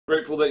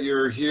Grateful that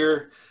you're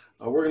here.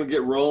 We're going to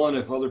get rolling.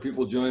 If other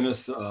people join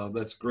us,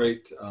 that's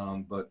great.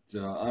 But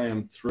I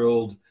am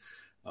thrilled.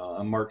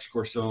 I'm Mark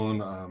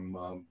Scorsone.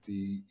 I'm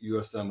the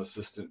USM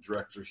Assistant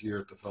Director here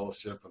at the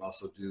Fellowship and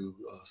also do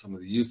some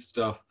of the youth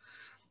stuff.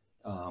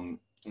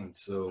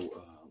 So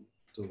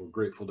we're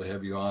grateful to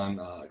have you on.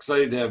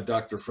 Excited to have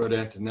Dr. Fred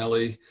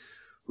Antonelli,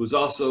 who's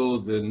also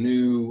the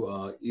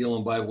new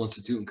Elim Bible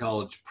Institute and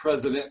College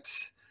President.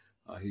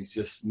 He's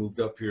just moved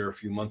up here a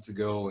few months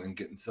ago and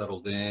getting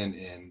settled in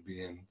and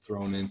being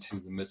thrown into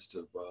the midst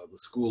of the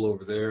school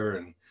over there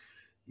and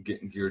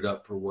getting geared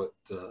up for what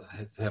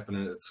is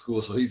happening at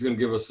school. So he's going to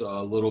give us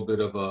a little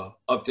bit of a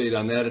update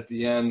on that at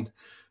the end.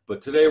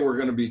 But today we're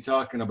going to be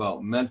talking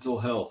about mental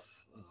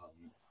health.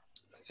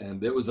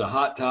 And it was a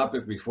hot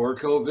topic before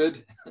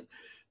COVID,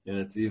 and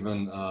it's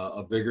even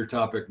a bigger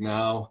topic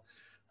now.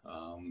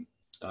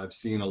 I've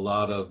seen a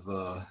lot of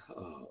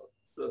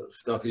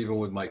stuff even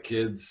with my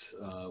kids,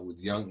 with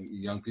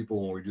young people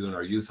when we're doing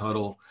our youth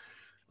huddle.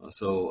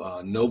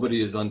 So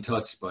nobody is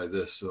untouched by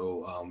this.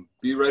 So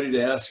be ready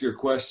to ask your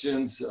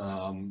questions,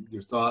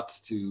 your thoughts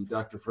to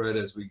Dr. Fred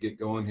as we get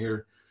going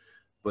here.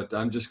 But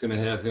I'm just going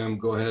to have him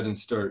go ahead and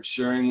start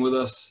sharing with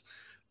us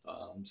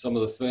some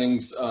of the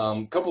things,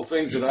 a couple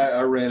things that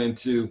I ran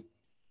into.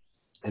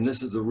 And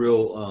this is a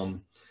real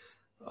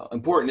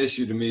important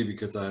issue to me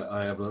because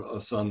I have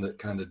a son that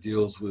kind of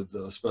deals with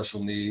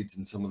special needs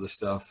and some of the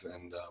stuff,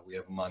 and we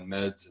have him on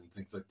meds and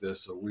things like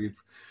this. So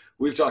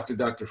we've talked to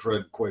Dr.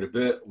 Fred quite a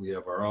bit. We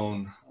have our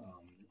own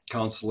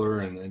counselor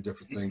and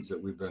different things that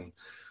we've been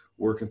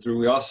working through.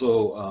 We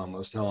also, I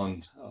was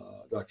telling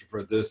Dr.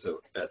 Fred this, that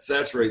at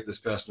Saturate this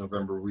past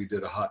November, we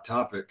did a hot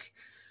topic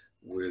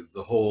with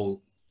the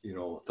whole,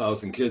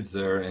 1,000 kids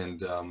there,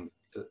 and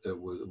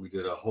we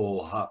did a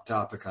whole hot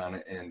topic on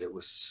it, and it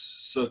was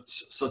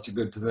such a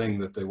good thing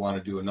that they want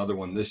to do another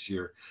one this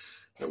year,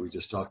 that we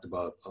just talked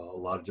about a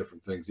lot of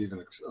different things,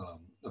 even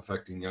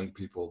affecting young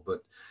people. But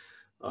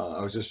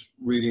I was just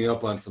reading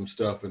up on some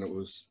stuff, and it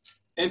was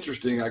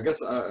interesting. I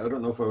guess I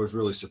don't know if I was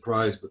really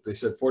surprised, but they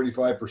said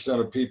 45%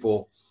 of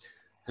people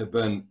have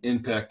been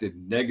impacted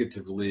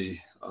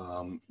negatively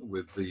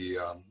with the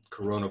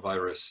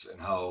coronavirus, and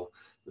how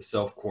the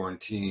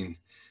self-quarantine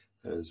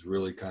has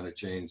really kind of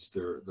changed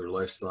their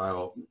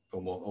lifestyle.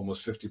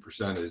 Almost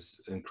 50% has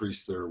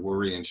increased their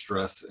worry and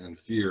stress and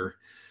fear.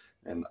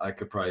 And I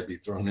could probably be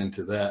thrown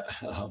into that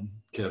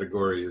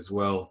category as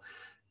well.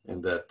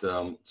 And that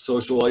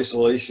social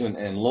isolation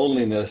and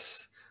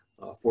loneliness,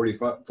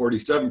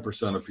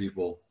 47% of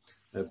people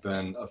have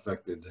been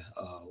affected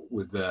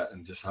with that,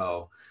 and just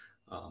how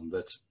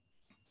that's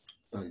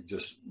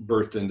just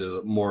birthed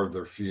into more of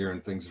their fear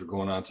and things that are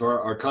going on. So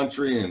our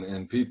country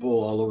and people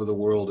all over the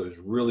world is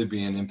really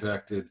being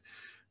impacted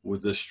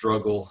with this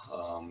struggle.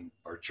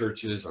 Our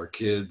churches, our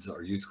kids,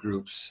 our youth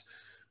groups,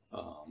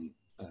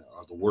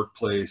 the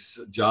workplace,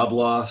 job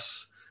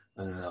loss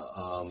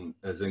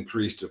has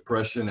increased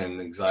depression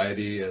and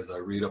anxiety. As I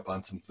read up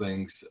on some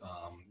things,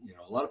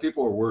 a lot of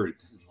people are worried.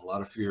 A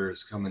lot of fear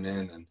is coming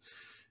in,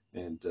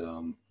 and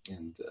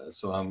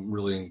so I'm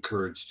really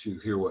encouraged to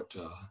hear what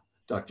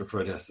Dr.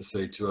 Fred has to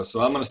say to us.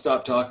 So I'm going to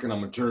stop talking. I'm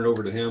going to turn it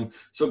over to him.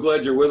 So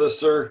glad you're with us,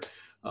 sir.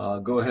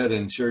 Go ahead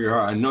and share your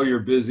heart. I know you're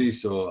busy,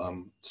 so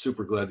I'm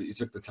super glad that you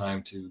took the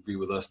time to be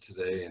with us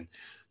today. And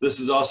this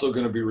is also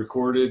going to be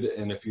recorded.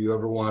 And if you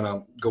ever want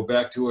to go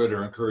back to it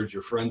or encourage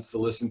your friends to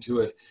listen to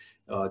it,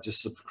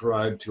 just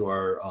subscribe to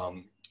our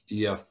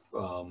Elim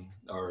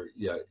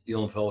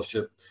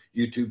Fellowship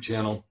YouTube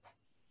channel.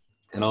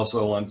 And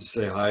also I wanted to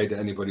say hi to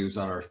anybody who's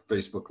on our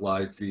Facebook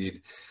Live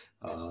feed.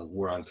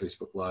 We're on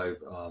Facebook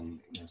Live,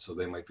 and so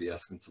they might be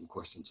asking some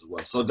questions as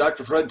well. So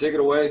Dr. Fred, take it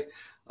away.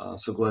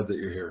 So glad that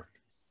you're here.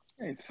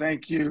 Hey,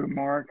 thank you,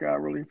 Mark. I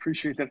really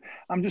appreciate that.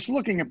 I'm just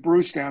looking at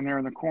Bruce down there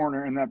in the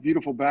corner in that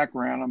beautiful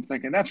background. I'm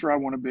thinking that's where I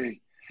want to be.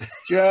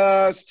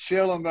 Just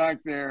chilling back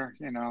there,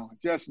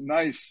 just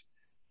nice.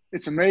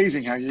 It's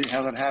amazing how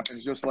that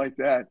happens just like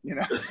that,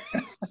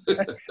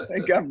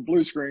 Thank God for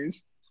blue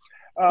screens.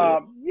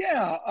 I'm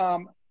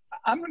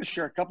going to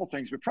share a couple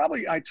things, but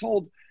probably I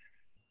told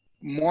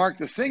Mark,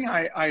 the thing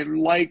I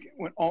like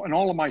in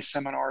all of my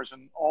seminars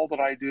and all that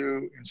I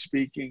do in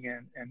speaking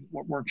and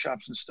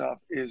workshops and stuff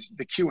is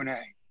the Q&A,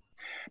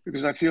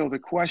 because I feel the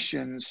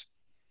questions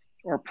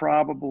are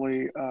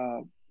probably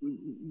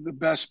the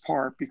best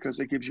part, because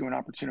it gives you an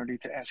opportunity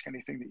to ask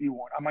anything that you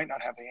want. I might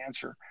not have the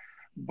answer,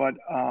 but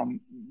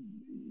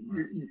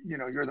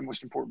you're the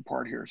most important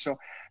part here. So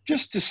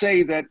just to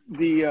say that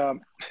the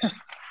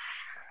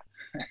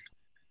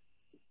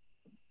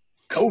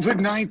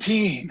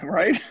COVID-19,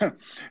 right?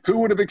 Who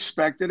would have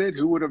expected it?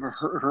 Who would have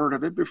heard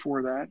of it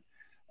before that?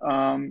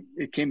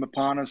 It came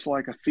upon us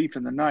like a thief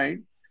in the night.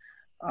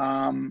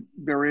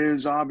 There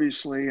is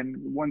obviously, and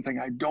one thing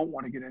I don't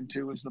want to get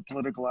into is the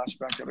political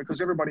aspect of it,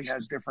 because everybody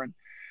has different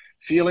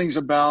feelings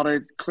about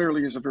it.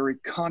 Clearly is a very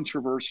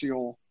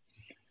controversial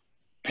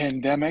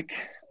pandemic.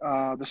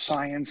 The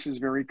science is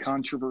very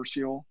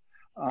controversial.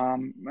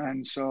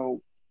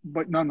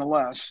 But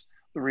nonetheless,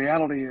 the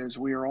reality is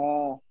we are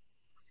all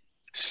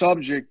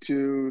subject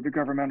to the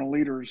governmental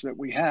leaders that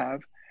we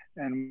have,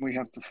 and we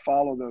have to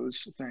follow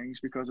those things,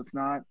 because if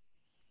not,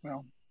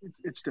 well,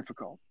 it's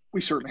difficult.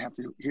 We certainly have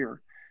to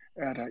here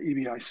at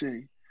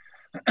EBIC.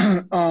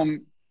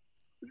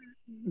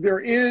 There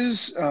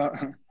is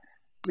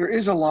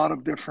a lot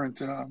of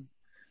different,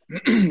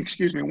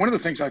 excuse me, one of the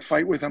things I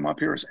fight with them up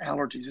here is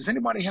allergies. Does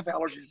anybody have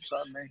allergies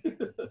beside me?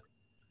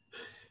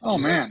 Oh,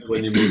 man.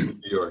 When you move to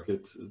New York,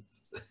 it's...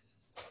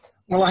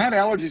 Well, I had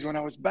allergies when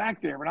I was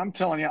back there, but I'm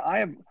telling you,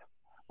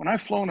 when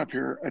I've flown up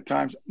here at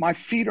times, my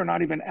feet are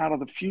not even out of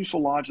the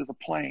fuselage of the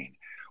plane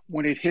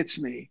when it hits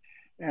me,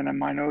 and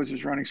my nose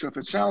is running. So if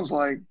it sounds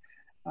like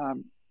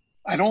I'm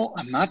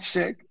not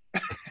sick.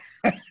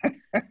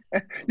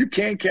 You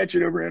can't catch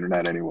it over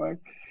internet anyway.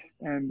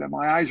 And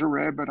my eyes are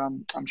red, but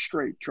I'm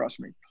straight, trust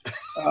me.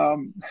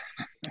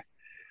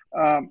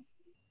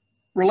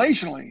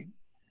 Relationally,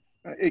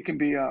 it can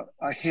be a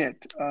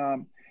hit.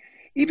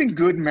 Even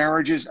good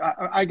marriages,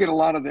 I get a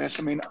lot of this.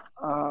 I mean,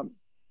 I'm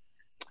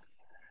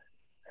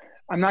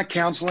not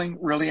counseling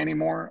really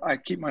anymore. I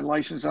keep my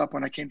license up.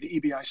 When I came to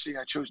EBIC,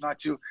 I chose not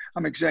to.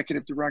 I'm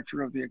executive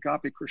director of the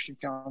Agape Christian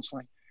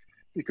Counseling,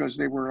 because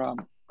they were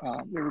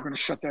going to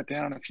shut that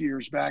down a few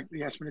years back.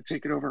 They asked me to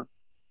take it over,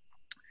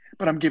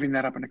 but I'm giving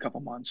that up in a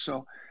couple months.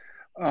 So,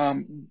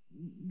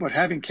 but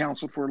having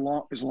counseled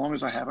for as long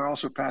as I have, I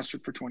also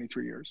pastored for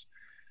 23 years.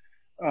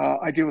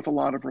 I deal with a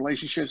lot of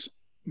relationships.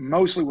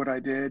 Mostly what I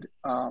did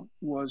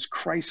was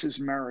crisis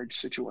marriage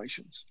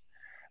situations,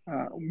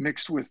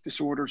 mixed with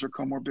disorders or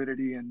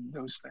comorbidity and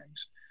those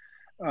things.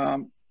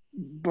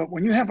 But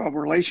when you have a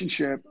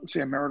relationship, say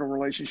a marital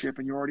relationship,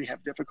 and you already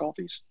have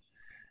difficulties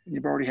and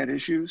you've already had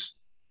issues,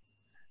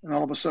 and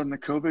all of a sudden the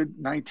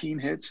COVID-19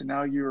 hits, and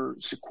now you're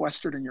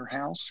sequestered in your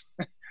house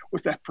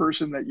with that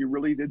person that you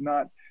really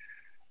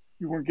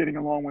you weren't getting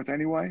along with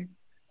anyway,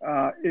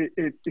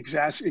 it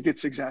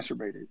gets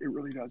exacerbated. It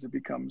really does. It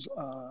becomes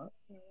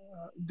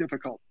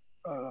difficult.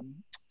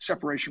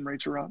 Separation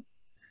rates are up,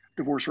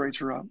 divorce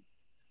rates are up,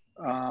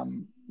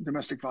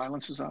 domestic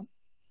violence is up,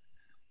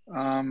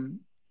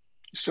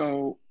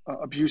 so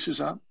abuse is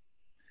up,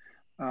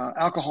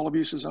 alcohol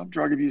abuse is up,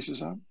 drug abuse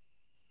is up.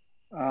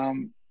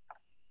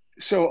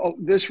 So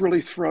this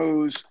really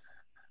throws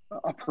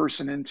a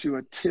person into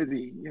a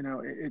tizzy, you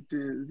know,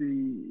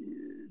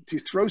 to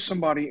throw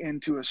somebody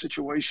into a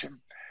situation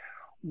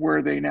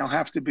where they now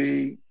have to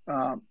be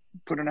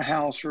put in a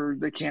house, or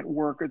they can't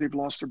work, or they've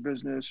lost their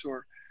business,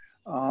 or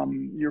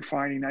you're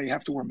finding now you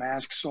have to wear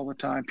masks all the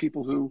time.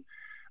 People who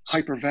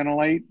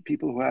hyperventilate,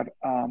 people who have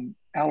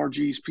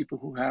allergies, people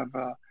who have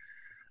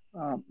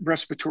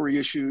respiratory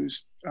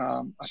issues.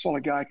 I saw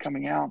a guy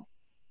coming out.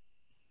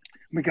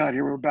 We got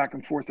here, we were back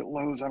and forth at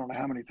Lowe's, I don't know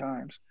how many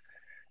times.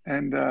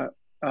 And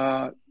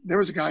there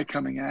was a guy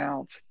coming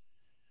out,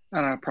 I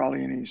don't know,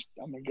 probably I'm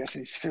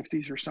guessing he's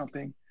 50s or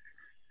something.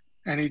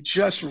 And he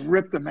just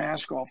ripped the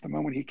mask off the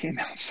moment he came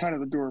outside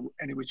of the door.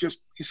 And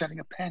he's having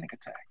a panic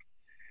attack.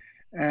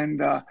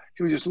 And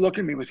he was just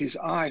looking at me with his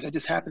eyes. I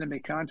just happened to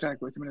make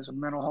contact with him, and as a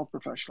mental health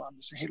professional, I'm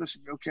just saying, hey,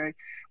 listen, you okay?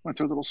 Went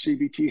through a little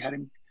CBT, had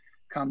him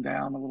calm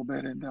down a little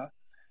bit. And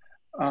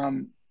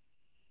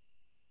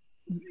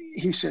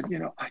he said, you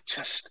know, I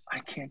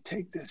can't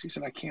take this. He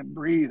said, I can't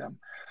breathe.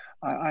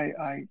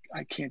 I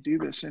can't do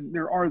this. And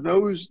there are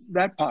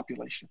that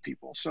population of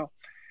people. So,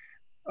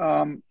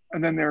 and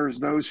then there's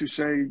those who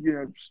say, you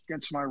know,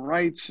 against my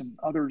rights, and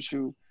others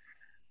who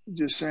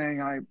just saying,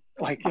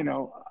 you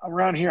know,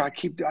 around here, I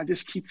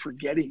just keep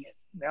forgetting it.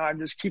 Now I'm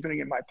just keeping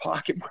it in my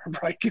pocket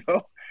wherever I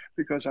go,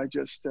 because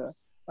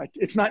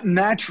it's not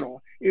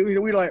natural.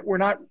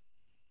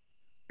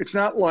 It's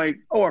not like,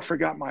 oh, I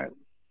forgot my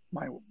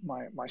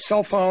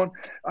cell phone,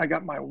 I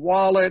got my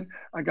wallet,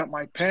 I got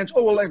my pens.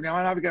 Oh, well, now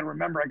I've got to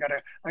remember,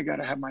 I got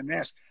to have my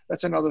mask.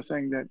 That's another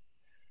thing that,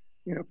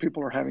 you know,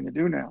 people are having to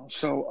do now.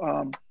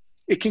 So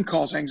it can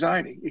cause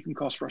anxiety, it can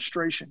cause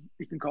frustration,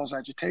 it can cause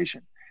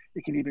agitation,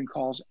 it can even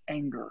cause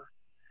anger.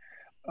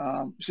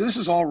 So this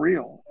is all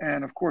real,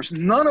 and of course,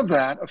 none of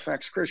that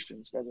affects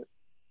Christians, does it?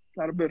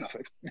 Not a bit of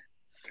it.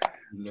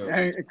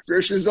 No.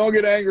 Christians don't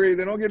get angry,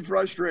 they don't get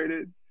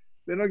frustrated,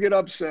 they don't get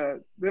upset,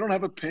 they don't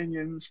have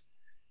opinions.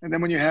 And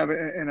then when you have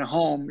it in a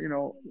home, you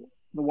know,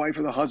 the wife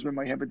or the husband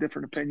might have a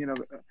different opinion of,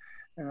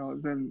 you know,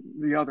 than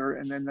the other,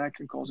 and then that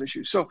can cause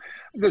issues. So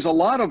there's a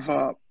lot of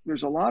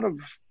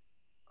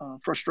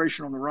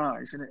frustration on the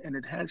rise, and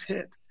it has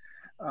hit.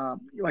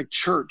 Like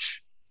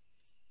church,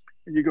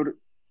 you go to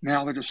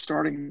now, they're just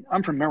starting.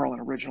 I'm from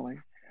Maryland originally.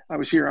 I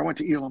went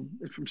to Elim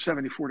from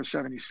 74 to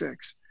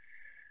 76,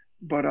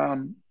 but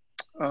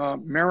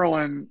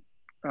Maryland.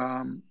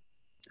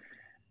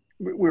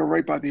 We were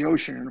right by the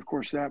ocean, and of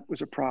course that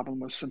was a problem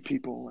with some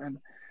people.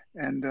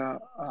 And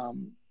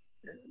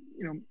you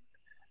know,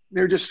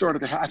 they just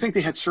started I think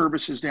they had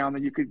services down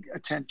that you could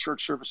attend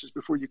church services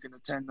before you can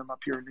attend them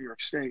up here in New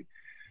York State.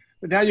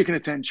 But now you can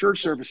attend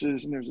church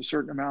services, and there's a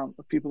certain amount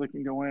of people that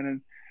can go in,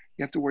 and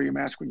you have to wear your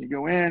mask when you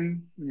go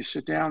in. When you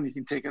sit down, you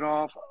can take it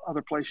off.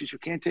 Other places you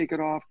can't take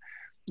it off.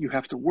 You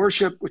have to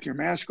worship with your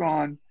mask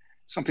on.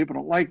 Some people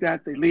don't like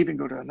that. They leave and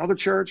go to another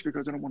church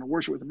because they don't want to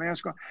worship with a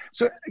mask on.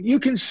 So you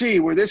can see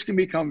where this can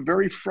become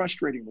very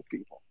frustrating with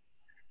people.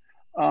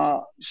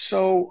 I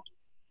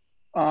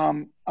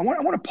want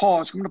to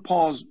pause. I'm going to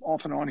pause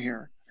off and on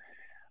here.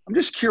 I'm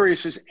just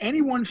curious, does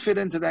anyone fit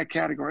into that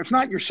category? If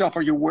not yourself,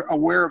 are you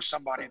aware of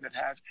somebody that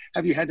has?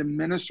 Have you had to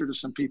minister to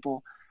some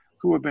people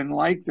who have been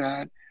like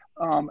that?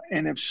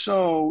 And if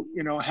so,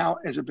 you know, how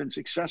has it been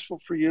successful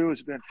for you?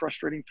 Has it been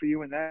frustrating for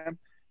you and them?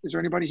 Is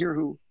there anybody here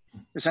who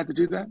has had to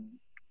do that?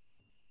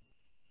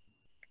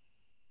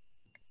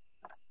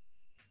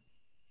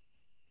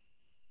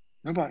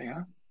 Nobody,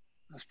 huh?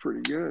 That's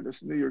pretty good.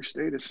 This New York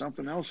State is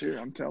something else here,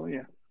 I'm telling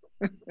you.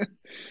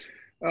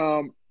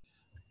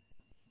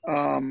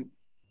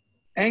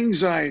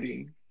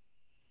 Anxiety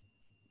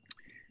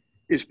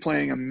is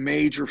playing a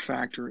major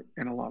factor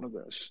in a lot of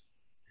this.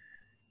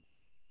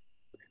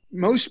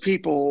 Most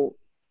people,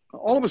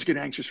 all of us get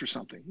anxious for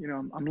something. You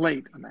know, I'm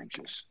late, I'm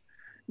anxious.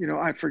 You know,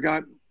 I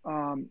forgot,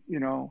 you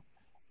know,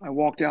 I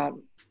walked out,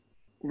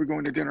 we were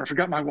going to dinner, I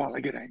forgot my wallet, I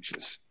get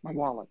anxious, my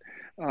wallet.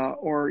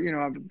 Or, you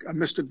know, I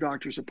missed a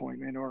doctor's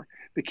appointment, or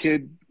the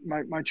kid,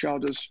 my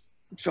child just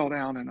fell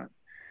down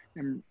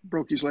and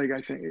broke his leg,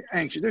 I think,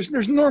 anxious.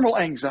 There's normal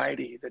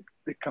anxiety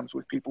that comes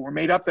with people. We're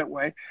made up that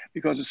way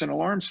because it's an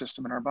alarm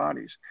system in our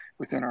bodies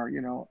within our, you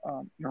know,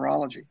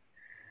 neurology.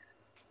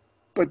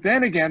 But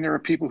then again, there are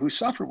people who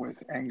suffer with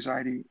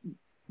anxiety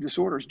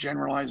disorders,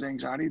 generalized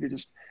anxiety. They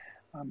just,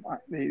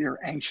 they're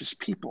anxious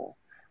people.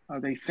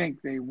 They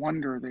think, they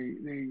wonder,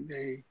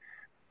 they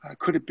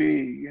could it be,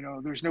 you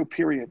know, there's no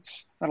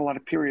periods, not a lot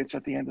of periods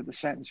at the end of the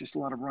sentence, just a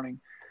lot of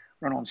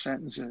run-on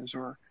sentences,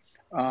 or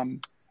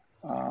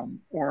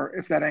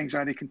if that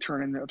anxiety can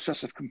turn into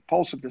obsessive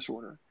compulsive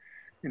disorder.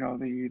 You know,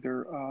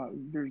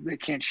 they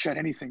can't shut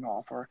anything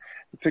off, or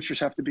the pictures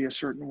have to be a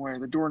certain way,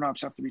 the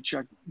doorknobs have to be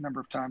checked a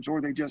number of times,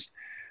 or they just,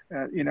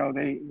 you know,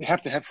 they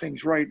have to have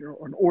things right or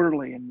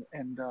orderly,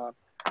 and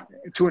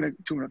to an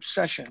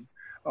obsession,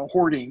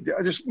 hoarding,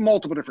 just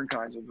multiple different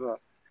kinds of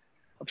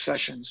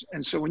obsessions.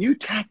 And so when you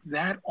tack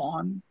that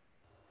on,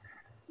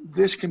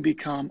 this can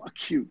become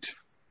acute.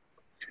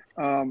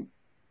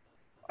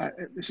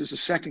 This is the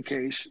second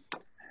case.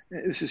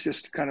 This is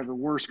just kind of the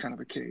worst kind of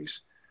a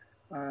case.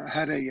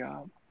 Had a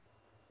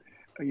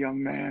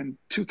young man,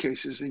 two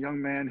cases, a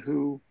young man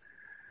who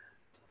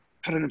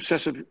had an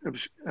obsessive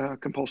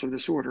compulsive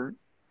disorder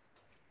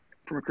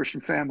from a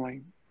Christian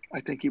family. I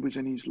think he was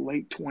in his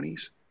late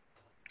 20s,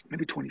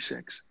 maybe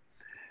 26.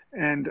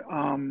 And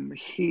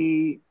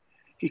he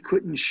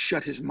couldn't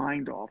shut his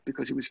mind off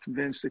because he was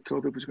convinced that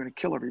COVID was going to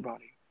kill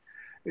everybody.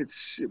 It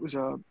was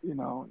a, you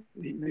know,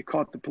 they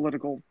caught the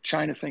political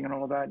China thing and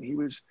all of that, and he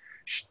was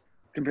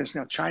convinced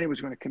now China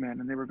was going to come in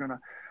and they were going to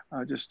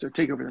just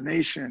take over the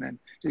nation, and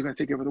he was going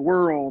to take over the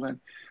world,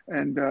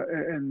 and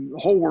the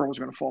whole world was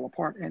going to fall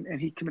apart, and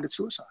he committed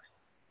suicide.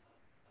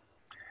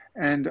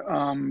 And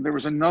there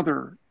was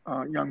another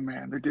young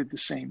man that did the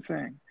same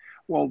thing.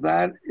 Well,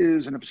 that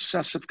is an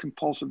obsessive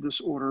compulsive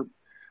disorder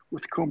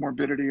with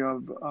comorbidity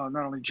of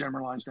not only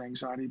generalized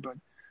anxiety, but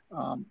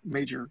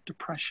major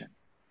depression.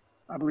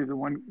 I believe the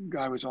one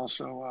guy was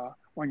also,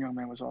 one young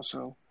man was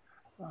also,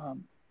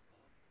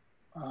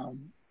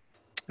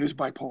 he was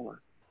bipolar.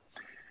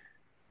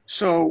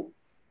 So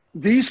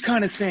these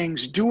kind of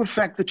things do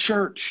affect the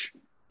church.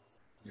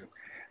 Yeah.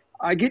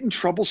 I get in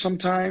trouble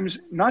sometimes,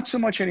 not so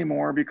much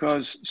anymore,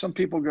 because some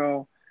people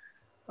go,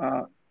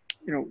 you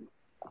know,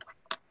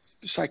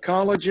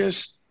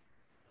 psychologist,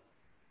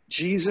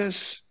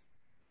 Jesus,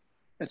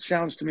 it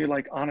sounds to me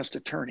like honest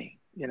attorney,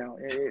 you know,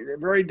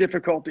 very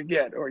difficult to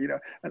get, or, you know,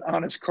 an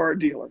honest car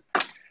dealer.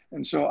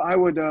 And so I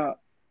would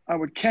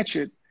catch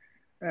it.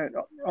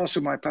 Also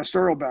my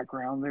pastoral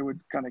background, they would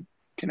kind of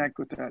connect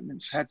with that, and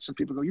it's had some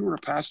people go, you were a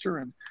pastor,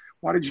 and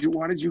why did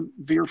you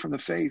veer from the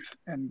faith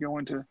and go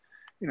into,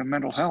 you know,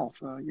 mental health?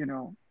 You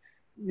know,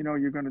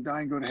 you're going to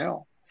die and go to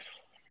hell.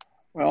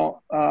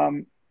 Well,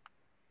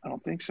 I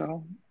don't think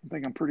so. I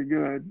think I'm pretty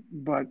good,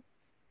 but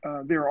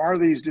there are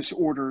these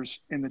disorders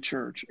in the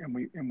church,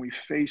 and we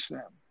face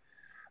them.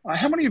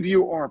 How many of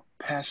you are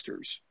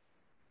pastors,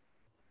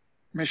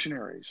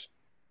 missionaries?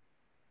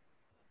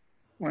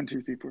 1,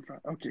 2, 3, 4, 5.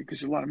 Okay, because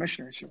there's a lot of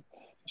missionaries here.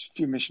 There's a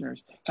few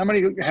missionaries. How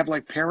many have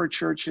like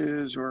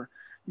parachurches, or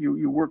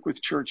you work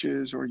with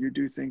churches, or you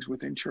do things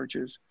within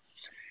churches?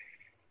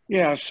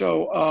 Yeah.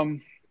 So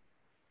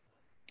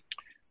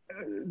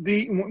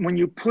when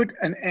you put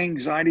an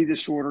anxiety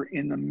disorder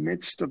in the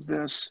midst of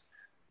this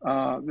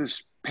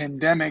this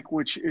pandemic,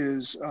 which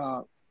is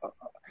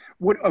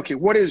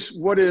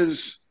what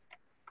is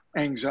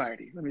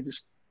anxiety? Let me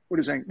just, what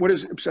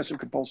is obsessive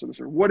compulsive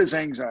disorder? What is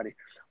anxiety?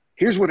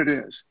 Here's what it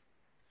is.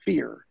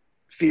 Fear.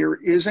 Fear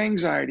is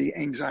anxiety.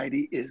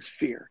 Anxiety is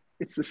fear.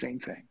 It's the same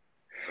thing.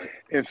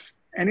 If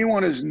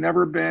anyone has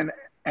never been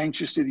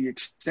anxious to the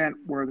extent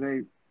where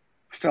they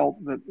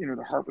felt that, you know,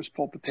 their heart was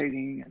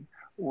palpitating,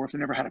 or if they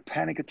never had a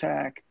panic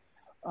attack,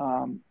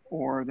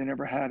 or they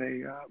never had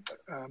a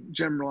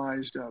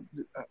generalized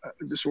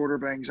disorder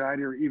of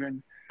anxiety, or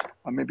even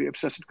maybe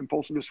obsessive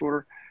compulsive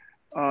disorder,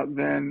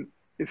 then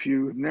If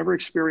you've never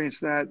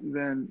experienced that,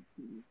 then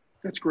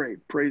that's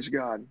great. Praise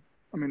God.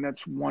 I mean,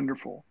 that's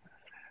wonderful.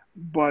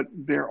 But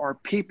there are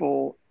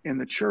people in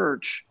the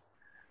church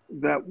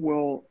that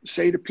will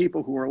say to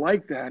people who are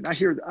like that, and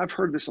I've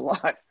heard this a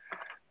lot.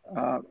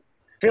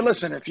 Hey,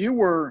 listen, if you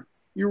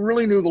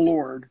really knew the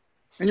Lord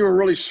and you were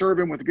really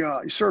serving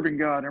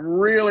God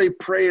and really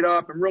prayed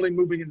up and really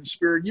moving in the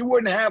Spirit, you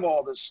wouldn't have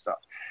all this stuff.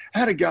 I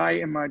had a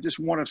guy just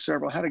one of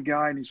several, had a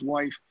guy and his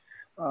wife,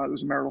 it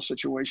was a marital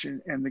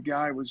situation, and the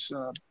guy was,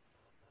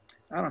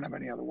 I don't have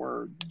any other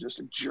word, just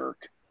a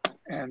jerk.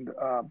 And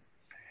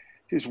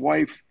his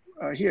wife,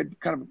 he had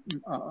kind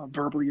of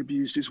verbally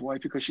abused his wife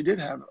because she did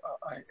have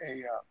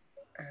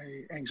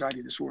a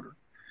anxiety disorder.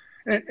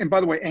 And by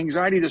the way,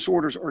 anxiety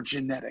disorders are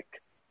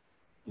genetic.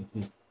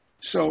 Mm-hmm.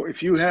 So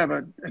if you have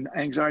an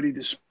anxiety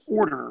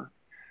disorder,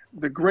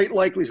 the great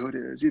likelihood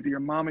is either your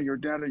mama, your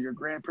dad, or your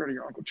grandparent, or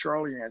your Uncle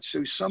Charlie, or Aunt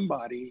Sue,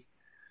 somebody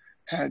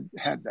had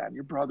that,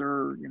 your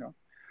brother, you know.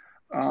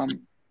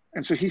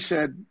 And so he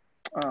said,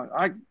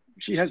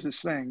 she has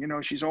this thing, you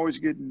know, she's always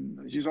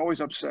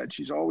upset.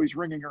 She's always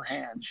wringing her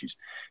hands.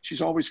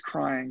 She's always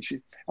crying. She's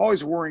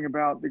always worrying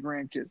about the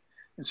grandkid.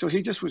 And so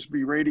he just was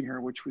berating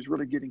her, which was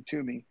really getting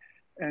to me.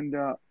 And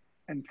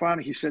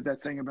finally he said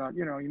that thing about,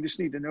 you know, you just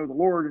need to know the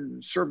Lord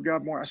and serve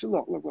God more. I said,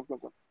 look.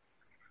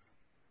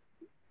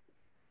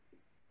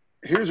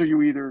 Here's where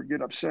you either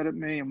get upset at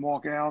me and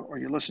walk out, or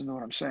you listen to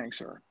what I'm saying,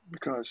 sir.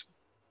 Because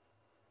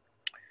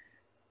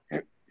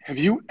have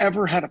you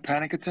ever had a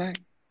panic attack?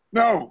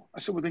 No.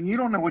 I said, well, then you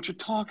don't know what you're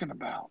talking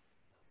about.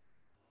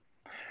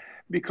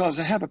 Because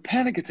to have a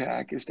panic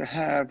attack is to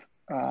have,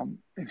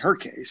 in her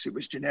case, it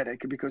was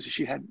genetic because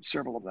she had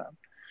several of them.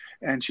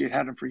 And she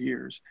had them for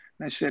years.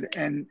 And I said,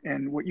 and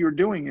what you're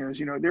doing is,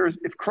 you know, it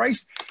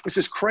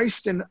says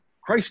Christ in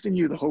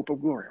you, the hope of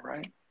glory,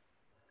 right?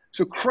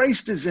 So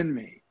Christ is in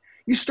me.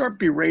 You start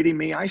berating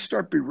me, I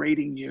start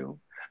berating you.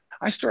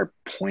 I start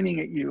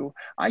pointing at you.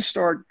 I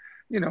start,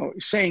 you know,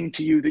 saying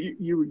to you that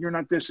you're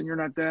not this and you're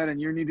not that, and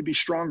you need to be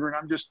stronger, and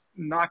I'm just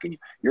knocking you.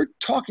 You're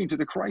talking to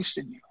the Christ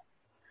in you.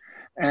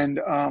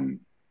 And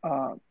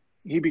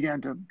he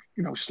began to,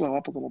 you know, slow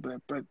up a little bit.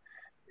 But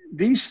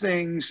these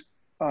things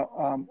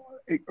are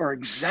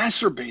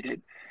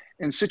exacerbated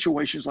in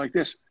situations like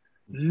this.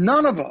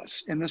 None of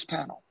us in this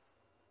panel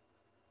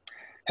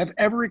have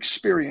ever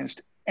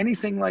experienced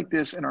anything like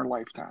this in our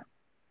lifetime.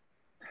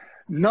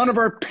 None of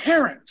our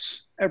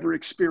parents ever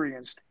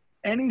experienced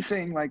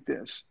anything like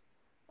this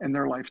in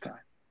their lifetime.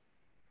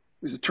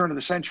 It was the turn of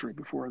the century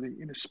before the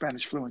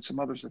Spanish flu and some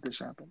others that this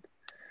happened.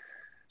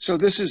 So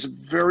this is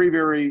very,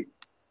 very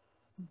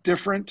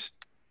different.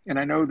 And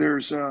I know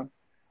there's the,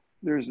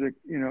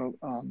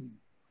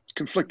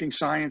 conflicting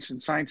science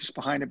and scientists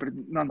behind it, but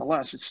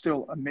nonetheless, it's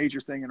still a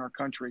major thing in our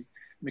country,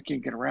 and we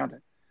can't get around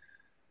it.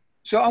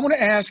 So I want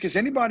to ask, does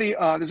anybody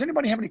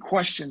have any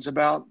questions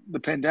about the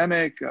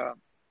pandemic,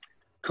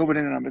 COVID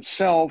in and of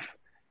itself,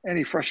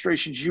 any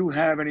frustrations you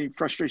have, any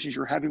frustrations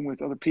you're having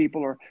with other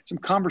people, or some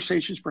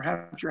conversations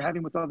perhaps you're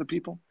having with other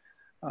people?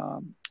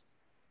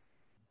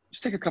 Let's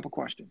take a couple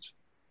questions.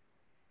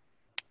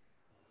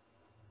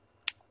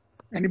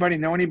 Anybody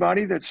know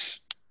anybody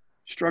that's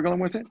struggling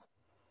with it?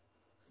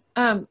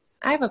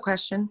 I have a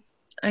question.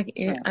 I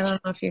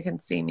don't know if you can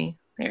see me.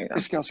 There you go.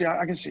 Yes, Kelsey,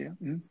 I can see you.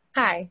 Mm-hmm.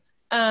 Hi.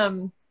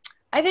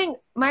 I think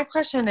my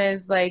question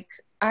is, like,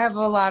 I have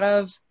a lot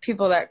of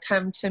people that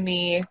come to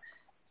me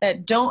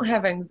that don't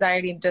have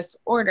anxiety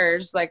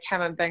disorders, like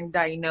haven't been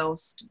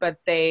diagnosed, but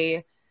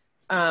they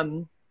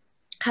have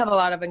a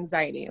lot of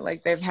anxiety.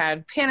 Like they've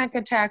had panic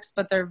attacks,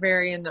 but they're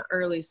very in the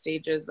early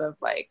stages of,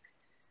 like,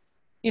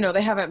 you know,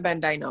 they haven't been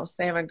diagnosed.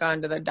 They haven't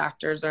gone to the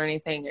doctors or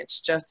anything. It's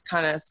just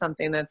kind of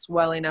something that's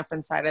welling up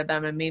inside of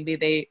them, and maybe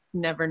they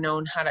never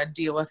known how to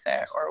deal with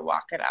it or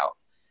walk it out.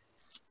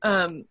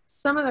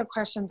 Some of the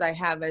questions I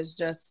have is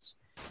just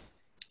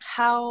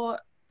how,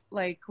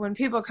 like, when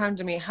people come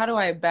to me, how do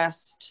I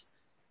best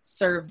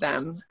serve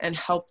them and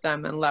help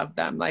them and love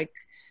them? Like,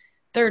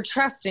 they're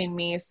trusting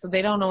me, so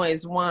they don't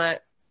always want,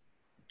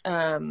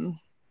 actually,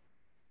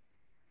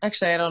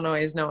 I don't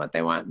always know what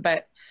they want,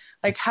 but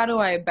like, how do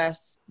I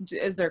best,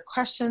 is there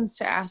questions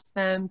to ask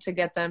them to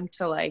get them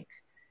to, like,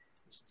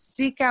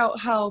 seek out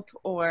help,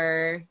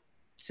 or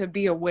to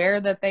be aware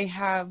that they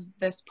have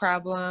this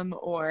problem,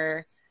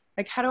 or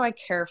like, how do I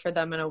care for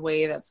them in a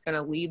way that's going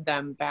to lead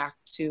them back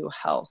to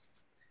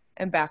health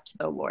and back to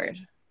the Lord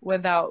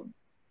without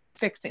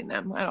fixing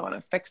them? I don't want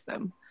to fix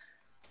them.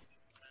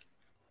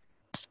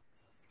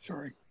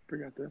 Sorry,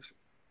 forgot this.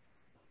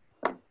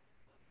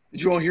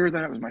 Did you all hear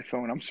that? It was my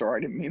phone. I'm sorry,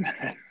 I didn't mean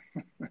that.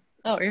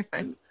 Oh, you're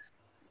fine.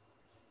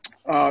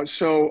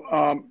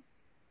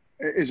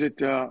 Is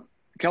it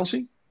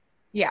Kelsey?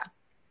 Yeah.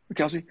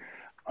 Kelsey?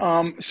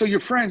 So your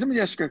friends, let me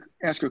ask you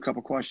a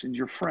couple questions.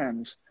 Your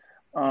friends,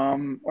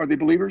 are they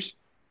believers?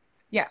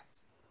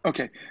 Yes.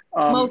 Okay.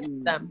 Most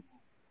of them.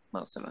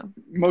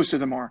 Most of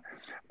them are.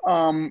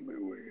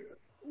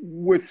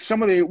 With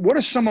some of what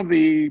are some of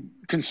the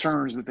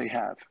concerns that they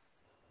have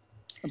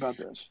about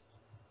this?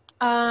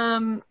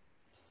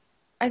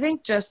 I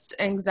think just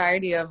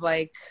anxiety of,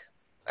 like,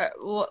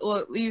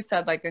 well, you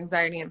said like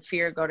anxiety and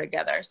fear go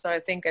together. So I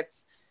think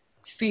it's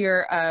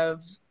fear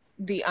of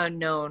the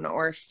unknown,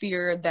 or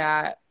fear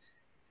that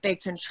they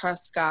can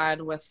trust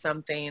God with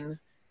something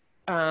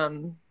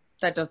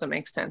that doesn't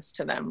make sense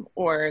to them,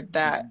 or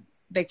that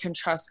they can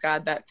trust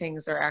God that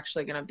things are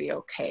actually going to be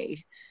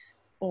okay,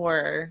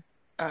 or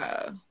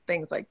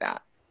things like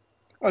that.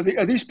 Are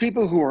these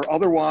people who are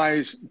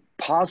otherwise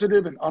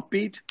positive and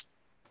upbeat?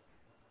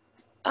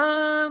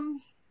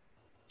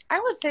 I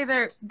would say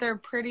they're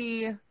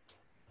pretty,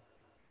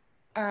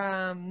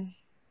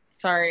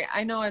 sorry,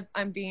 I know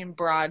I'm being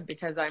broad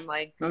because I'm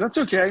like, No, that's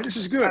okay. This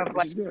is good. Like,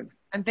 this is good.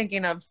 I'm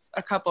thinking of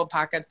a couple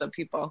pockets of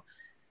people.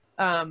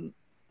 I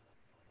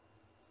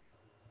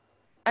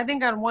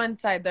think on one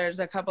side, there's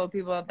a couple of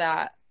people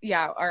that,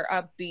 are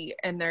upbeat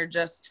and they're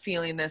just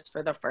feeling this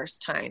for the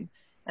first time.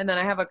 And then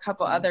I have a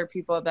couple other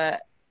people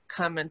that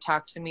come and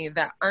talk to me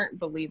that aren't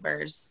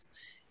believers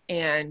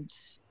and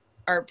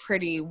are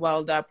pretty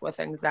welled up with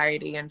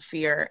anxiety and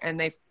fear. And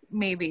they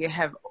maybe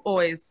have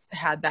always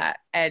had that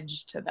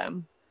edge to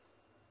them.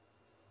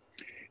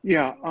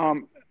 Yeah.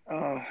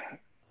 The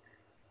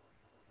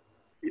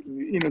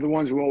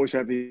ones who always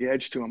have the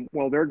edge to them,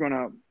 well, they're going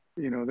to,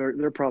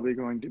 they're probably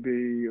going to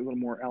be a little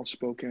more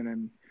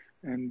outspoken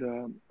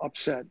and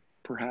upset,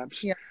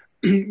 perhaps. Yeah.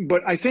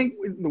 But I think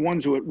the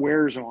ones who it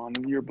wears on,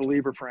 your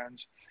believer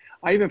friends,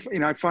 I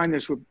find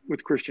this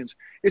with Christians.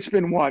 It's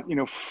been what,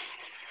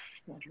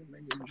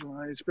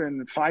 it's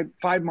been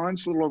five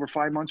months, a little over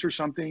 5 months or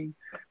something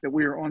that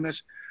we are on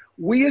this.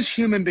 We as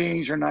human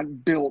beings are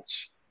not built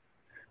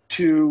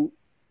to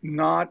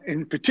not,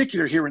 in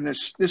particular here in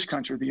this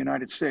country, the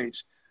United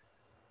States,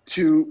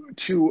 to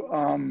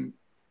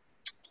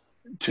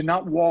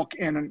not walk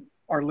in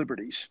our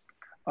liberties.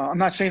 I'm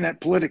not saying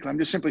that politically. I'm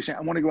just simply saying,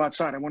 I want to go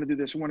outside. I want to do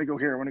this. I want to go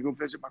here. I want to go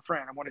visit my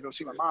friend. I want to go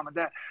see my mom and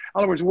dad. In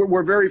other words,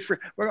 we're very free.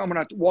 I'm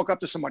going to walk up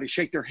to somebody,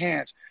 shake their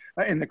hands.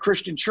 In the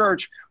Christian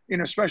church,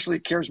 especially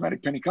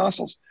charismatic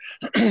Pentecostals,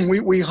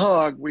 we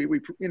hug, we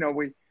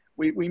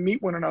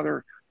meet one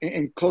another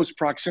in close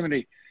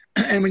proximity.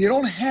 And when you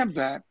don't have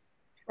that,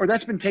 or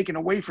that's been taken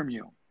away from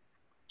you,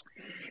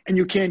 and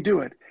you can't do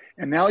it,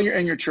 and now you're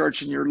in your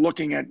church and you're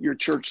looking at your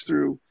church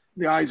through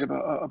the eyes of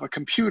a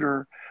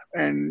computer,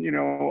 and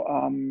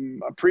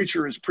a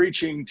preacher is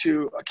preaching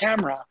to a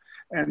camera,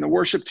 and the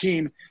worship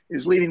team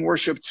is leading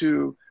worship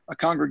to a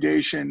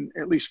congregation,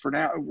 at least for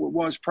now, it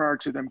was prior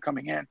to them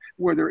coming in,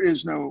 where there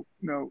is no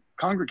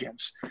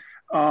congregants,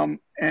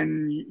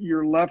 and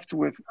you're left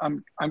with,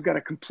 I've got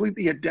to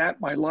completely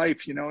adapt my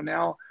life.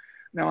 Now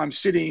I'm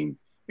sitting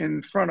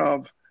in front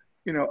of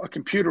a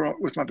computer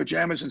with my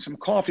pajamas and some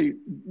coffee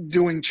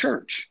doing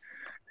church.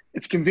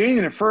 It's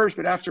convenient at first,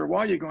 but after a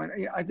while you're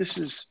going, this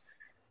is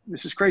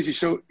crazy.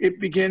 So it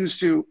begins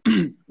to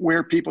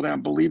wear people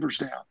down, believers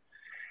down.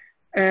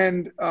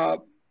 And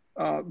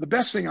the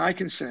best thing I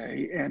can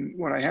say, and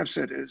what I have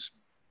said is,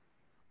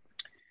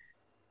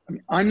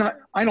 I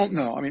don't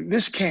know.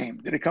 This came.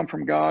 Did it come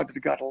from God?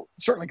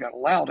 Certainly God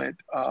allowed it.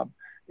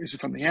 Is it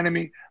from the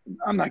enemy?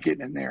 I'm not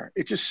getting in there.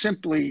 It just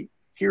simply,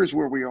 here's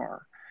where we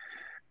are.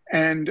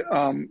 And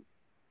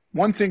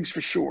one thing's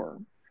for sure,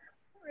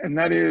 and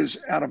that is,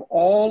 out of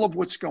all of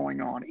what's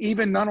going on,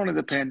 even not only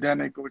the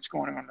pandemic, but what's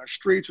going on in our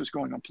streets, what's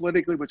going on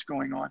politically, what's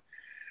going on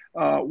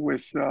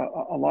with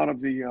a lot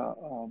of the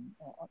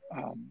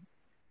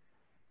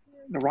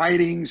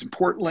riotings in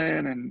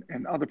Portland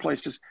and other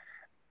places.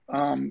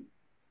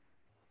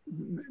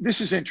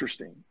 This is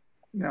interesting.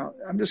 Now,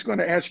 I'm just going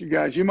to ask you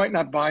guys, you might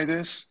not buy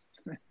this,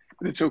 but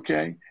it's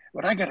okay,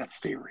 but I got a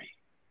theory.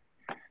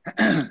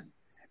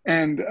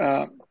 And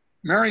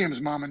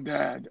Miriam's mom and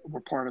dad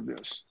were part of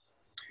this.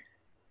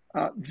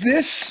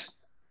 This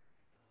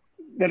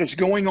that is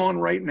going on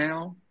right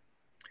now,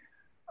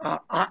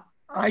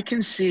 I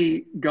can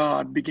see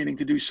God beginning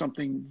to do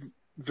something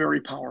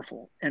very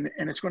powerful, and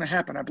it's going to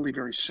happen, I believe,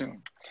 very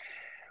soon.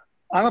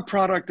 I'm a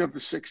product of the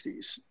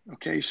 60s.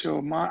 Okay,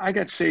 so I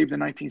got saved in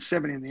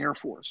 1970 in the Air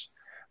Force,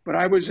 but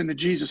I was in the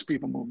Jesus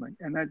People movement,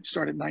 and that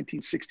started in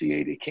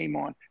 1968. It came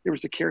on. There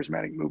was the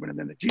charismatic movement, and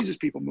then the Jesus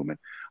People movement,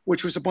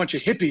 which was a bunch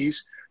of hippies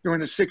during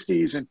the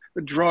 60s, and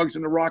the drugs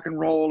and the rock and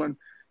roll and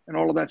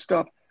all of that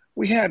stuff.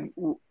 We had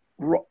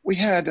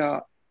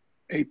a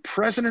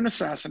president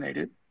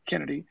assassinated,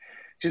 Kennedy,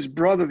 his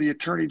brother, the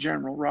Attorney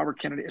General, Robert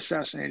Kennedy,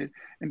 assassinated,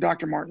 and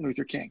Dr. Martin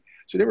Luther King.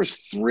 So there was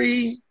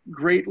 3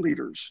 great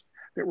leaders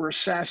that were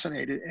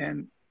assassinated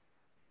in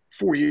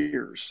 4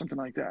 years, something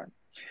like that.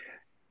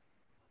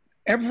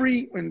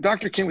 When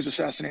Dr. King was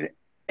assassinated,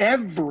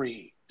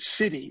 every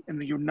city in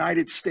the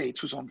United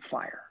States was on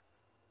fire.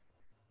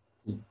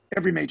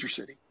 Every major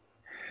city.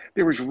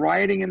 There was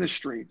rioting in the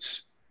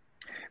streets.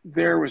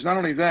 There was not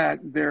only that,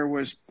 there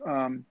was,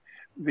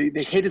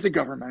 they hated the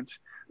government.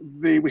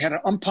 We had an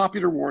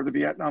unpopular war, the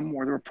Vietnam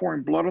War. They were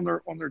pouring blood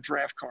on their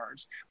draft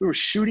cards. We were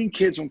shooting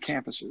kids on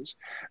campuses.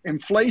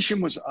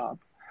 Inflation was up.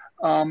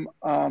 There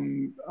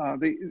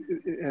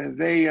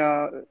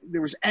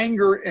was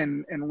anger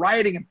and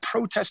rioting and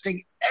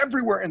protesting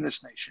everywhere in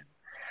this nation.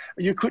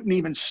 You couldn't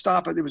even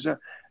stop it. There was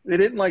They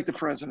didn't like the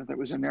president that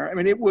was in there. I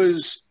mean,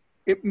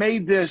 it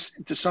made this,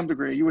 to some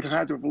degree, you would have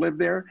had to have lived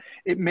there.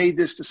 It made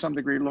this to some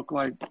degree look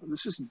like,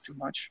 this isn't too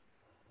much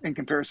in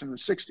comparison to the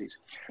 60s.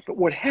 But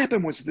what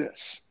happened was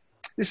this.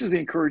 This is the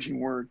encouraging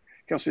word,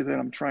 Kelsey, that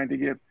I'm trying to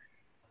give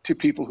to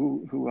people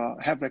who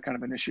have that kind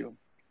of an issue.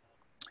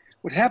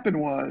 What happened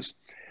was,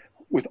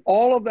 with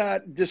all of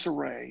that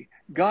disarray,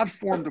 God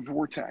formed a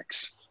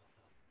vortex.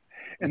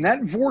 And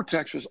that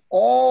vortex was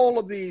all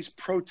of these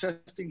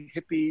protesting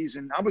hippies.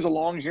 And I was a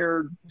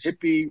long-haired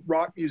hippie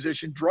rock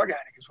musician, drug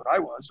addict is what I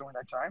was during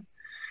that time.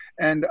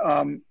 And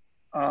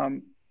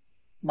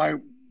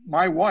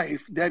my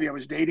wife, Debbie, I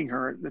was dating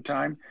her at the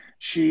time.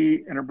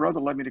 She and her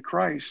brother led me to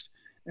Christ.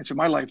 And so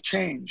my life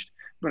changed.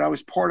 But I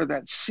was part of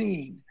that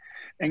scene.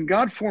 And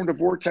God formed a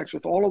vortex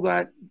with all of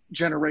that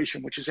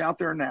generation, which is out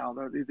there now,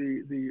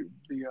 the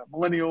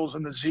millennials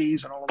and the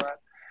Zs and all of that.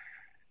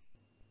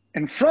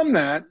 And from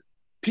that,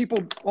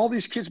 people, all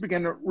these kids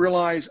began to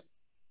realize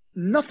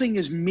nothing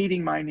is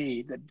meeting my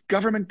need. The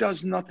government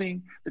does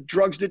nothing. The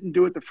drugs didn't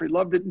do it. The free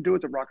love didn't do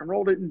it. The rock and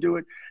roll didn't do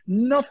it.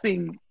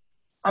 Nothing.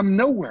 I'm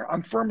nowhere.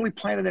 I'm firmly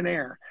planted in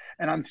air,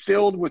 and I'm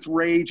filled with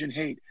rage and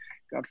hate.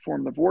 God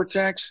formed the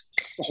vortex.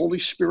 The Holy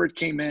Spirit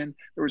came in.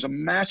 There was a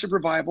massive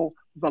revival.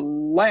 The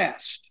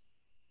last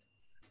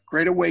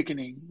great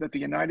awakening that the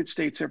United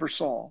States ever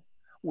saw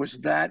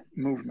was that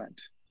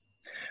movement.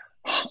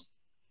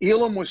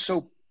 Elim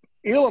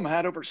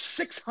had over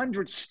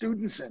 600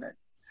 students in it.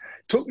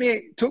 Took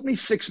me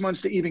 6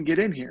 months to even get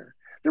in here.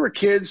 There were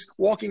kids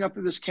walking up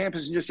to this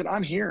campus and just said,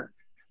 I'm here.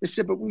 They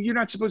said, but you're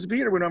not supposed to be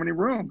here. We don't have any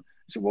room.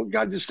 I said, well,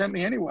 God just sent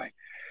me anyway.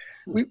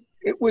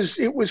 It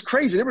was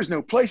crazy. There was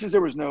no places.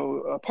 There was no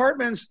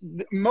apartments.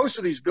 Most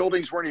of these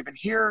buildings weren't even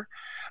here.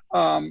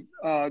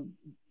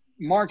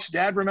 Mark's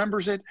dad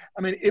remembers it.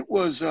 I mean, it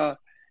was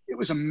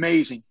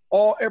amazing.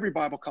 Every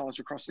Bible college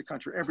across the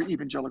country, every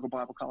evangelical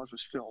Bible college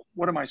was filled.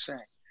 What am I saying?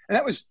 And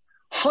that was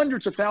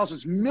hundreds of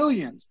thousands,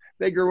 millions.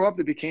 They grew up.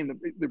 They became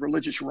the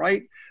religious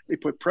right. They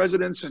put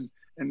presidents and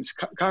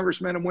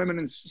congressmen and women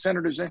and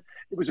senators in.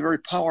 It was a very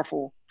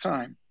powerful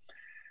time.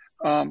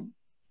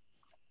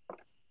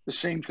 The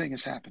same thing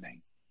is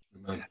happening.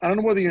 Amen. I don't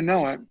know whether you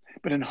know it,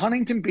 but in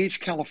Huntington Beach,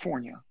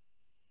 California,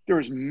 there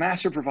is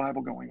massive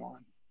revival going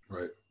on.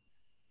 Right.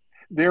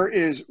 There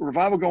is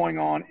revival going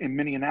on in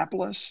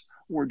Minneapolis,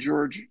 where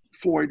George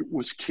Floyd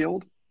was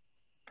killed.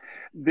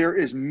 There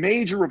is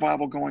major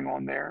revival going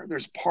on there.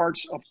 There's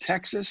parts of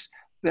Texas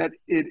that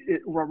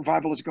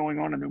revival is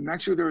going on. In New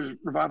Mexico, there is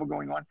revival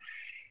going on.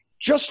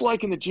 Just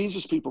like in the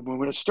Jesus People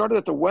movement, it started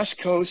at the West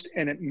Coast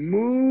and it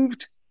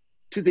moved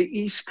to the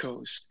East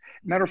Coast.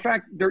 Matter of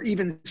fact, they're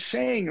even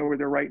saying over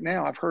there right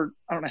now, I've heard,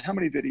 I don't know how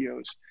many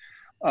videos.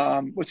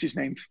 What's his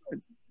name?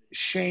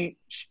 Shane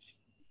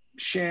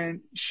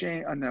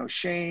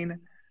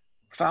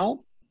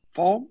Fall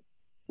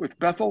with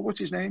Bethel. What's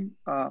his name?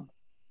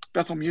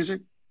 Bethel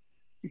Music.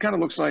 He kind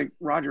of looks like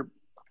Robert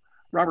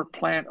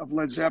Plant of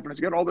Led Zeppelin. He's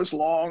got all this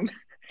long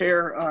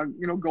hair,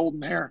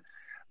 golden hair,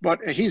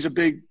 but he's a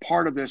big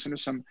part of this. And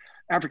there's some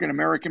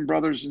African-American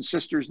brothers and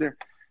sisters there.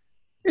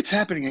 It's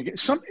happening again.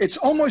 It's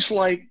almost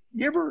like,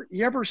 you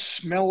ever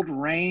smelled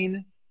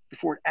rain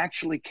before it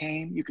actually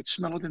came? You could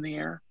smell it in the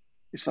air.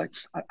 It's like,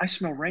 I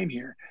smell rain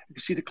here. You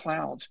can see the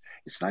clouds.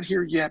 It's not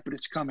here yet, but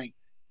it's coming.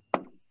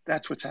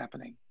 That's what's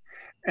happening.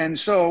 And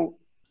so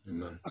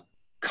Amen. A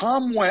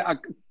calm way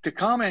to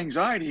calm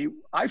anxiety,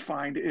 I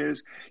find,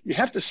 is you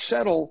have to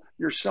settle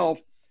yourself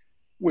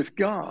with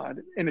God.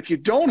 And if you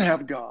don't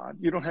have God,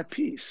 you don't have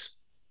peace.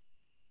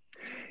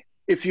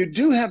 If you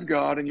do have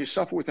God and you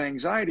suffer with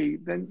anxiety,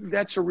 then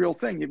that's a real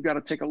thing. You've got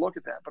to take a look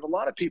at that. But a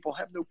lot of people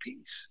have no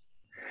peace.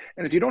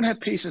 And if you don't have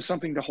peace and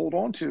something to hold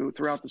on to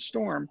throughout the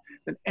storm,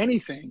 then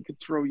anything could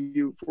throw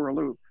you for a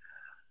loop.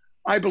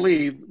 I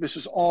believe this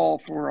is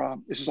all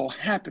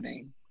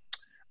happening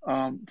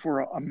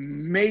for a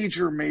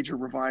major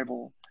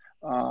revival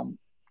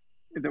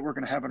that we're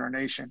going to have in our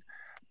nation.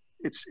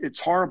 It's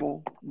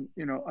horrible.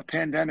 A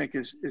pandemic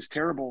is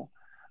terrible.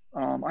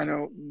 I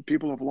know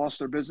people have lost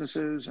their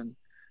businesses and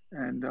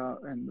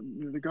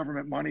the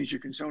government monies. You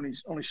can only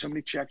so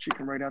many checks you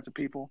can write out to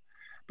people,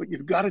 but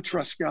you've got to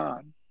trust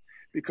God,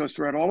 because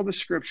throughout all of the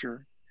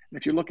scripture, and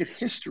if you look at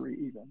history,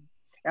 even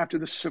after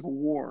the Civil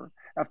War,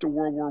 after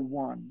World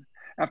War I,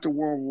 after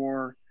World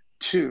War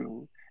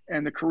II,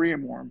 and the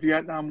Korean War,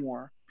 Vietnam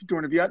War,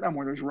 during the Vietnam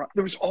War,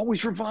 there was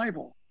always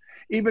revival.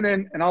 Even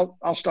and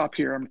I'll stop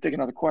here. I'm taking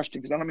another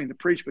question because I don't mean to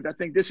preach, but I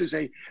think this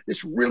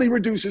really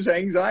reduces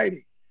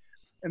anxiety,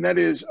 and that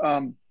is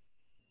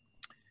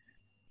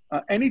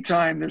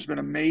anytime there's been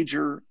a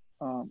major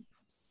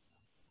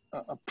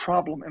a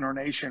problem in our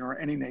nation or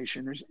any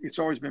nation, it's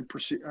always been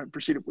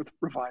preceded with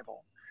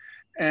revival.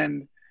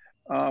 And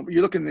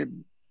you look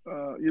in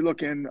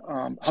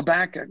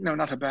Habakkuk, no,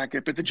 not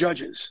Habakkuk, but the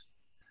Judges,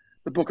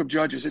 the book of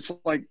Judges. It's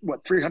like,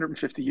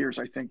 350 years,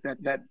 I think, that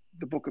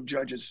the book of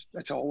Judges,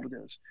 that's how old it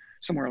is,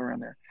 somewhere around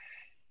there.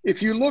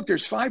 If you look,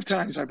 there's 5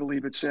 times, I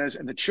believe it says,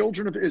 and the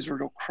children of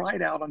Israel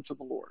cried out unto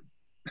the Lord.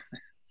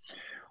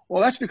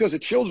 Well, that's because the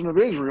children of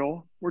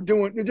Israel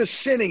they're just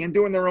sinning and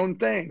doing their own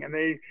thing. And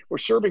they were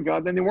serving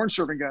God, then they weren't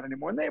serving God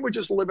anymore. And they were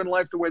just living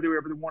life the way they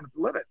ever wanted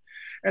to live it.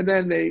 And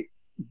then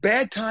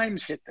bad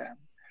times hit them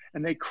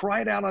and they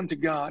cried out unto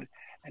God.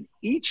 And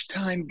each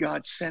time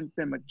God sent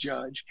them a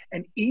judge,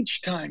 and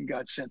each time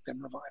God sent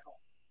them revival.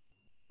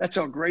 That's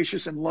how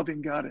gracious and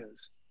loving God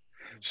is.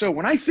 So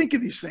when I think of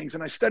these things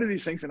and I study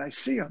these things and I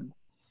see them,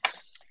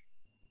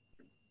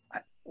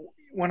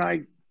 when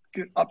I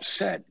get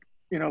upset,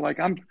 like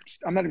I'm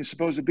not even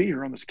supposed to be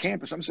here on this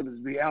campus. I'm supposed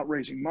to be out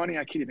raising money.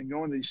 I can't even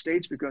go into these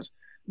states because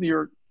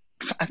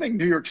I think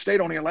New York State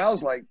only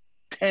allows like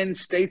 10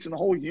 states in the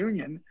whole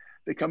union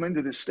that come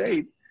into this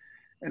state.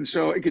 And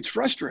so it gets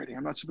frustrating.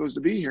 I'm not supposed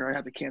to be here. I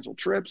have to cancel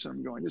trips.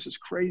 I'm going, this is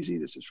crazy.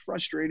 This is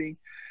frustrating.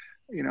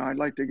 I'd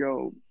like to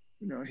go,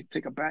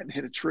 take a bat and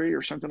hit a tree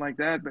or something like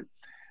that. But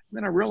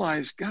then I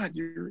realized, God,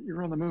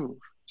 you're on the move.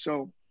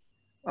 So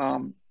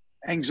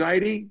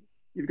anxiety,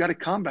 you've got to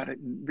combat it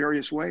in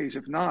various ways.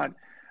 If not,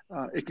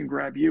 it can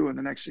grab you. And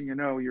the next thing you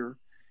know,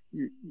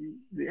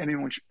 the enemy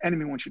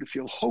wants you to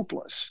feel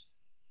hopeless.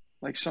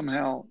 Like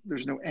somehow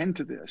there's no end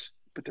to this,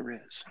 but there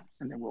is,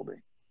 and there will be.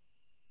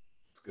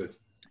 Good.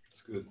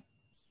 That's good.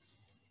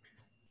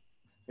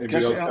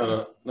 Anybody else Alan?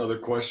 got another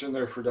question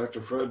there for Dr.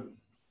 Fred?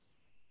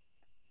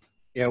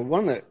 Yeah, I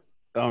don't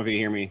know if you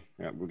hear me.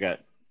 We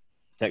got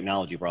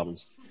technology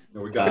problems.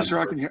 No, we got Yes, sir.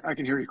 I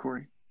can hear you,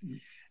 Corey.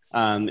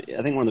 I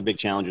think one of the big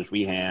challenges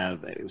we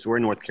have is we're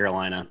in North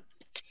Carolina,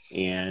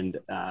 and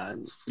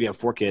we have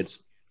 4 kids.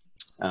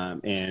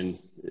 And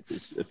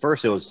at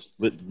first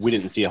we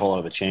didn't see a whole lot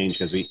of a change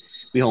because we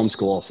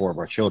homeschool all 4 of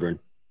our children.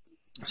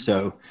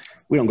 So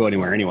we don't go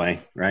anywhere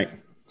anyway, right?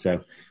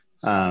 So,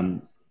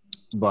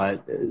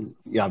 but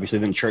obviously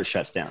then church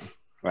shuts down,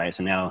 right?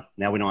 So now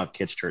we don't have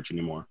kids' church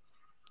anymore.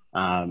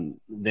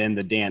 Then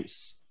the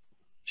dance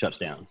shuts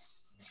down,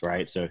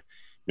 right? So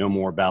no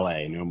more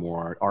ballet, no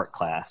more art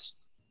class.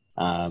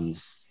 And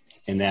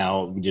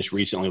now we just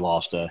recently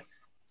lost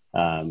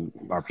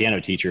our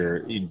piano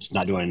teacher. He's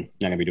not going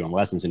to be doing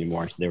lessons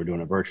anymore. So they were doing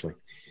it virtually.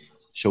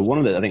 So one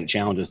of the, I think,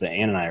 challenges that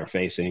Ann and I are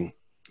facing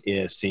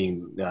is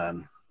seeing,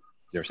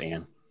 there's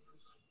Ann.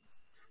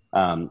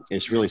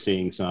 It's really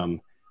seeing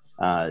some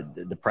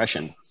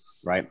depression,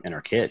 right, in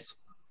our kids.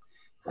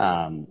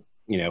 And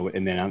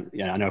then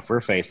I know if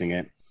we're facing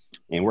it,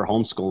 and we're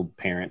homeschooled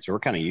parents, so we're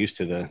kind of used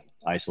to the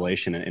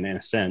isolation, and in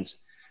a sense,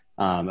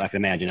 I can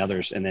imagine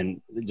others. And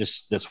then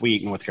just this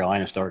week, North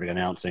Carolina started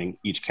announcing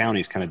each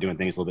county is kind of doing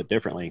things a little bit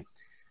differently.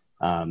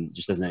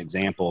 Just as an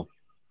example,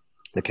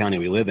 the county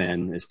we live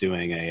in is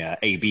doing a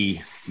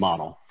AB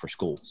model for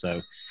school.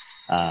 So,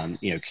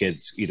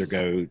 kids either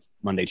go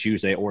Monday,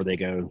 Tuesday, or they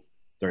go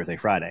Thursday,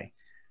 Friday.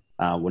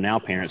 Well, now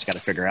parents got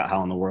to figure out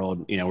how in the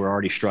world, we're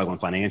already struggling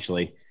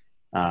financially.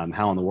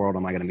 How in the world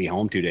am I going to be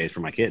home 2 days for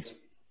my kids?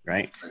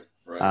 Right.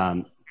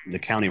 Right. The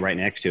county right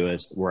next to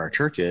us, where our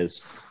church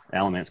is,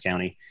 Alamance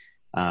County,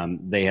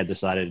 they had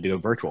decided to do a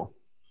virtual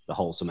the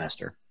whole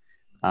semester.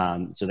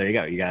 So there you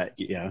go. You got,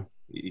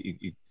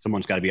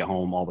 someone's got to be at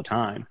home all the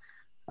time.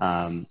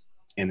 And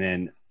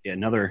then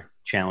another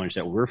challenge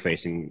that we're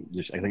facing,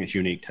 just I think it's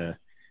unique to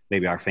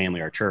maybe our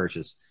family, our church,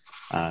 is,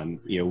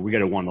 we go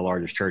to one of the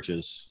largest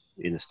churches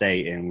in the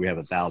state, and we have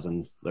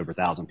over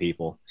 1,000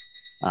 people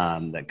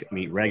that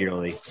meet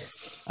regularly.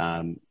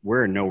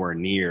 We're nowhere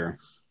near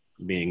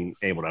being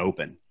able to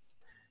open.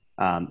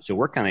 So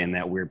we're kind of in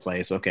that weird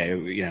place.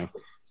 Okay,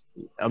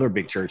 other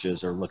big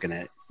churches are looking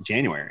at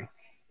January,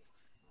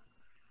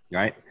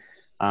 right?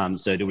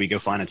 So do we go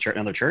find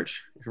another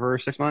church for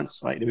 6 months?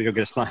 Right? Do we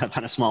go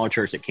find a smaller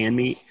church that can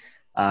meet?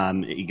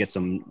 You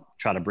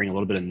try to bring a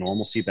little bit of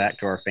normalcy back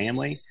to our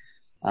family.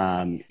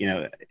 And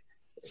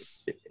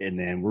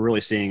then we're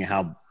really seeing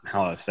how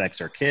it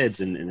affects our kids,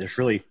 and there's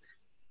really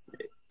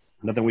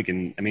nothing we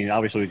can,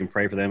 obviously we can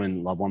pray for them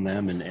and love on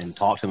them and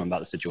talk to them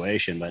about the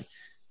situation. But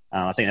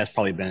I think that's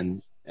probably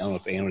been, I don't know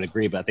if Ann would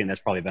agree, but I think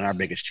that's probably been our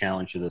biggest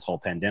challenge through this whole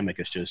pandemic,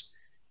 is just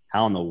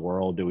how in the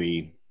world do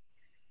we,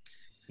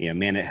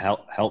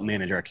 help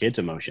manage our kids'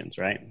 emotions,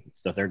 right?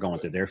 Stuff they're going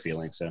through, their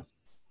feelings. So.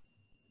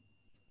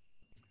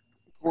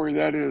 Corey,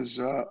 that is,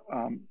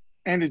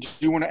 Ann, did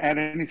you want to add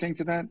anything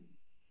to that?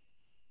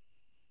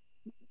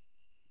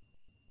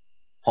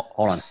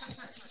 Hold on.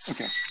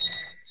 Okay.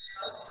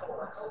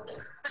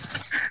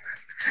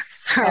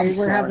 Sorry,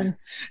 we're having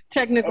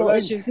technical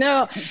issues.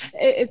 No,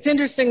 it's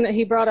interesting that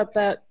he brought up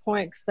that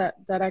point, because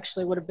that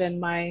actually would have been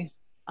my,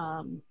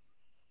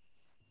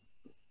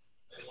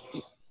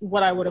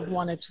 what I would have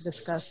wanted to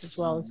discuss as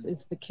well,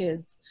 is the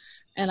kids.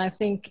 And I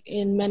think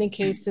in many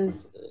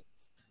cases,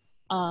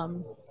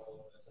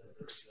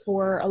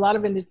 for a lot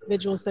of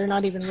individuals, they're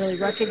not even really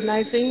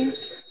recognizing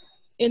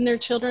in their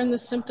children the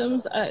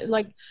symptoms.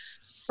 Like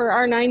for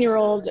our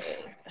 9-year-old,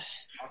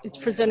 it's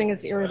presenting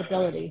as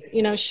irritability.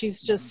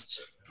 She's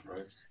just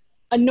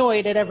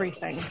annoyed at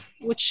everything,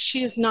 which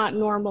she is not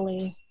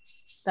normally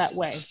that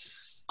way.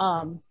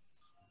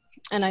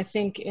 And I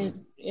think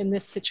in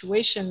this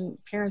situation,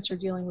 parents are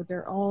dealing with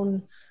their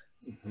own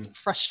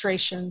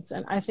frustrations.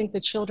 And I think the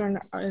children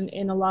are,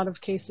 in a lot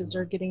of cases,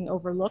 are getting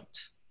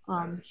overlooked.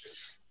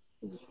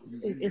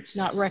 It's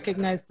not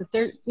recognized that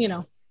they're, you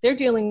know, they're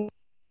dealing.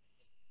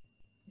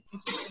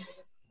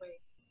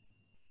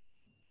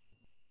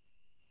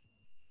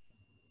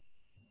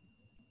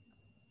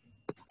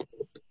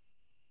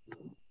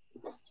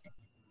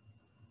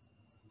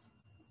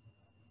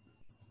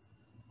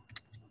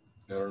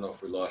 I don't know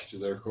if we lost you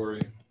there,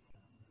 Corey.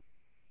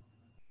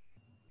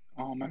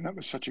 Oh man, that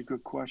was such a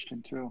good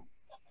question too.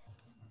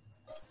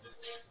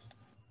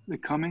 The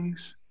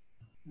Cummings,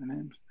 the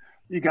names.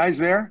 You guys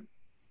there?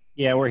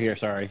 Yeah, we're here.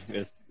 Sorry.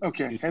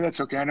 Okay, hey,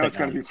 that's okay. I know it's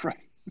got to be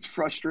it's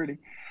frustrating.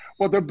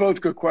 Well, they're both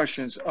good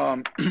questions.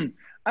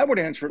 I would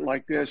answer it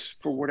like this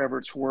for whatever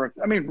it's worth.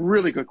 I mean,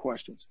 really good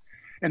questions.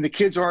 And the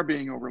kids are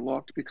being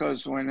overlooked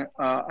because when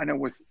I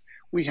know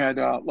we had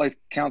Life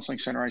Counseling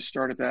Center, I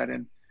started that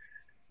in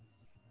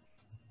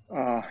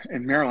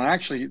Maryland.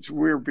 Actually, it's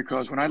weird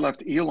because when I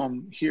left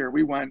Elim here,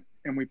 we went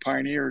and we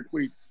pioneered,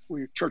 we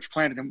church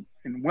planted in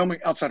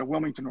Wilmington, outside of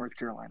Wilmington, North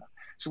Carolina.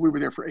 So we were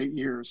there for 8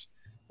 years.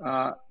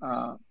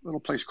 Little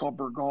place called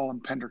Burgall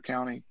in Pender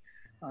County,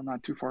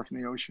 not too far from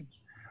the ocean.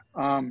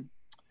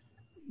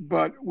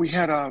 But we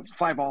had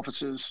 5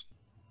 offices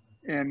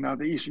in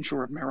the eastern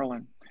shore of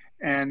Maryland,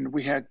 and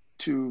we had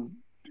 2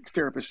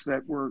 therapists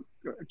that were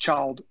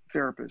child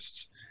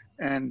therapists,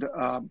 and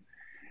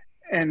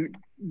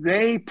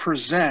they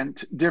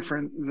present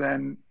different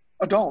than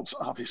adults,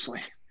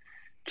 obviously.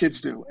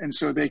 Kids do, and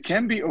so they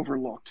can be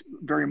overlooked,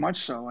 very much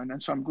so.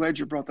 And so I'm glad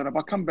you brought that up.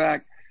 I'll come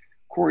back,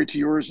 Corey, to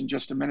yours in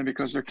just a minute,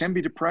 because there can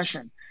be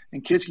depression,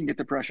 and kids can get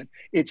depression.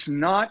 It's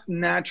not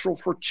natural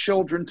for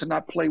children to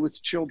not play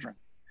with children.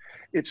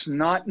 It's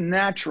not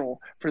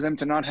natural for them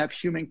to not have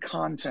human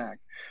contact,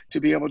 to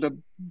be able to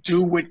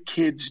do what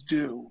kids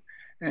do,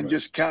 and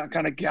just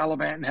kind of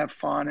gallivant and have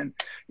fun. And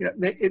you know,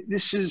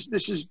 this is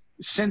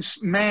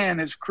since man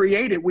has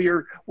created,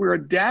 we're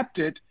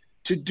adapted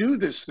to do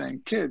this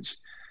thing, kids.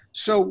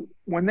 So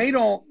when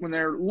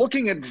they're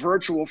looking at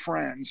virtual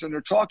friends and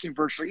they're talking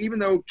virtually, even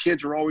though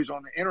kids are always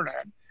on the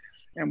internet,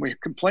 and we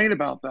complain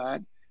about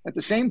that, at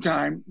the same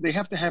time they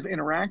have to have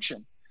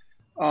interaction.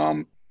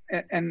 We're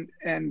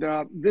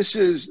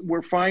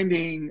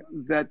finding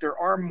that there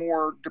are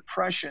more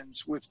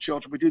depressions with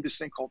children. We do this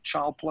thing called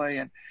child play,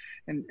 and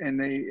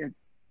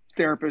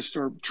therapists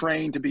are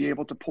trained to be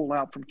able to pull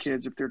out from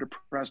kids if they're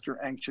depressed or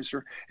anxious,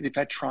 or they've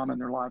had trauma in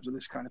their lives, or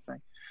this kind of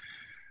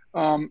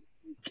thing.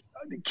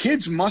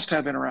 Kids must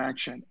have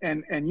interaction.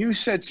 And you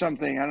said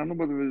something, I don't know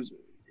whether it was,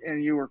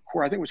 and you or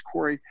Corey, I think it was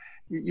Corey,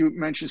 you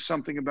mentioned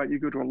something about you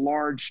go to a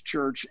large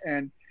church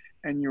and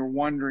you're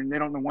wondering, they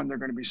don't know when they're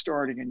going to be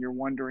starting, and you're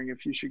wondering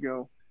if you should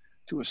go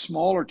to a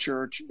smaller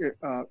church,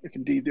 if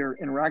indeed they're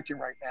interacting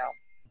right now.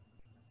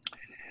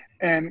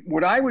 And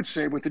what I would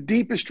say, with the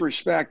deepest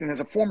respect, and as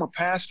a former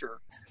pastor,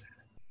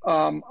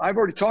 I've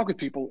already talked with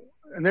people,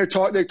 and they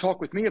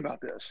talk with me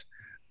about this.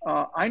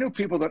 I know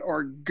people that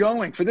are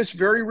going, for this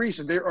very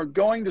reason, they are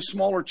going to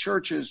smaller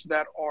churches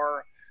that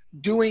are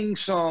doing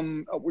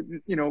some,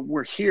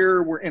 we're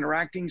here, we're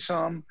interacting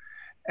some,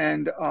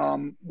 and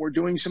we're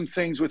doing some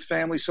things with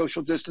family,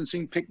 social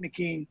distancing,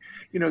 picnicking.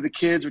 The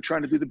kids are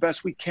trying to do the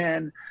best we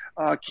can,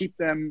 keep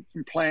them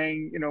from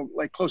playing,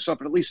 like close up,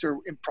 but at least they're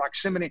in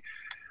proximity.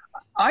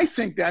 I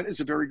think that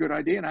is a very good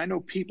idea, and I know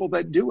people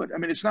that do it. I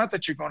mean, it's not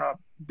that you're going to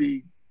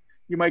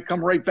you might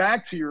come right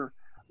back to your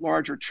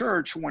larger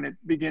church when it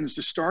begins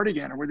to start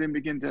again, or when they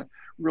begin to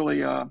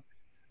really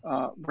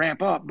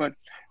ramp up. But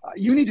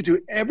you need to do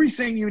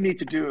everything you need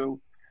to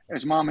do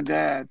as mom and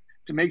dad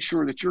to make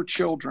sure that your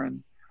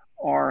children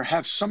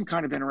have some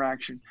kind of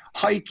interaction,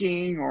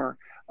 hiking, or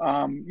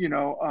you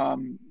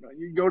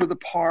go to the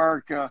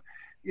park. I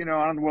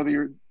don't know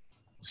whether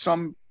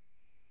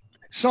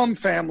some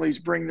families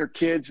bring their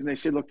kids and they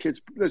say, look,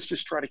 kids, let's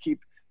just try to keep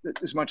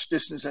as much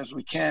distance as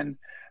we can.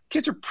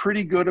 Kids are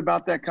pretty good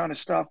about that kind of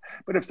stuff.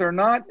 But if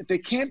they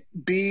can't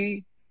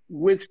be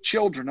with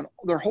children, and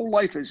their whole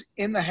life is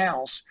in the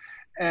house,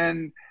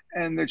 and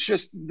it's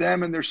just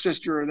them and their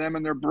sister, or them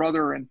and their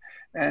brother,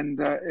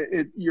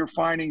 you're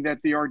finding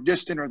that they are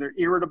distant, or they're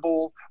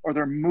irritable, or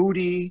they're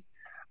moody,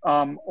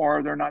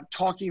 or they're not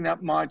talking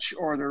that much,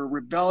 or they're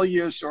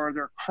rebellious, or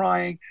they're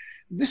crying.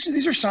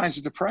 These are signs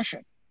of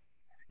depression,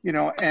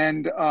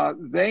 and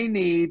they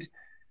need.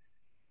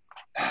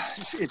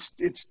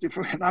 It's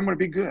different. I'm going to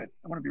be good.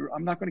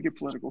 I'm not going to get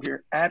political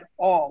here at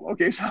all.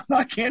 Okay, so I'm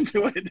not going to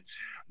do it,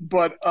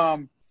 but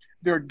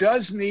there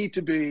does need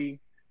to be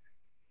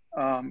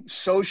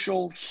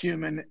social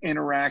human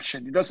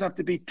interaction. It doesn't have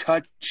to be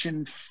touch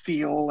and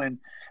feel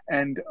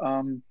and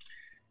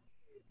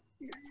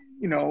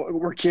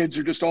where kids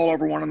are just all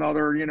over one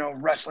another,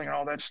 wrestling and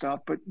all that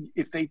stuff. But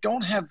if they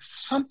don't have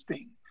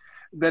something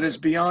that is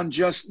beyond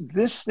just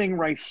this thing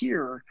right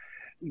here,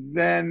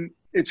 then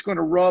it's going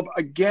to rub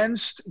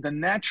against the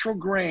natural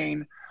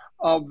grain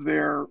of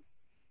their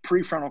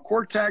prefrontal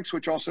cortex,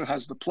 which also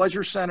has the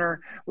pleasure center,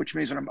 which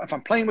means that if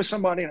I'm playing with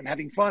somebody and I'm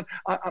having fun,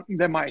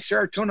 then my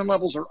serotonin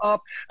levels are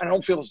up, and I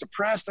don't feel as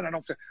depressed, and I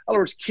don't feel, in other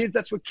words,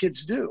 that's what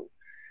kids do.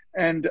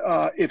 And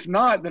if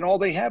not, then all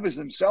they have is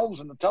themselves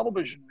and the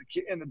television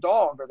and the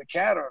dog or the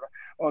cat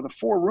or the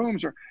 4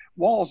 rooms or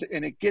walls,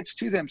 and it gets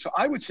to them. So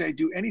I would say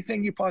do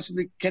anything you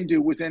possibly can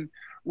do within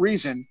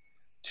reason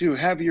to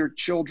have your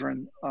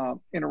children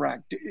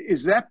interact.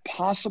 Is that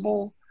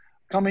possible,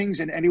 Cummings,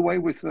 in any way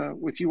with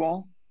you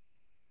all?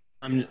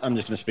 I'm just going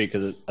to speak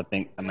because I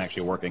think I'm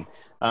actually working.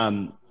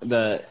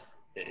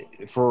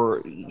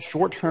 For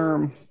short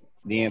term,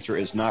 the answer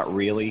is not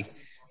really.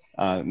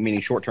 Meaning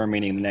short term,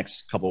 meaning the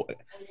next couple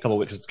of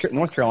weeks.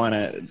 North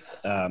Carolina,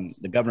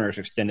 the governor's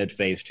extended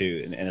phase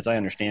 2, and as I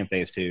understand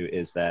phase 2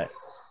 is that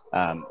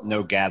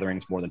no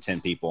gatherings more than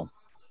 10 people,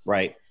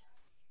 right?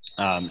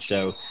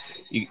 So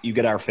you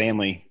get our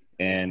family,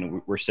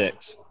 and we're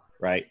 6,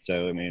 right?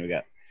 So I mean, we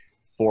got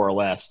 4 or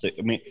less.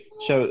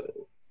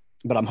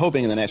 But I'm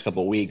hoping in the next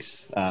couple of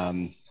weeks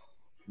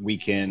we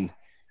can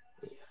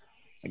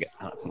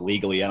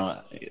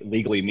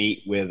legally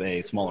meet with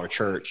a smaller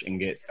church and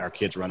get our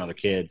kids around other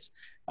kids.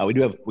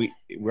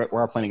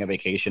 We're planning a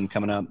vacation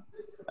coming up.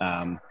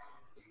 I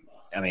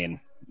mean,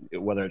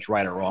 whether it's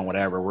right or wrong,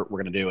 whatever, we're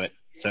going to do it.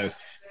 So,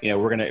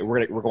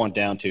 we're going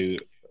down to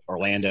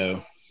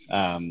Orlando,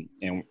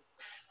 and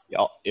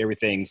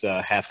everything's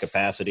half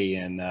capacity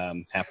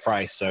and half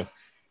price. So,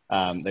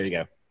 there you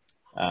go.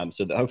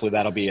 So hopefully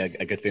that'll be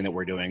a good thing that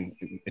we're doing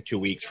in 2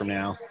 weeks from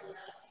now.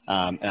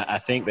 And I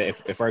think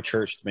that if our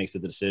church makes the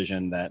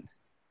decision that,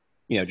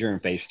 during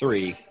phase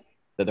 3,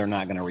 that they're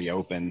not going to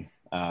reopen,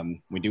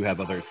 we do have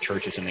other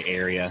churches in the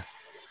area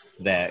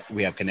that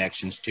we have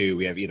connections to.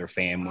 We have either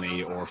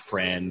family or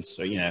friends,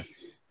 or,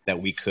 that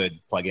we could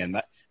plug in.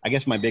 But I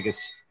guess my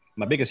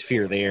biggest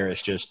fear there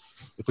is just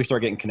if we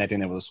start getting connected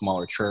with a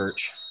smaller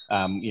church,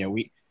 I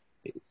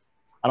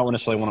don't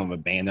necessarily want to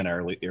abandon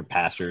our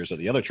pastors or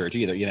the other church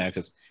either,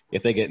 because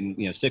if they get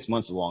in, 6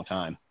 months is a long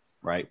time,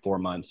 right? 4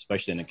 months,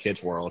 especially in the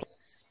kids world.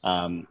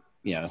 I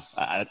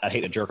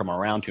hate to jerk them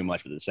around too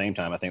much, but at the same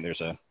time, I think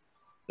there's a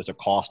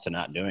cost to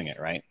not doing it,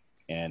 right?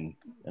 And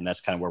that's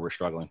kind of where we're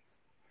struggling.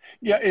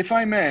 Yeah, if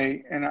I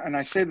may, and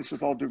I say this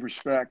with all due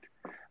respect,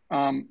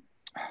 and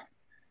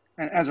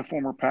as a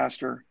former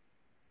pastor,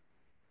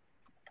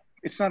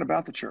 it's not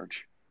about the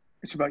church.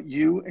 It's about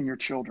you and your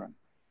children.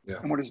 Yeah.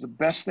 And what is the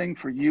best thing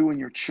for you and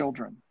your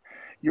children?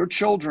 Your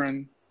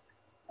children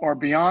are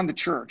beyond the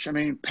church. I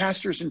mean,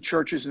 pastors and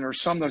churches, and there are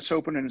some that's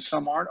open and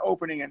some aren't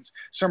opening, and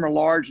some are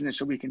large, and they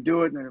said we can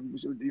do it, and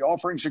the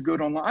offerings are good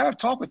online. I have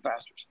talked with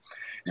pastors.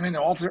 I mean,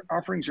 the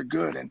offerings are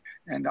good,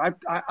 and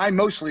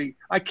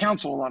I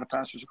counsel a lot of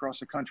pastors across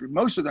the country.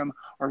 Most of them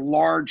are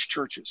large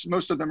churches.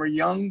 Most of them are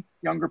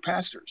younger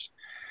pastors.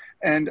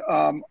 And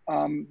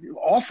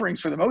offerings,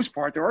 for the most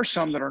part, there are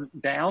some that are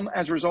down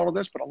as a result of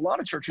this, but a lot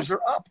of churches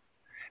are up.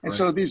 And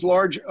so these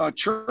large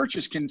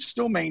churches can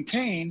still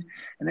maintain,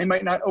 and they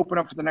might not open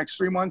up for the next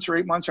 3 months or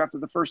 8 months after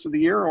the first of the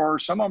year, or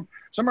some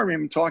are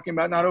even talking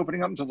about not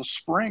opening up until the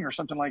spring or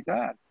something like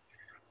that.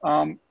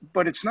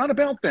 But it's not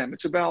about them.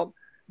 It's about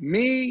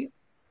me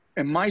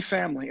and my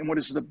family and what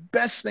is the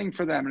best thing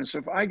for them. And so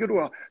if I go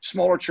to a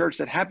smaller church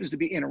that happens to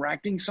be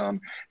interacting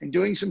some and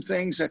doing some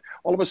things that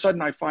all of a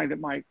sudden I find that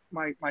my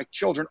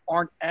children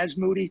aren't as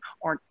moody,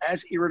 aren't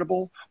as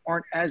irritable,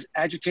 aren't as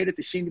agitated,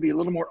 they seem to be a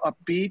little more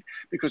upbeat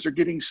because they're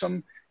getting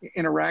some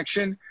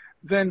interaction,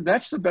 then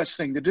that's the best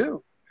thing to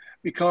do.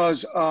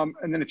 Because,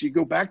 and then if you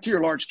go back to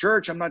your large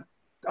church, I'm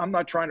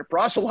not trying to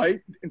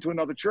proselyte into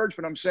another church,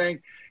 but I'm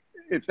saying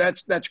if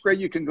that's great,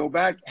 you can go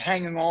back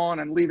hanging on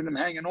and leaving them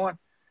hanging on.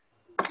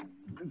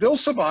 They'll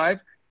survive.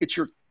 It's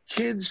your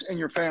kids and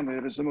your family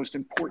that is the most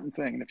important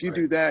thing. And if you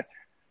do that,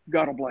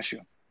 God will bless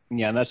you.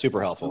 Yeah, and that's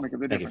super helpful.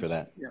 Thank you for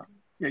that.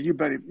 Yeah, you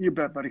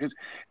bet, buddy. Because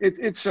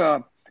it's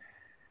I'm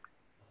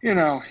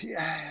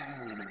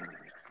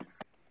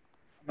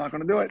not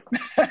going to do it.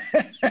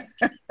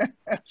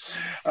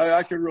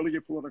 I could really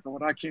get political,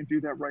 and I can't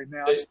do that right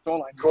now. That's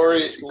all I know.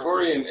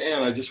 Corey and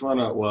Ann, I just want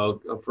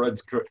to,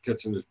 Fred's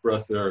catching his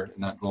breath there and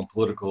not going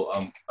political.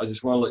 I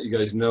just want to let you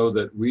guys know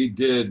that we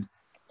did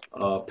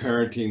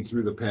parenting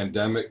through the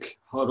pandemic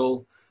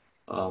huddle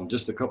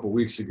just a couple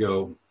weeks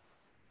ago,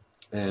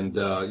 and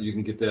you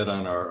can get that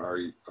on our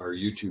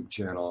YouTube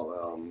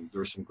channel.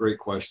 There's some great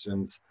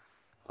questions,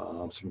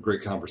 some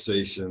great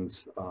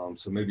conversations,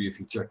 so maybe if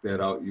you check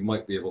that out, you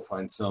might be able to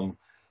find some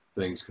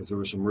things, because there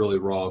were some really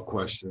raw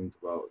questions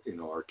about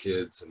our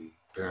kids and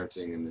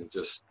parenting and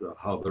just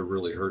how they're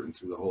really hurting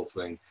through the whole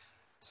thing.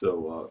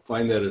 So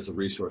find that as a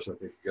resource. I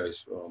think you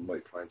guys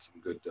might find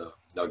some good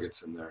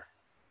nuggets in there.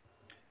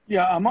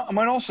 Yeah, I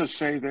might also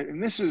say that,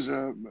 and this is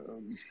I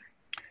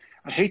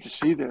hate to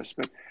see this,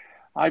 but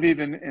I've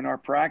even in our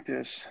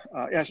practice,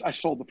 yes, I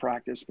sold the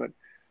practice, but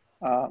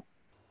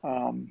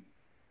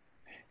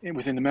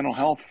within the mental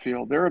health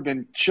field, there have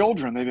been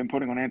children they've been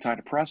putting on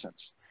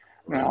antidepressants.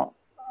 Right. Now,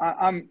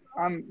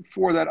 I'm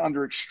for that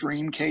under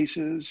extreme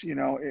cases,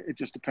 it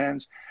just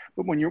depends.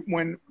 But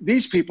when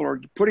these people are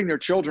putting their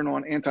children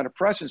on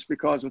antidepressants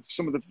because of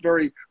some of the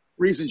very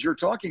reasons you're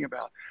talking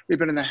about, they've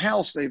been in the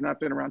house, they've not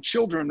been around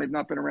children, they've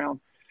not been around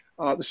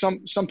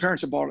some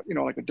parents have bought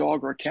like a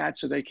dog or a cat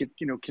so they could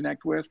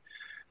connect with.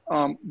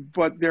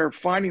 but they're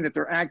finding that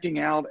they're acting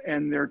out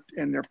and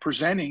they're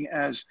presenting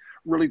as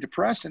really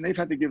depressed, and they've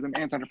had to give them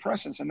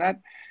antidepressants, and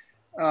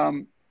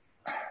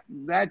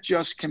that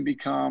just can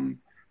become,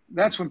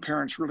 that's when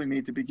parents really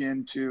need to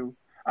begin to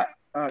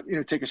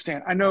take a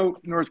stand. I know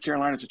North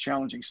Carolina is a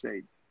challenging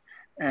state,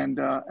 and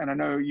I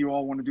know you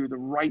all want to do the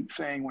right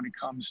thing when it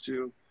comes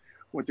to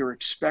what they're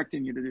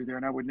expecting you to do there,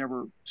 and I would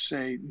never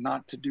say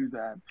not to do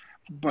that.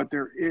 But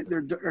there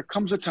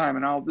comes a time,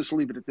 and I'll just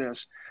leave it at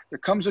this. There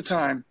comes a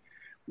time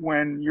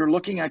when you're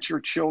looking at your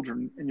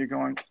children and you're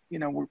going,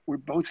 we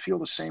both feel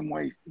the same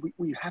way.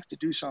 We have to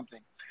do something.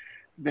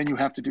 Then you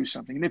have to do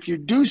something. And if you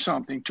do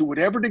something, to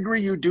whatever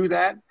degree you do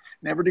that,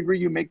 whatever degree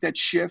you make that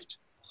shift,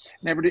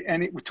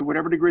 to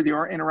whatever degree they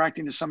are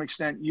interacting to some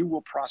extent, you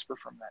will prosper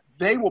from that.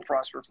 They will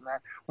prosper from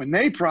that. When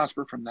they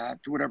prosper from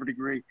that, to whatever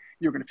degree,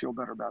 you're going to feel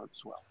better about it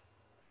as well.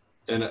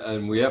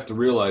 And we have to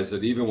realize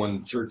that even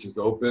when church is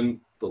open,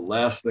 the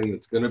last thing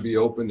that's going to be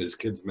open is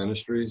kids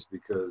ministries,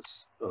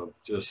 because of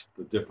just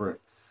the different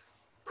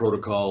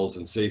protocols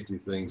and safety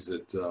things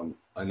that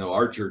I know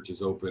our church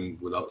is open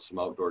without some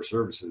outdoor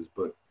services,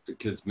 but the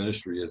kids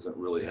ministry isn't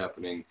really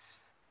happening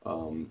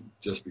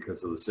just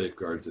because of the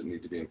safeguards that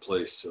need to be in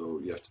place.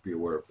 So you have to be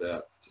aware of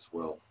that as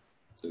well.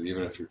 So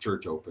even if your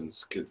church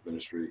opens, kids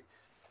ministry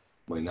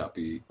might not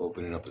be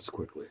opening up as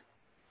quickly.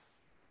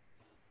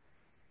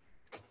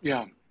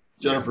 Yeah.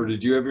 Jennifer,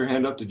 did you have your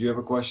hand up? Did you have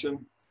a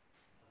question?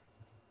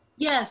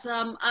 Yes,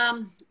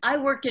 I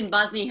work in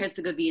Bosnia and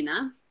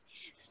Herzegovina.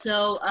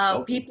 So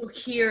people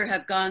here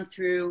have gone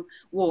through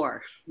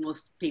war,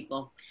 most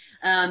people.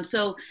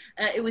 So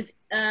it was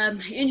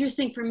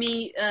interesting for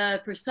me,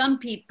 for some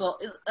people,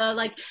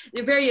 like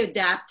they're very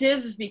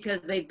adaptive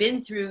because they've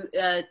been through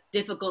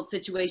difficult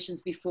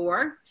situations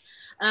before.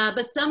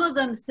 But some of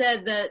them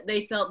said that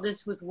they felt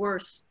this was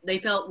worse. They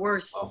felt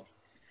worse. Oh.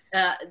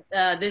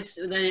 This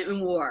than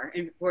in war,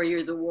 in 4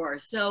 years of war.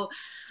 So,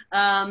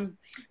 and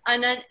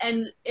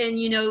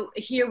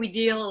here we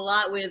deal a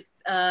lot with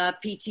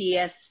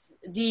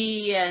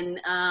PTSD, and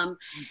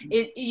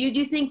do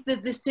you think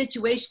that this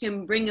situation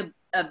can bring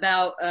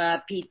about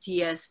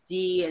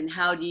PTSD, and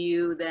how do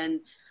you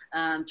then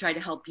try to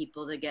help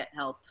people to get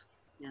help?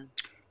 Yeah.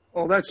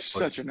 Well, that's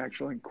such an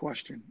excellent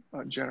question,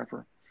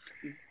 Jennifer.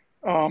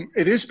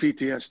 It is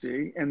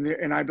PTSD,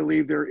 and I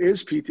believe there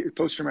is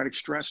post-traumatic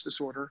stress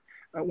disorder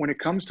when it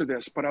comes to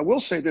this. But I will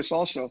say this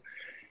also.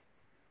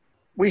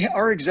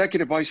 Our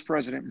executive vice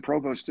president and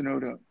provost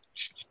Danuta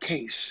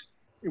case,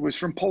 it was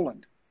from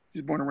Poland. He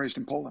was born and raised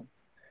in Poland.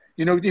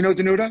 You know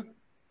Danuta?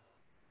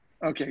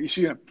 Okay, you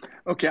see him.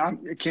 Okay, I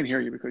can't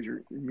hear you because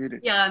you're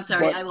muted. Yeah, I'm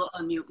sorry. I will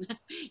unmute.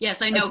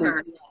 Yes, I know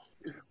her.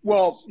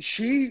 Well,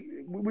 we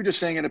were just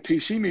saying at a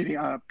PC meeting,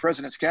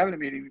 President's Cabinet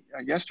meeting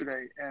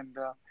yesterday, and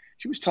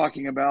she was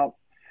talking about,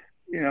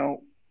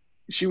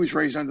 she was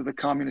raised under the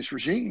communist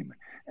regime,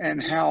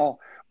 and how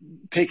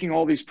taking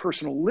all these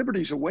personal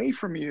liberties away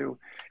from you,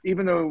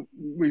 even though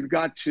we've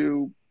got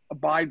to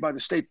abide by the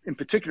state, in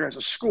particular as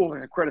a school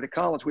and accredited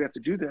college, we have to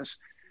do this.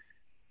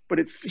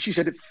 But she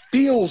said, it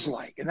feels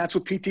like, and that's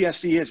what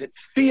PTSD is. It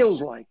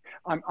feels like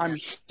I'm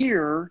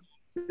here.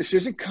 This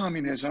isn't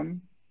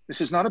communism.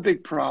 This is not a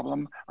big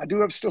problem. I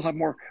still have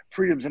more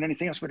freedoms than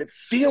anything else, but it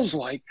feels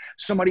like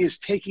somebody is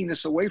taking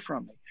this away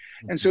from me.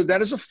 And so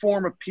that is a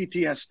form of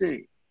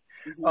PTSD.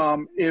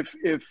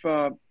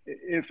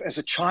 If as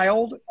a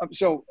child,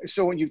 so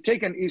when you've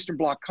taken Eastern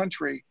Bloc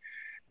country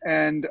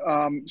and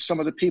some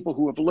of the people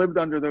who have lived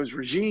under those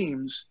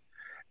regimes,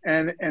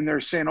 and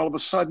they're saying all of a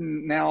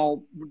sudden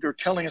now they're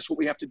telling us what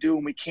we have to do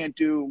and we can't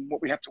do, and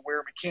what we have to wear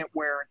and we can't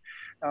wear.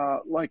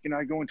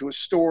 I go into a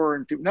store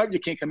and no, you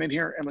can't come in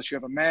here unless you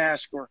have a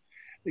mask, or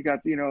they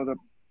got the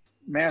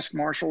mask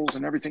marshals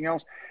and everything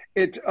else.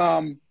 It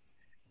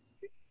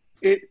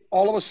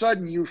all of a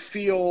sudden you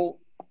feel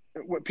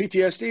what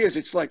PTSD is.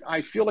 It's like,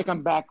 I feel like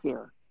I'm back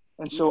there.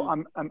 And so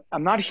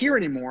I'm not here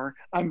anymore.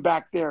 I'm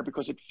back there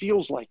because it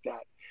feels like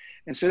that.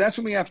 And so that's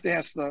when we have to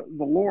ask the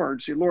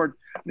Lord, say, Lord,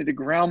 I need to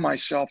ground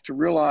myself to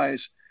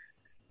realize,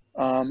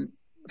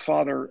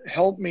 Father,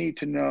 help me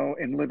to know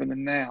and live in the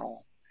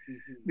now.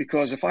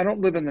 Because if I don't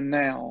live in the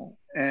now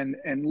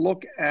and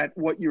look at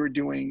what you're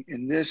doing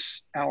in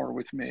this hour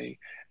with me,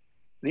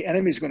 the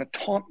enemy is going to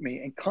taunt me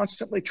and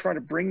constantly try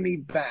to bring me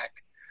back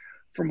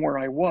from where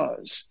I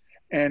was.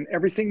 And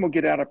everything will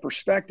get out of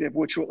perspective,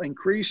 which will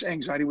increase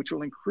anxiety, which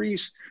will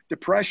increase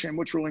depression,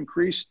 which will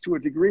increase, to a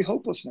degree,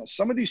 hopelessness.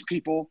 Some of these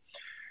people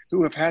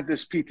who have had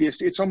this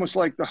PTSD, it's almost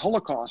like the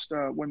Holocaust,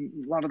 when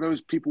a lot of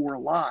those people were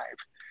alive.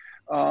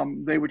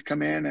 They would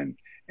come in, and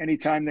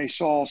anytime they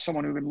saw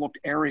someone who even looked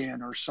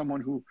Aryan, or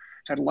someone who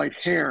had light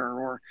hair,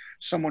 or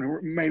someone who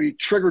maybe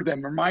triggered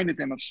them, reminded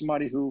them of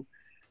somebody who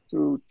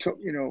took,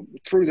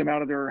 threw them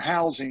out of their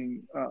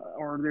housing,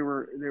 or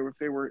if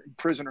they were in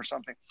prison or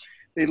something.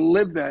 They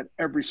live that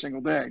every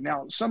single day.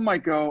 Now, some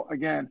might go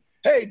again,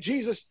 hey,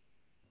 Jesus,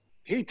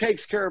 he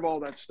takes care of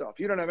all that stuff.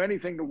 You don't have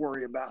anything to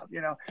worry about.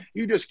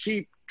 You just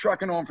keep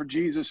trucking on for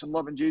Jesus and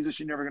loving Jesus.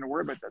 You're never going to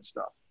worry about that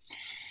stuff.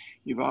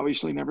 You've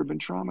obviously never been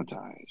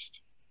traumatized.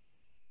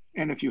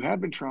 And if you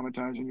have been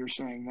traumatized and you're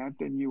saying that,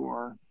 then you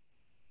are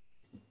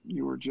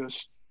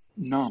just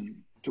numb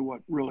to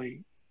what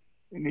really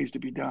needs to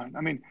be done.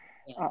 I mean,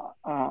 Yes.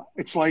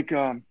 it's like,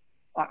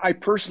 I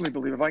personally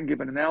believe, if I can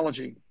give an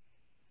analogy,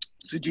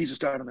 so Jesus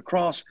died on the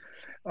cross,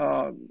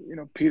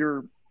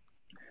 Peter,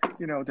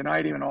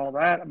 denied him and all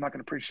that. I'm not going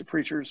to preach to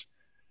preachers.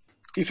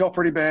 He felt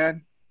pretty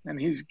bad, and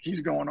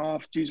he's going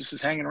off. Jesus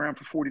is hanging around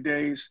for 40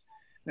 days.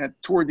 And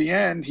toward the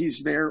end,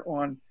 he's there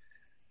on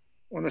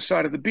the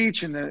side of the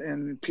beach,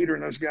 and Peter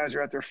and those guys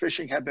are out there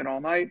fishing, have been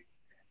all night.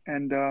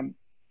 And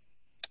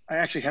I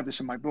actually have this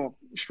in my book,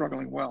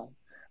 Struggling Well.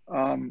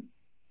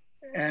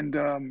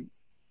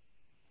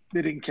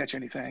 They didn't catch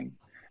anything.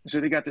 And so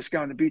they got this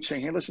guy on the beach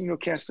saying, hey, listen, you'll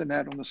cast the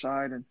net on the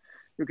side and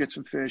you'll get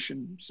some fish.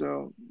 And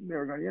so they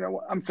were going,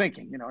 I'm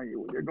thinking,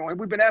 you're going,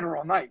 we've been at her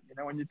all night,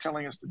 and you're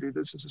telling us to do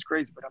this. This is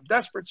crazy, but I'm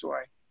desperate. So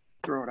I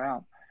throw it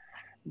out.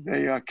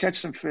 They catch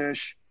some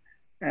fish,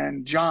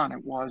 and John,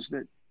 it was,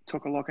 that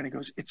took a look, and he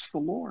goes, it's the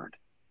Lord.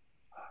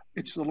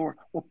 It's the Lord.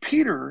 Well,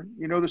 Peter,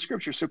 the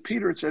scripture. So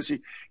Peter, it says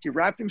he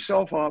wrapped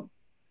himself up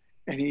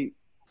and he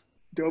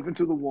dove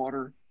into the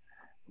water,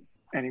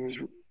 and he was,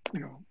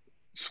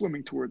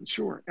 swimming toward the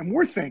shore. And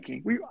we're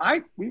thinking,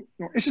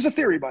 this is a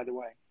theory, by the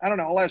way. I don't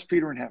know. I'll ask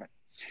Peter in heaven.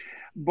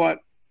 But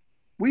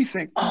we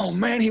think, oh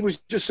man, he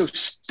was just so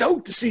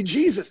stoked to see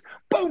Jesus.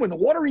 Boom, in the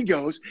water he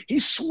goes.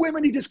 He's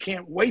swimming. He just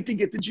can't wait to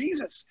get to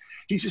Jesus.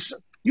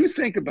 You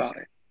think about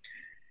it.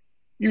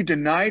 You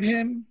denied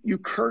him. You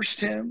cursed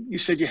him. You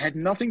said you had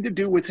nothing to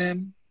do with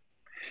him.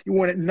 You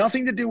wanted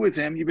nothing to do with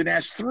him. You've been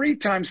asked three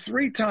times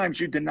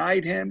you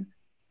denied him.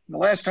 And the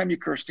last time you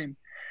cursed him.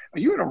 Are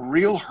you in a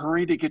real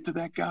hurry to get to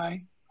that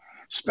guy?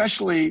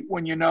 Especially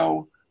when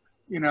I'm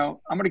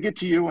going to get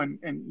to you and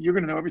you're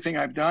going to know everything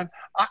I've done.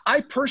 I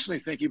personally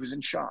think he was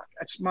in shock.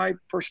 That's my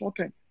personal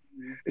opinion.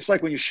 Mm-hmm. It's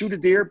like when you shoot a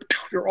deer,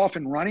 they're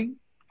often running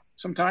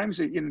sometimes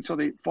until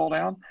they fall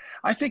down.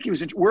 I think he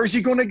was where is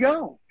he going to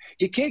go?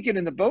 He can't get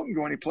in the boat and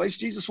go anyplace.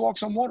 Jesus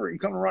walks on water. He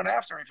can come and run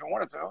after him if he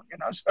wanted to,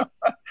 so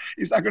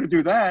he's not going to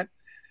do that.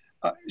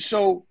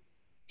 So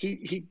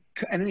he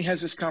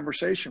has this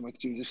conversation with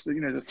Jesus,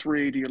 the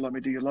three, do you love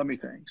me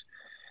things.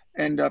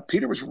 And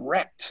Peter was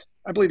wrecked.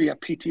 I believe he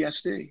had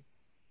PTSD.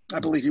 I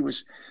believe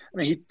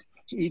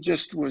he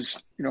just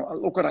was,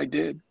 look what I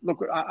did.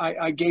 Look what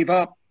I gave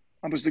up.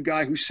 I was the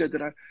guy who said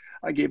that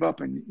I gave up.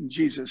 And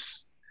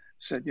Jesus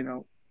said,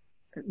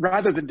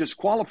 rather than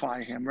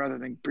disqualify him, rather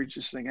than preach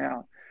this thing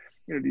out,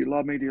 do you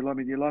love me? Do you love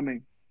me? Do you love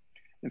me?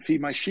 And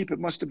feed my sheep. It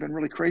must have been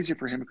really crazy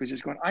for him because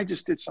he's going, I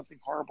just did something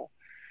horrible.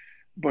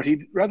 But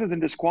rather than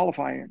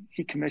disqualify him,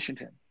 he commissioned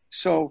him.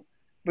 So,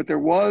 but there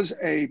was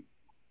a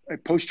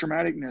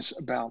post-traumaticness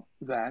about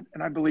that.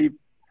 And I believe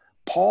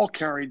Paul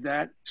carried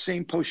that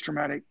same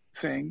post-traumatic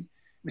thing.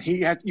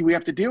 We have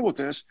to deal with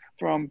this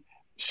from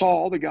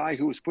Saul, the guy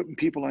who was putting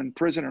people in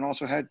prison and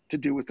also had to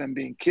do with them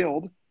being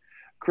killed,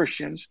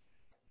 Christians,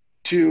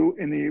 to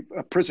in the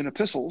prison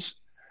epistles.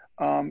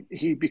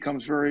 He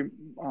becomes very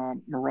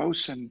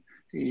morose, and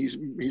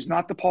he's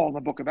not the Paul in the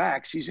book of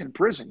Acts. He's in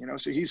prison,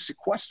 so he's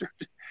sequestered,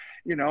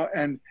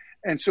 and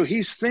so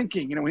he's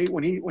thinking,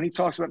 when he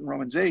talks about in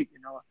Romans 8,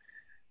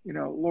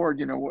 Lord,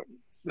 what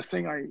the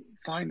thing I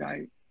find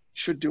I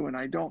should do and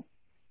I don't.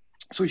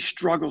 So he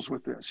struggles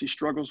with this. He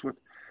struggles with,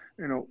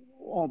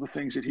 all the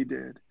things that he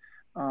did.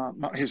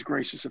 His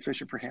grace is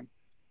sufficient for him.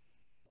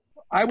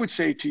 I would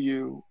say to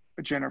you,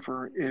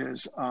 Jennifer,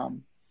 is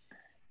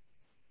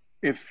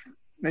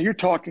now you're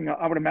talking,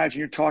 I would imagine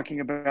you're talking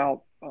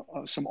about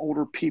some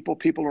older people.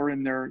 People are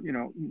in their,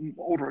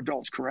 older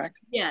adults, correct?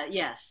 Yeah.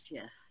 Yes.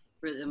 Yeah.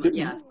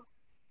 Yes.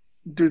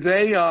 Do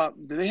they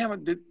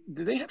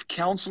have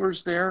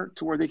counselors there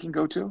to where they can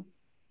go to?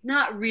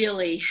 Not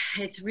really.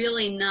 It's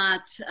really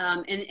not.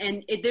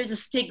 There's a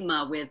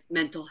stigma with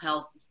mental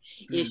health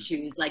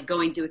issues, like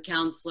going to a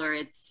counselor.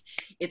 It's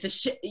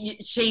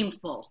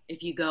shameful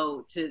if you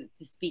go to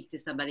speak to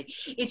somebody.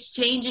 It's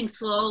changing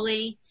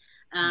slowly.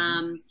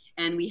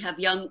 And we have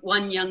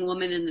one young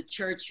woman in the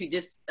church who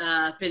just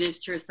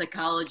finished her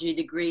psychology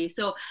degree.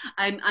 So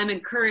I'm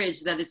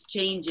encouraged that it's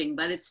changing,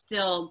 but it's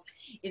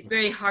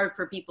very hard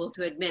for people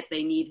to admit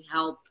they need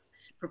help,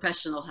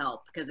 professional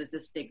help, because it's a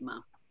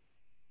stigma.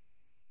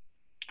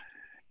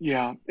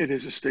 Yeah, it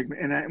is a stigma.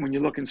 And when you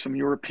look in some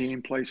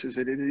European places,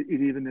 it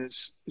even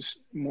is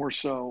more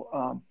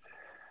so.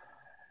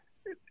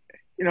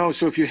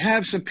 So if you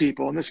have some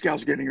people, and this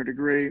gal's getting her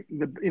degree,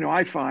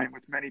 I find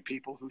with many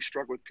people who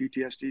struggle with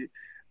PTSD,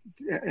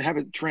 have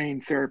a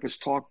trained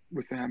therapist talk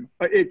with them.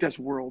 It does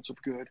worlds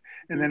of good.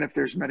 And then if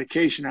there's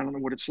medication, I don't know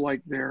what it's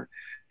like there,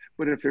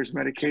 but if there's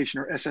medication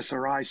or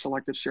SSRI,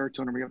 selective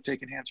serotonin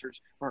reuptake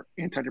enhancers, or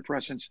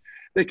antidepressants,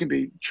 they can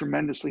be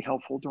tremendously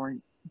helpful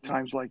during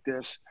times like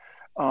this.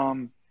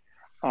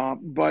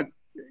 But,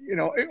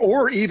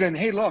 or even,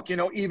 hey, look,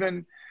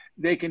 even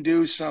they can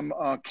do some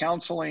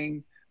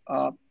counseling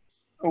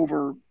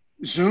over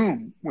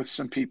Zoom with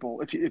some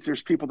people. If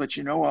there's people that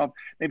you know of,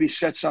 maybe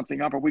set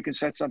something up, or we can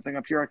set something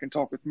up here. I can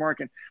talk with Mark,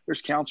 and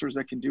there's counselors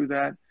that can do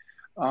that,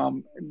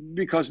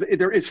 because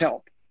there is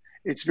help.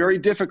 it's very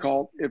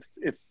difficult if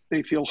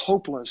they feel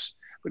hopeless.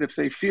 But if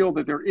they feel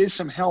that there is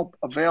some help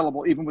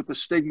available, even with the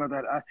stigma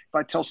that if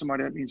I tell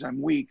somebody that means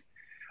I'm weak,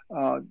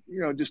 you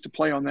know, just to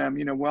play on them,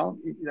 you know, well,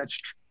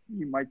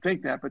 you might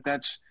think that, but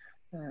that's,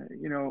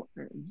 you know,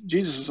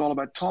 Jesus is all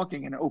about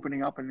talking and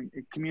opening up and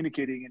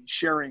communicating and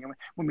sharing. And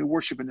when we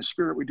worship in the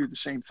Spirit, we do the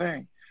same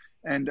thing.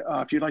 And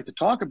if you'd like to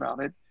talk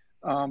about it,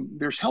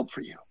 there's help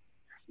for you,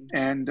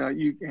 and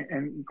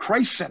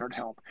Christ-centered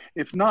help.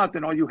 If not,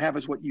 then all you have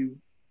is what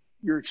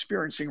you're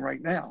experiencing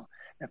right now.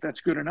 If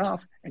that's good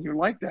enough and you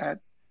like that,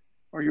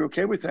 or you're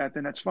okay with that,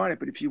 then that's fine.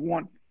 But if you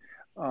want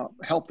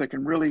help that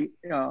can really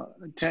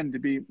tend to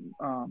be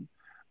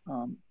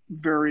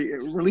very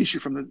release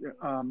you from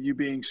the you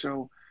being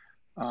so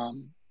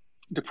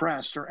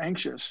depressed or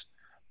anxious,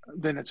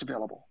 then it's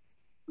available.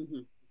 Mm-hmm.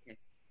 Okay.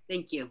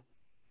 Thank you.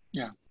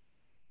 Yeah.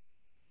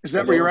 Is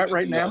that where you're at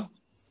right now?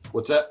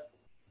 What's that?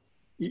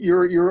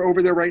 You're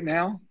over there right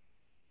now?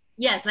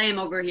 Yes, I am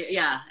over here.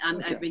 Yeah,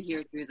 Okay. I've been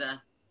here through the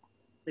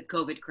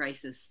COVID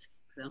crisis.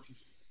 So.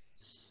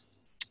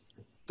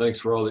 Thanks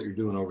for all that you're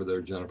doing over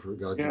there, Jennifer.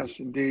 God, yes,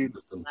 indeed.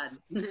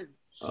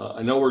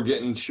 I know we're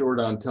getting short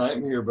on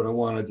time here, but I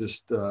want to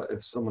just,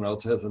 if someone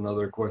else has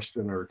another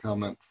question or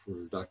comment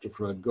for Dr.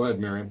 Fred, go ahead,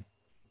 Miriam.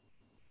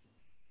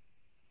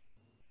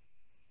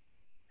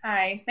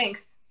 Hi,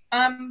 thanks.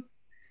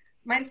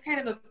 Mine's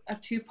kind of a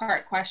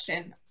two-part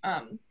question.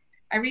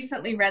 I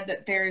recently read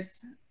that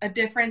there's a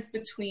difference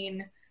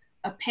between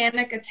a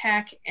panic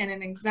attack and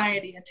an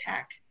anxiety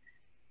attack.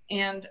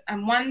 And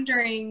I'm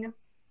wondering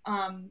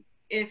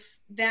if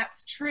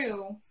that's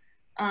true.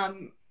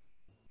 I'm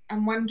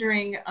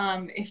wondering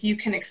if you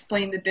can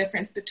explain the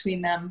difference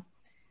between them.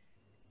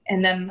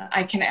 And then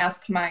I can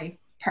ask my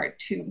part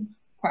two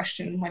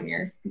question when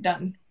you're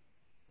done.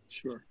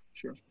 Sure.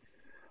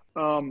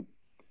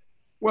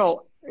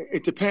 Well,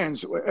 it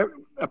depends.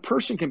 A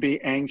person can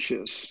be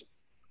anxious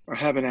or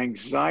have an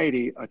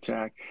anxiety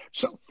attack.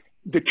 So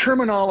the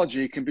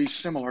terminology can be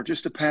similar,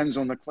 just depends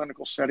on the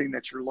clinical setting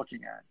that you're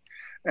looking at.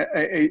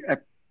 A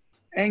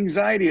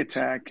anxiety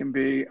attack can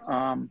be,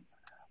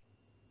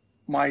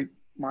 my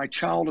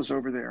child is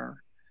over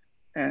there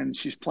and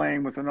she's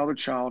playing with another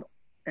child,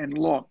 and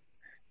look,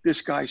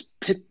 this guy's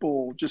pit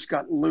bull just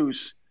got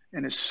loose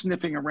and is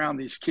sniffing around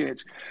these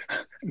kids.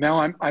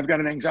 Now I've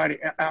got an anxiety.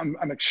 I'm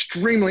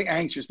extremely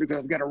anxious because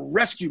I've got to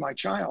rescue my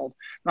child.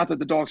 Not that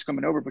the dog's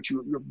coming over, but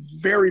you're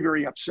very,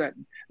 very upset.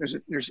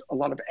 There's a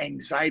lot of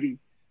anxiety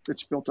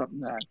that's built up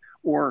in that.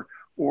 Or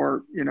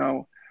you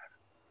know,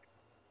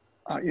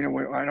 I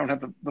don't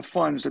have the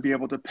funds to be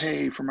able to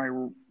pay for my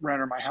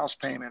rent or my house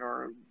payment,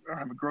 or I don't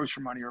have a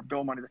grocery money or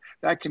bill money.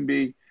 That can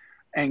be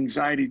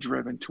anxiety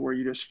driven to where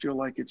you just feel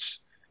like it's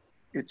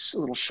a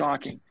little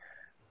shocking.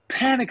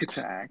 Panic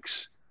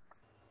attacks,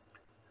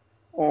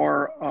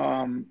 or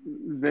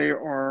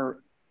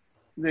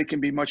they can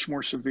be much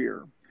more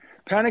severe.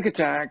 Panic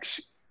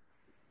attacks,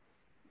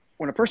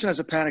 when a person has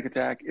a panic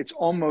attack, it's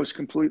almost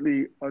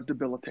completely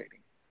debilitating.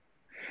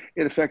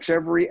 It affects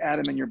every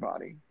atom in your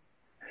body.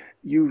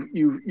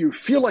 You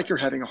feel like you're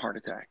having a heart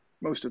attack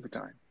most of the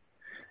time.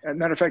 As a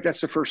matter of fact,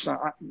 that's the first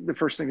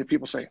thing that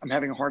people say. I'm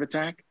having a heart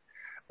attack.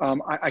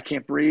 I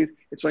can't breathe.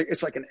 It's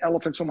like an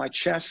elephant's on my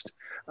chest.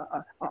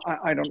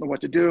 I don't know what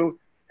to do.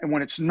 And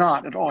when it's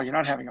not at all, you're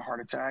not having a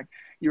heart attack.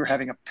 You're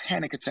having a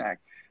panic attack.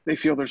 They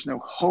feel there's no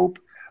hope.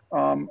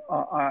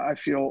 I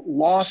feel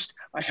lost.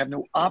 I have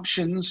no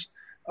options.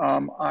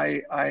 Where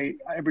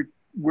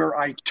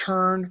I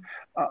turn,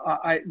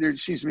 there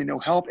seems to be no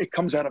help. It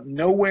comes out of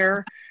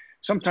nowhere.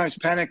 Sometimes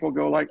panic will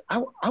go like,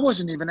 I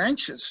wasn't even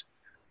anxious.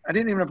 I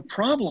didn't even have a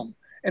problem.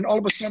 And all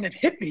of a sudden it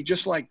hit me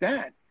just like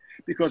that,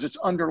 because it's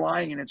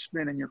underlying and it's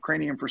been in your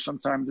cranium for some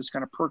time, just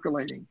kind of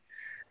percolating.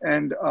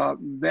 And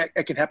that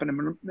can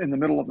happen in the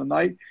middle of the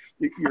night.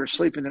 You're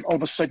asleep and then all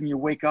of a sudden you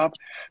wake up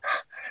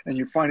and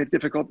you find it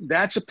difficult.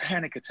 That's a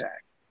panic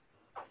attack.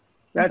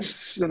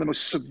 That's the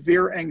most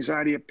severe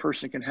anxiety a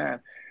person can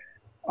have.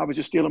 I was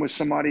just dealing with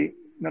somebody.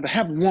 Now, to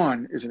have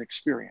one is an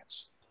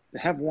experience. To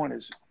have one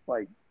is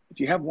like, if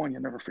you have one,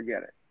 you'll never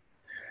forget it.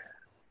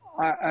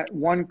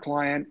 One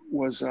client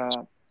was,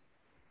 I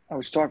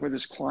was talking with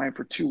this client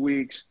for 2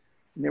 weeks,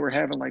 and they were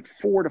having like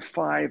 4 to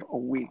 5 a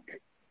week.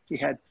 He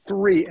had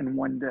 3 in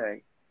one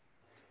day.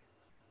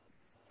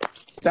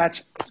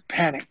 That's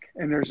panic.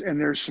 And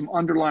there's some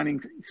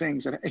underlying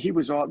things that he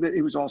was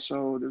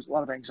also, there's a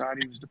lot of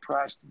anxiety. He was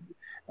depressed.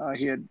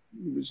 He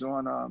was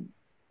on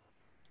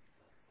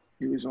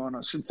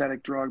a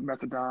synthetic drug,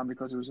 methadone,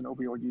 because he was an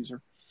opioid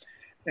user.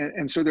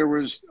 And so there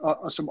was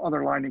some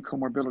underlying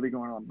comorbidity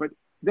going on. But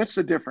that's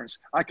the difference.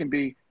 I can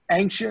be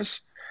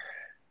anxious,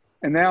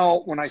 and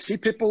now when I see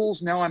pit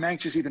bulls, now I'm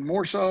anxious even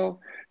more so,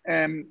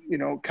 and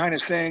kind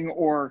of thing.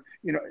 Or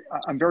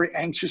I'm very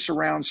anxious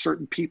around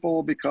certain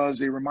people because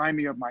they remind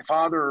me of my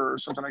father or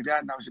something like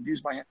that, and I was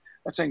abused by him.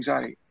 That's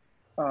anxiety.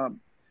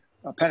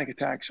 Panic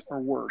attacks are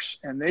worse,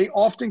 and they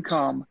often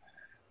come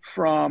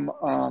from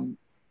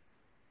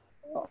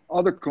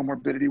other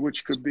comorbidity,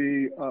 which could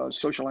be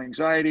social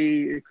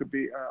anxiety. It could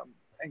be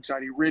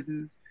anxiety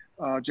ridden.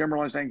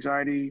 generalized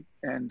anxiety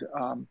and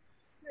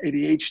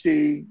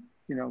ADHD,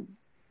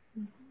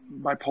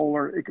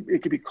 bipolar.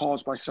 It could be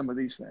caused by some of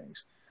these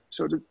things.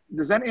 So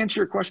does that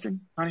answer your question,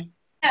 honey?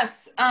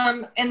 Yes.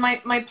 And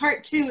my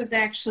part two is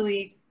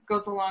actually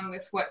goes along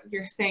with what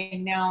you're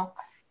saying now.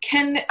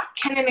 Can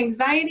an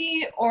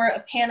anxiety or a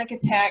panic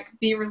attack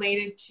be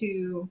related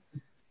to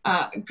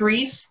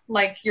grief,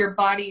 like your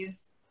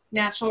body's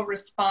natural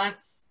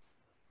response?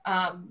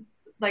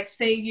 Like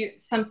say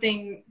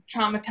something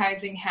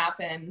traumatizing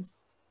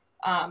happens,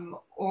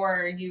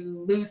 or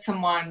you lose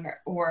someone,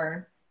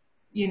 or,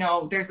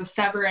 there's a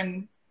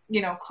severing,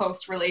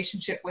 close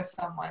relationship with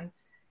someone,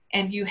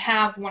 and you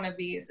have one of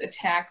these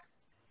attacks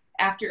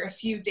after a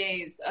few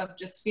days of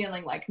just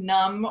feeling like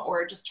numb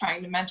or just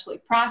trying to mentally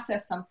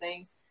process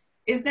something.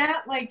 Is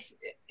that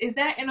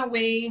in a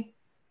way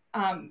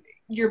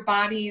your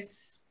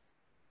body's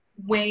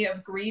way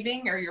of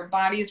grieving, or your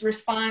body's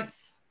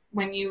response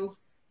when you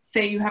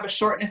say you have a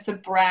shortness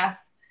of breath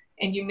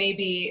and you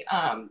maybe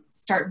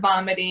start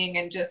vomiting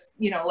and just,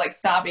 like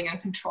sobbing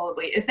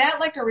uncontrollably? Is that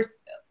like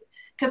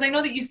because I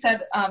know that you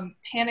said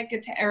panic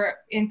attack or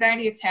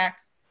anxiety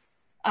attacks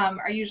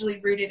are usually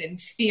rooted in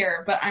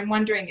fear, but I'm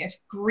wondering if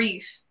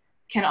grief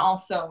can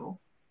also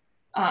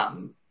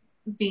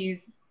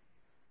be,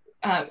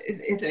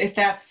 if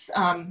that's,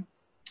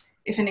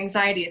 if an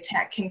anxiety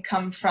attack can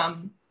come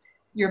from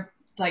your,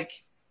 like,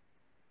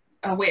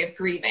 a way of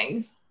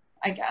grieving,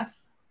 I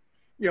guess.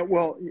 Yeah,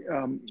 well,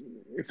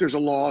 if there's a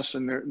loss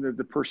and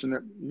the person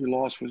that you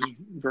lost was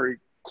you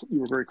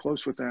were very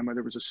close with them, or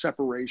there was a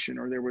separation,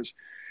 or there was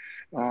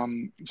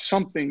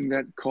something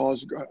that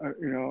caused,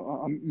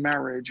 a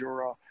marriage,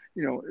 or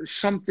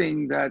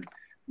something that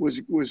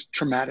was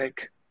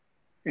traumatic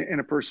in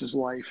a person's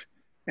life,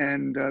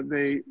 and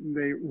they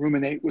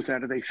ruminate with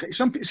that, or they think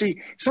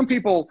some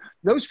people,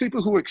 those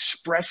people who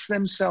express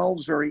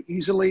themselves very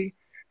easily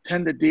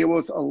tend to deal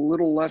with a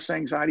little less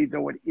anxiety,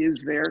 though it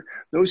is there.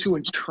 Those who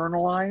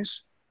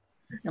internalize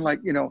and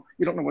you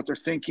don't know what they're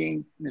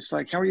thinking, and it's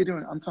like, how are you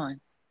doing? I'm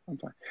fine.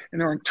 And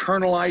they're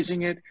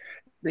internalizing it.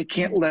 They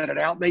can't let it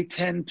out. They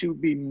tend to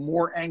be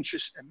more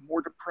anxious and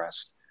more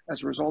depressed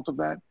as a result of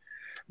that.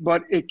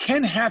 But it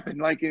can happen.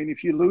 Like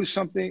if you lose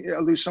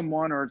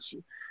someone, or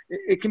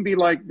it can be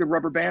like the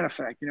rubber band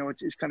effect.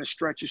 It's kind of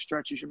stretches.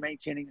 You're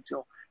maintaining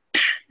until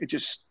it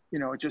just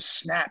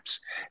snaps,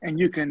 and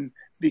you can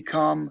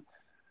become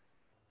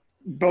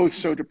both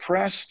so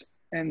depressed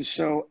and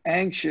so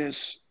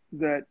anxious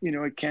that,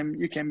 you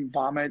can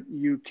vomit,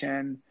 you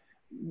can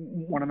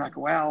want to not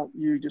go out,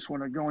 you just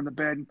want to go in the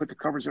bed and put the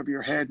covers over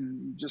your head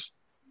and just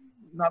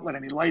not let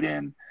any light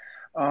in.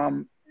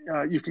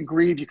 You can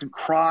grieve, you can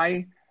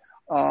cry.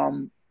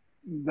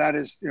 That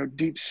is,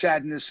 deep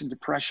sadness and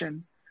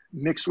depression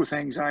mixed with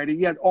anxiety.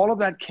 Yeah, all of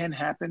that can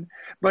happen,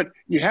 but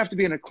you have to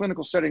be in a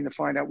clinical setting to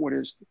find out what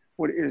is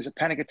a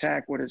panic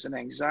attack, what is an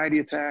anxiety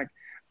attack,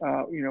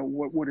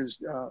 what is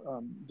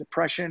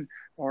depression,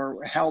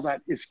 or how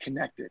that is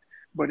connected.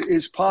 But it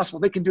is possible.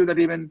 They can do that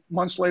even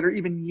months later,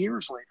 even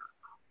years later,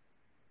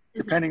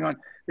 depending on,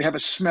 they have a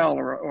smell,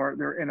 or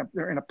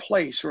they're in a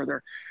place,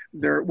 or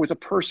they're with a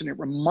person. It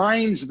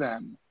reminds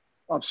them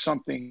of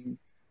something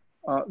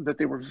that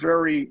they were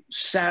very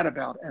sad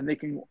about, and they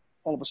can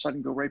all of a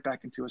sudden go right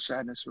back into a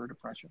sadness or a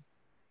depression.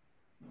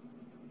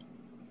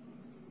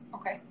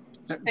 Okay.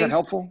 Is that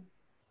helpful?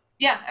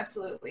 Yeah,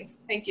 absolutely.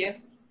 Thank you.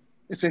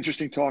 It's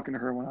interesting talking to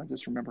her when I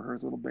just remember her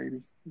as a little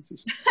baby.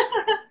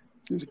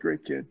 She's a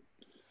great kid.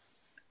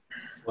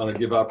 Want to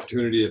give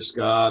opportunity if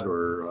Scott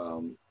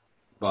or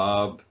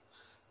Bob,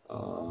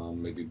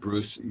 maybe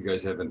Bruce, you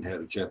guys haven't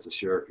had a chance to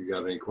share if you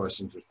got any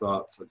questions or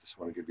thoughts. I just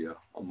want to give you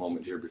a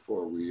moment here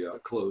before we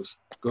close.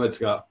 Go ahead,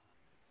 Scott.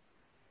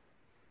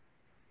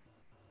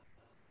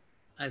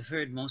 I've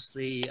heard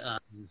mostly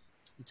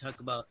you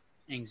talk about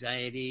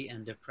anxiety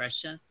and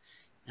depression,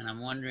 and I'm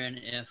wondering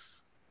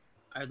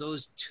are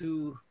those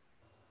two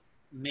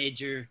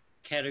major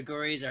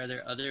categories? Are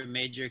there other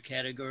major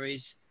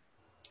categories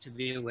to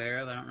be aware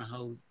of? I don't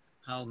know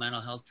how mental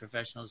health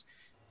professionals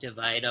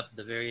divide up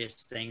the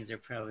various things. They're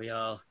probably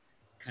all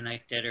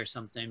connected or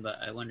something, but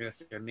I wonder if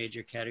there are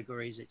major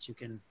categories that you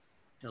can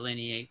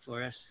delineate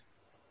for us.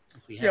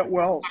 If we have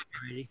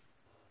already.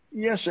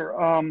 Yes, sir.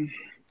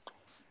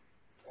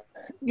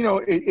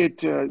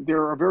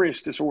 There are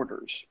various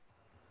disorders,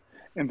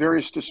 and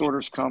various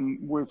disorders come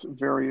with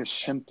various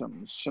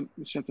symptoms,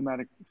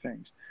 symptomatic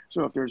things.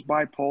 So if there's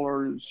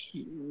bipolar,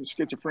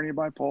 schizophrenia,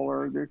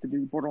 bipolar, there could be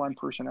borderline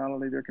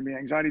personality, there can be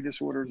anxiety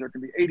disorders, there can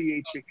be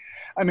ADHD.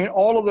 I mean,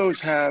 all of those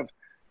have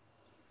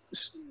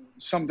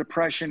some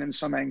depression and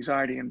some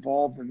anxiety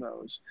involved in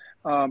those.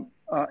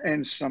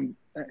 And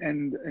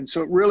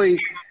so it really,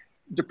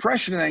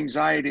 depression and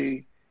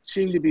anxiety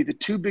seem to be the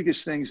two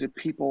biggest things that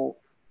people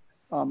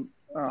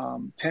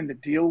tend to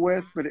deal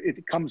with, but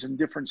it comes in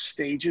different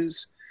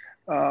stages.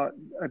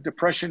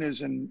 Depression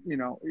is you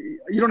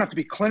don't have to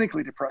be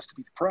clinically depressed to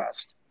be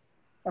depressed.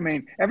 I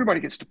mean, everybody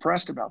gets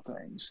depressed about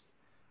things,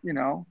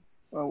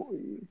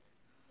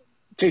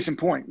 case in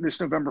point, this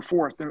November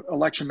 4th, the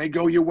election may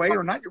go your way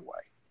or not your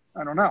way.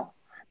 I don't know.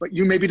 but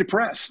you may be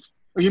depressed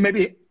or you may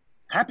be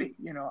happy.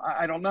 You know,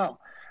 I don't know.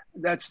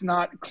 That's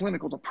not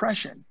clinical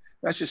depression.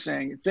 That's just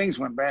saying things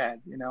went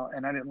bad, you know,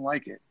 and I didn't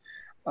like it.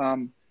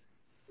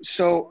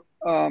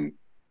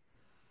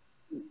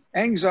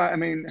 Anxiety, I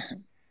mean,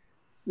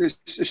 there's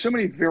so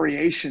many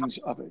variations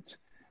of it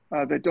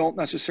that don't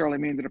necessarily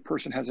mean that a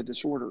person has a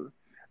disorder.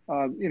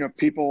 You know,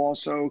 people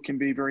also can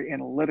be very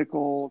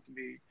analytical, can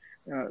be,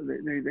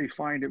 they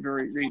find it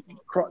very,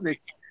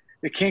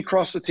 they can't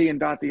cross the T and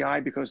dot the I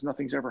because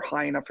nothing's ever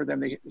high enough for them.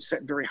 They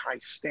set very high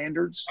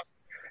standards.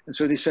 And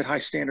so they set high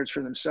standards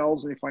for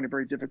themselves, and they find it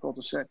very difficult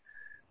to set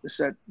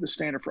the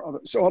standard for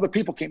others. So other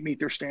people can't meet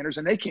their standards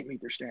and they can't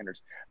meet their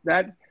standards.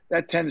 That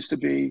tends to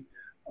be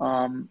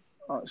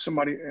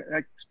somebody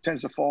that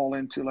tends to fall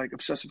into like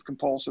obsessive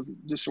compulsive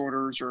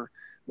disorders, or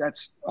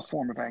that's a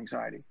form of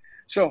anxiety.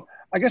 So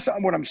I guess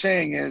what I'm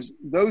saying is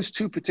those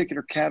two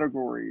particular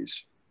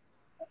categories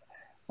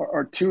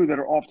are two that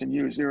are often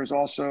used. There is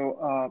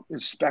also a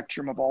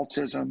spectrum of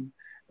autism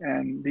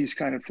and these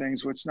kind of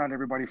things, which not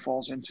everybody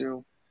falls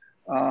into.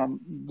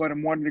 But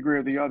in one degree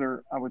or the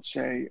other, I would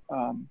say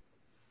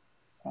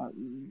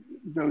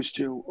those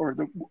two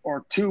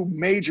are two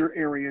major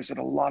areas that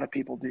a lot of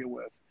people deal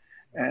with.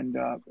 And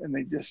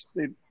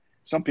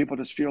some people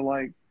just feel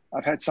like,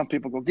 I've had some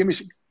people go, give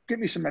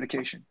me some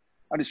medication.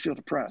 I just feel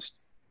depressed.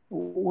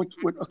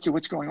 Okay,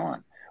 what's going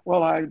on?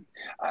 Well, I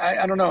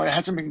don't know. It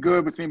hasn't been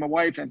good with me and my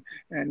wife, and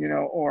you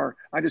know, or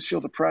I just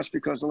feel depressed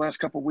because the last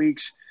couple of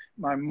weeks,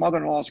 my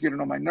mother-in-law is getting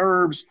on my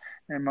nerves,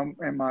 and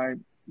my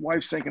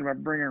wife's thinking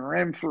about bringing her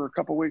in for a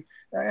couple of weeks.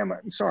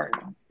 I'm sorry,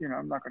 you know,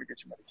 I'm not going to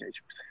get you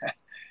medication for that.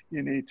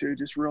 You need to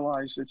just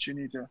realize that you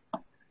need to,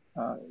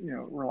 you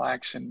know,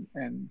 relax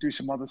and do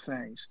some other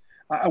things.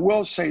 I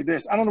will say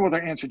this. I don't know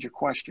whether I answered your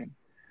question,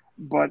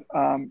 but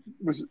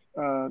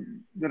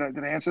did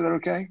I answer that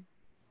okay?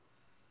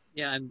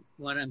 Yeah,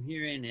 what I'm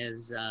hearing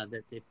is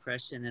that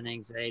depression and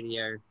anxiety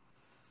are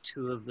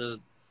two of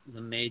the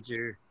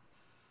major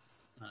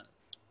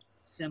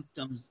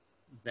symptoms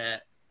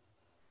that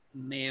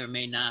may or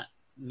may not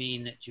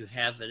mean that you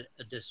have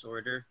a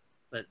disorder,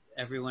 but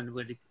everyone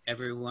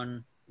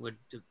would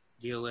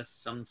deal with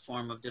some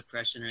form of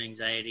depression or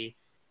anxiety.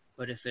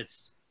 But if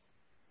it's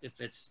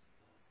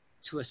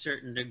to a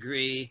certain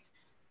degree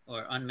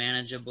or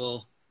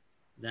unmanageable,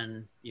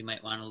 then you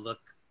might want to look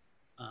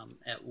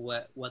at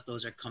what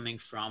those are coming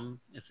from,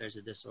 if there's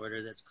a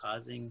disorder that's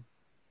causing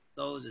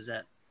those. Is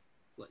that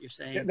what you're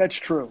saying? Yeah, that's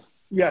true.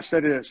 Yes,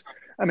 that is.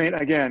 I mean,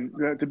 again,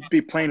 to be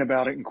plain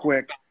about it and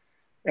quick,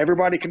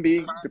 everybody can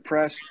be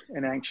depressed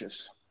and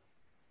anxious.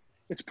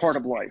 It's part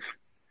of life.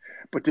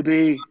 But to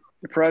be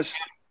depressed,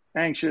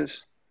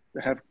 anxious,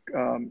 to have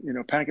you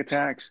know, panic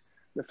attacks,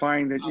 to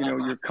find that, you know,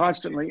 you're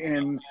constantly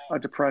in a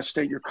depressed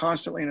state, you're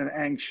constantly in an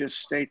anxious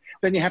state,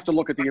 then you have to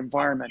look at the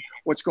environment.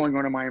 What's going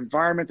on in my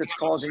environment that's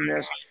causing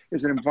this?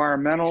 Is it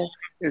environmental?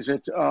 Is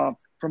it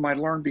from my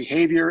learned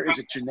behavior? Is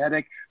it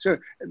genetic? So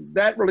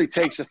that really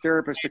takes a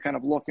therapist to kind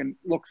of look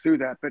through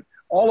that. But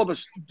all of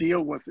us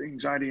deal with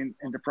anxiety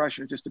and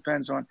depression. It just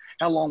depends on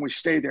how long we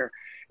stay there.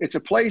 It's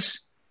a place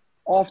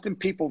often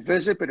people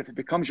visit, but if it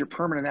becomes your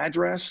permanent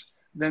address,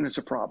 then it's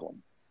a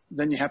problem.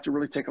 Then you have to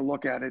really take a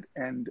look at it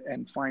and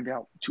find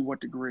out to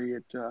what degree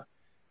it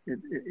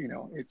you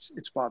know,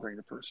 it's bothering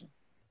the person.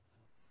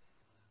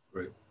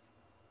 Great,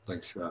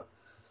 thanks, Scott.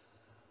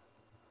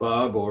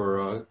 Bob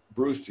or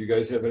Bruce, do you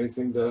guys have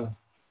anything to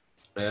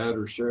add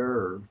or share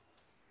or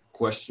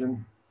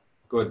question?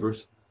 Go ahead,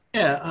 Bruce.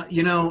 Yeah,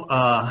 you know,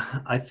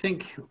 I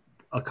think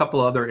a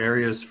couple other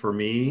areas for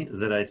me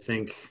that I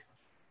think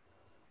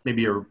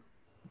maybe are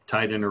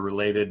tied in or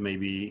related,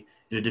 maybe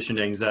in addition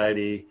to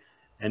anxiety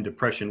and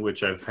depression,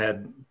 which I've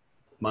had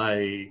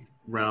my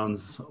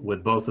rounds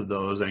with both of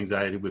those,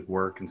 anxiety with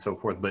work and so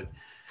forth, but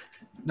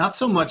not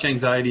so much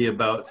anxiety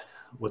about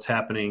what's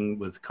happening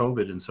with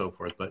COVID and so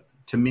forth. But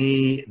to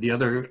me, the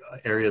other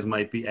areas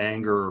might be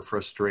anger or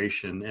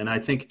frustration. And I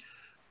think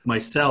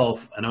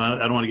myself, and I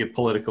don't want to get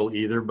political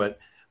either, but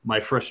my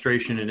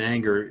frustration and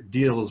anger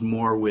deals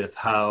more with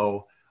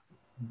how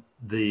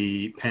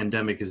the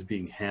pandemic is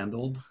being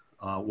handled.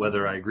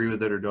 Whether I agree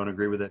with it or don't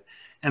agree with it.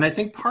 And I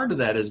think part of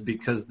that is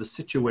because the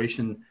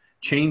situation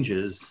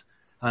changes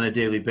on a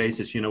daily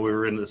basis. You know, we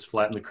were in this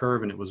flatten the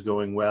curve and it was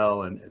going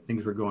well and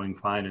things were going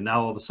fine. And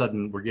now all of a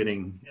sudden we're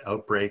getting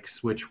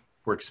outbreaks, which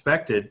were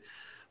expected,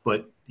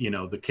 but you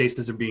know, the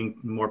cases are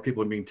more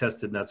people are being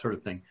tested and that sort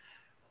of thing.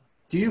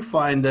 Do you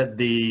find that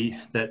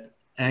that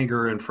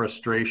anger and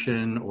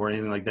frustration or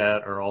anything like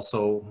that are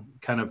also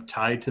kind of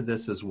tied to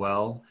this as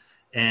well?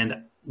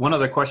 And one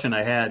other question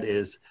I had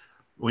is,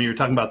 when you're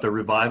talking about the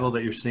revival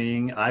that you're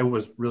seeing, I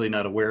was really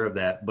not aware of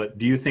that, but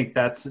do you think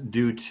that's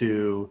due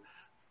to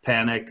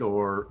panic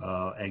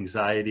or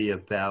anxiety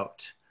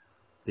about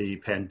the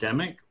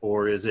pandemic,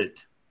 or is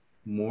it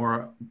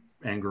more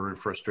anger and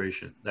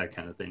frustration, that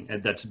kind of thing,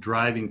 and that's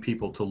driving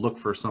people to look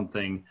for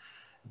something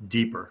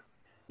deeper,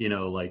 you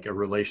know, like a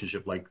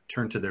relationship, like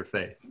turn to their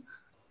faith?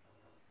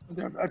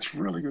 That's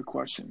really good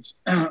questions.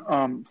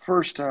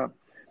 First, the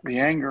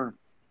anger.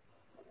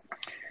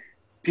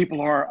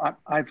 People are,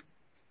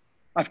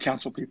 I've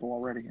counseled people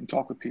already and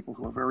talked with people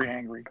who are very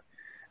angry.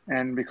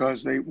 And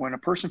because when a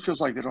person feels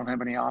like they don't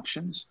have any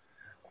options,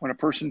 when a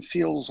person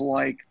feels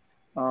like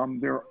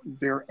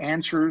their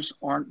answers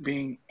aren't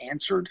being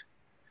answered,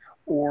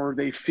 or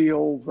they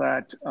feel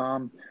that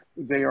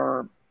they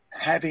are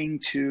having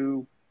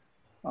to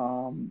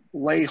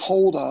lay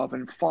hold of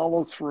and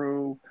follow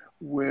through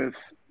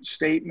with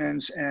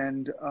statements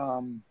and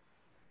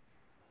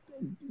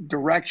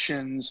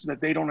directions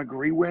that they don't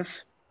agree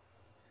with,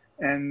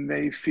 and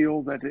they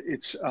feel that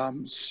it's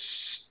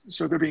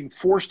so they're being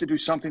forced to do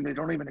something they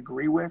don't even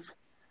agree with.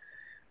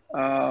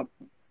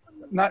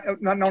 Not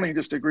only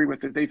just agree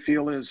with it, they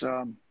feel is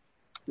that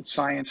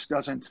science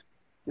doesn't.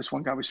 This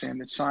one guy was saying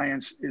that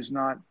science is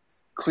not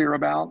clear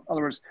about. In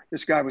other words,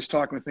 this guy was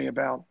talking with me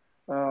about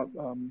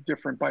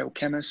different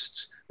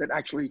biochemists that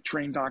actually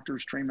train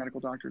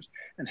medical doctors,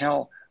 and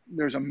how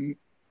there's a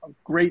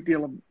great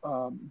deal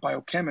of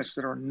biochemists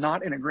that are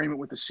not in agreement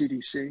with the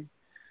CDC.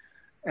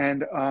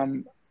 And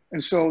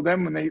so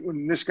then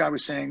when this guy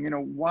was saying,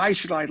 why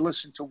should I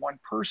listen to one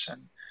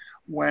person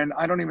when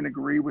I don't even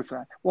agree with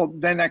that? Well,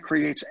 then that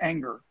creates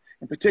anger.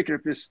 In particular,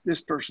 if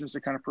this person is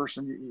the kind of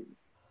person,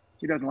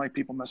 he doesn't like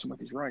people messing with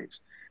his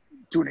rights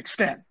to an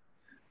extent.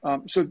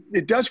 So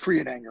it does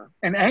create anger,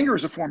 and anger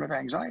is a form of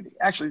anxiety.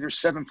 Actually, there's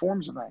 7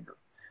 forms of anger.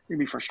 It can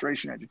be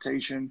frustration,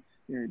 agitation,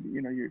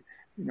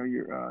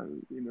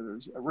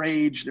 there's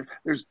rage.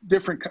 There's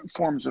different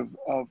forms of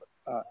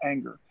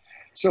anger.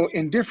 So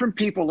in different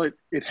people,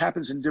 it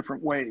happens in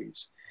different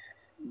ways.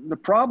 The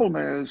problem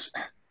is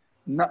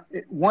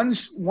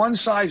one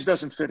size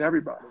doesn't fit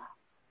everybody.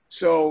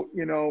 So,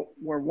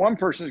 where one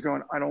person is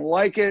going, I don't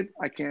like it,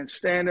 I can't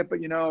stand it, but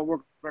we're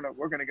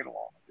gonna get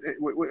along.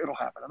 It'll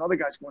happen. Another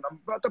guy's going, I'm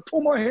about to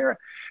pull my hair.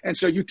 And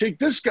so you take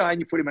this guy and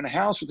you put him in a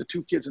house with the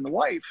 2 kids and the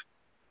wife.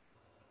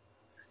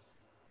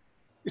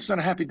 It's not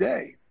a happy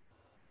day,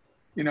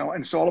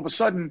 and so all of a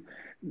sudden,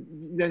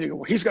 then you go,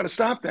 well, he's got to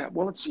stop that.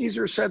 Well, it's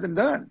easier said than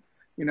done,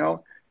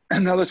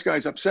 and now this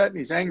guy's upset and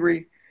he's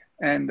angry.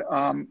 And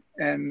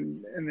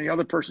the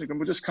other person can,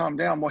 well, just calm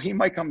down. Well, he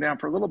might come down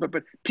for a little bit,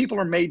 but people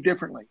are made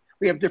differently.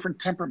 We have different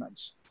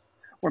temperaments.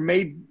 We're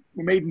made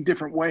in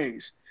different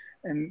ways.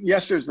 And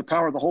yes, there's the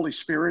power of the Holy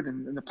Spirit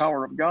and the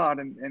power of God,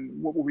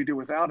 and what will we do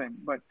without him?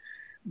 But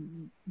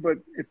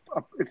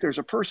if there's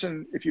a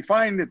person, if you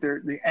find that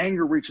the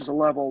anger reaches a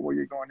level where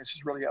you're going, this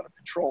is really out of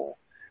control,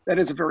 that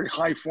is a very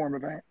high form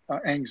of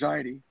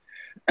anxiety.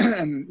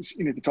 And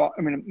you need to talk.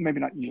 I mean, maybe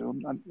not you.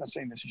 I'm not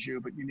saying this is you,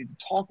 but you need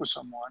to talk with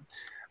someone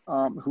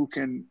who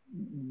can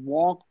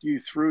walk you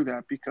through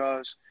that,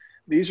 because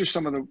these are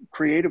some of the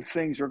creative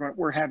things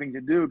we're having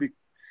to do.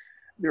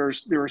 There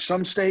are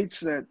some states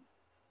that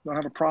don't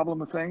have a problem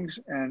with things,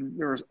 and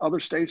there's other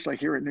states like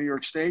here at New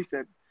York State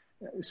that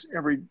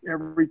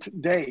every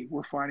day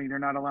we're finding they're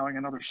not allowing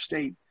another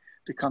state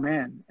to come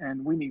in,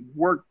 and we need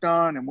work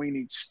done and we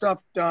need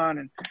stuff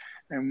done,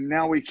 and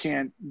now we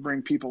can't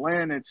bring people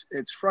in. It's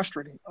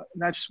frustrating,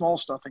 and that's small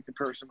stuff in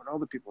comparison to what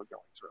other people are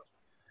going through.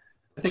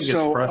 I think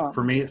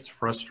for me, it's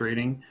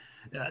frustrating.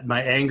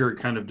 My anger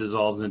kind of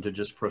dissolves into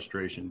just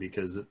frustration,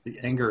 because the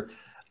anger,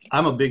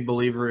 I'm a big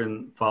believer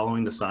in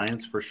following the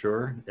science for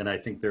sure. And I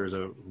think there's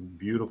a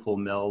beautiful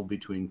meld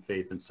between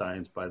faith and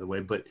science, by the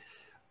way, but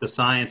the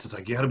science, it's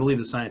like, you got to believe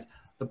the science.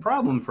 The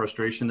problem,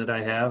 frustration that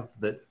I have,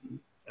 that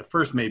at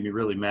first made me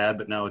really mad,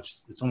 but now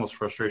it's almost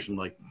frustration,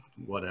 like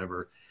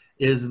whatever,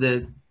 is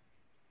that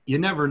you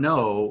never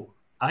know.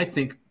 I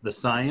think the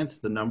science,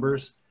 the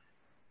numbers,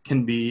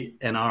 can be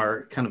and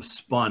are kind of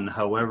spun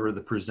however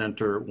the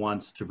presenter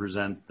wants to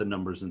present the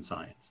numbers in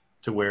science,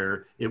 to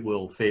where it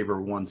will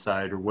favor one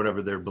side or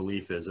whatever their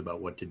belief is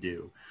about what to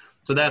do.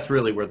 So that's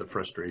really where the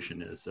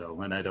frustration is.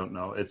 So, and I don't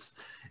know, it's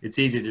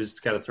easy to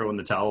just kind of throw in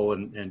the towel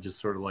and just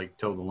sort of like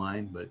toe the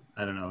line, but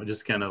I don't know,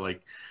 just kind of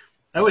like,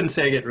 I wouldn't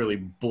say I get really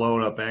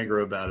blown up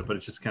anger about it, but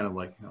it's just kind of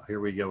like, oh, here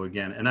we go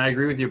again. And I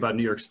agree with you about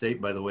New York State,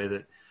 by the way,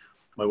 that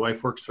my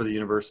wife works for the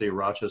University of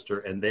Rochester,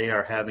 and they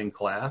are having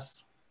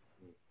class,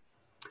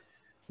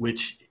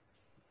 which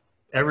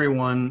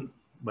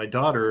my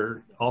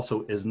daughter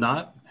also is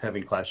not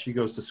having class. She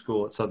goes to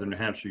school at Southern New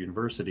Hampshire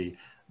University.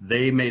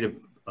 They made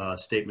a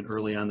statement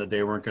early on that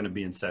they weren't going to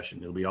be in session.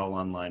 It'll be all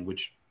online,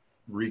 which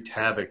wreaked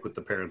havoc with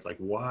the parents. Like,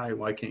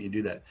 why can't you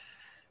do that?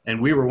 And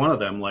we were one of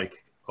them,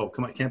 like, oh,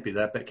 come on, it can't be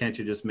that bad. Can't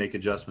you just make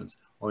adjustments?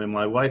 Well, I mean,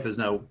 my wife is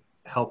now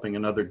helping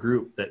another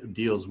group that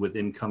deals with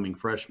incoming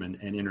freshmen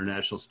and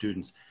international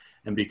students.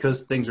 And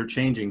because things are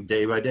changing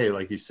day by day,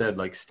 like you said,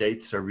 like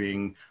states are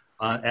being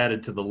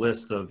added to the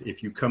list of,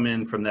 if you come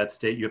in from that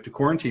state, you have to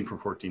quarantine for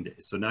 14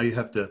 days. So now you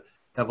have to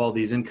have all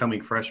these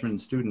incoming freshmen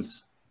and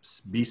students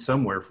be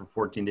somewhere for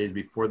 14 days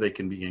before they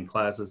can begin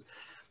classes.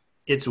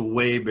 It's a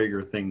way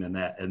bigger thing than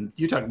that. And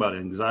you talk about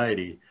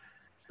anxiety,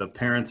 the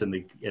parents and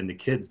the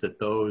kids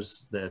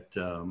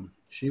that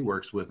she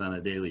works with on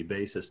a daily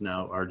basis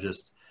now are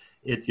just,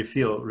 you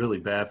feel really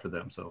bad for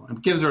them. So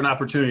it gives her an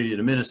opportunity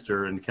to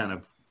minister and kind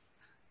of,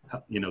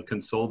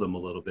 console them a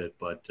little bit.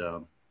 But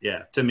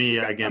yeah, to me,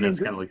 again, it's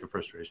kind of like the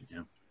frustration.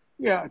 Yeah.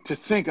 Yeah. To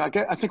think, I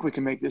think we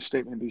can make this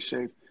statement and be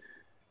safe.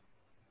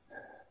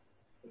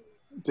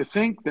 to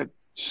think that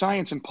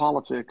science and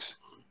politics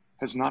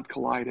has not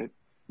collided,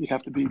 you'd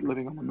have to be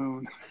living on the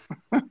moon.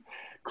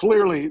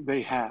 Clearly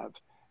they have.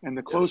 And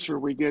the closer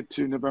we get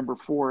to November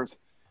 4th,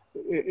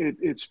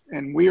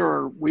 and we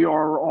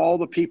are all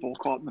the people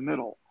caught in the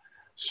middle.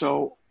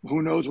 So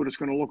who knows what it's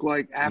going to look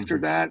like after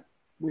that?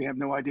 We have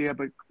no idea,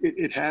 but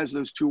it has,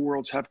 those two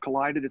worlds have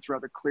collided. It's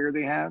rather clear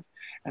they have.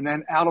 And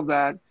then out of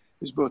that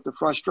is both the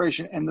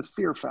frustration and the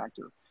fear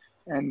factor,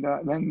 and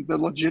then the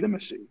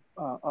legitimacy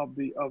of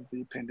the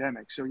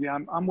pandemic. So yeah,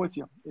 I'm with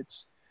you.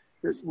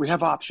 We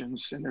have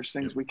options, and there's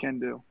things we can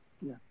do.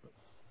 Yeah.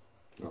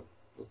 Well,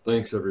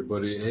 thanks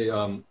everybody. Hey,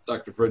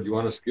 Dr. Fred, you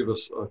want to give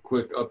us a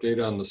quick update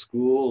on the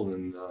school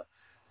and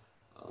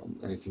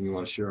anything you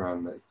want to share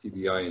on the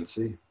EBI and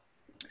C?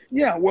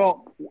 Yeah,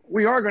 well,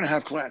 we are going to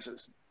have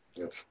classes.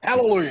 Yes.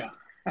 Hallelujah.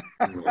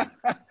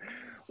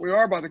 We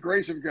are, by the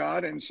grace of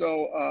God. And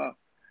so,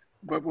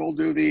 but we'll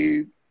do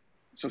the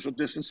social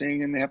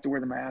distancing, and they have to wear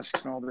the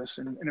masks and all this.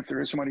 And if there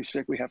is somebody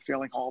sick, we have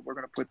failing hall, we're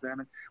going to put them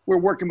in. We're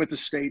working with the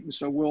state. And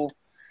so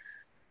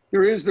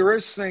there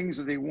is things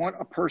that they want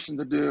a person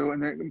to do.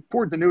 And they're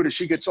important to note is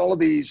she gets all of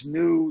these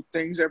new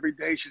things every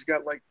day. She's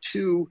got like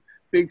 2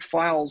 big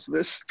files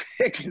this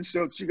thick. And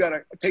so she got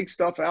to take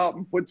stuff out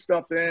and put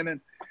stuff in.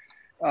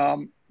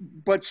 And,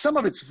 but some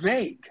of it's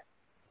vague.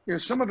 You know,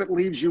 some of it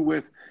leaves you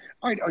with,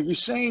 all right, are you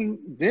saying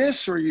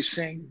this or are you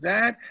saying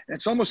that? And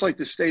it's almost like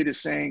the state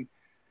is saying,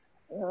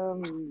 I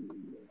don't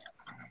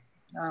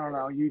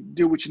know, you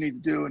do what you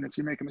need to do. And if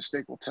you make a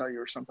mistake, we'll tell you,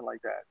 or something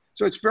like that.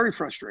 So it's very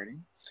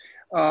frustrating.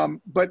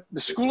 But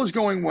the school is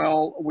going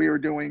well. We are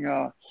doing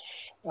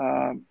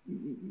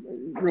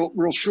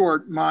real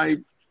short. My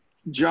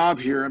job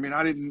here, I mean,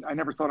 I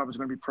never thought I was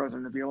going to be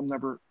president of Elim.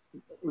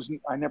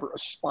 I never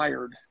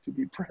aspired to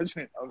be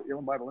president of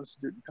Elim Bible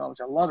Institute in college.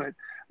 I love it.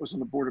 I was on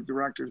the board of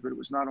directors, but it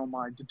was not on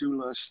my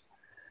to-do list.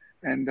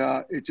 And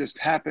it just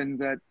happened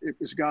that it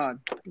was God.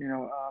 You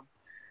know,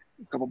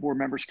 a couple board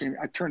members came.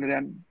 I turned it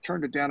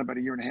down about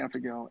 1.5 years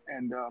ago,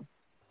 and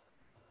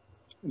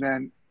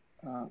then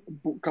a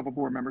couple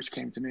board members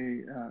came to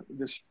me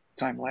this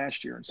time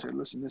last year and said,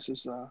 "Listen, this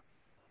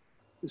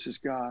is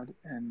God,"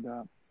 and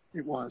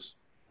it was.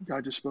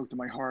 God just spoke to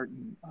my heart,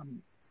 and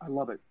I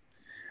love it.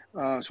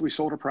 So we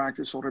sold a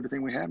practice, sold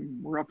everything we had,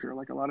 and we're up here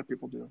like a lot of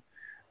people do.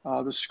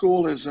 The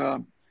school is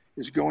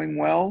going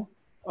well.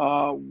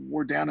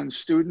 We're down in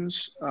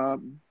students,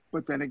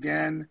 but then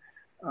again,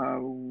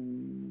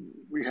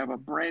 we have a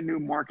brand new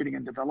marketing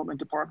and development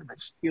department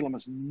that Elim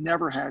has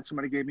never had.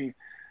 Somebody gave me a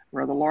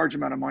rather large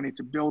amount of money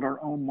to build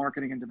our own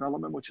marketing and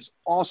development, which is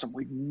awesome.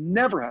 We've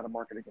never had a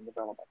marketing and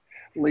development.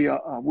 Leah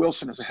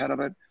Wilson is the head of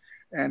it.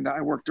 And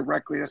I work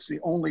directly, that's the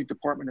only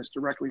department that's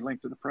directly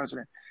linked to the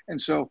president. And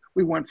so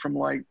we went from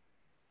like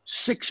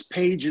 6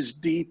 pages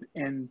deep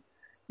in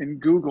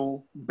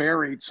Google,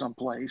 buried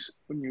someplace,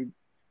 when you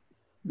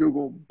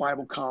Google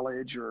Bible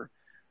College or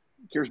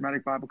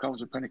Charismatic Bible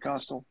College or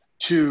Pentecostal,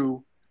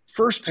 to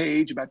first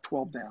page about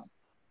 12 down.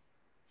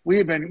 We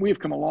have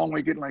come a long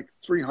way, getting like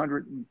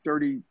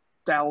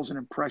 330,000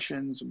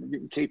 impressions, and we're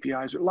getting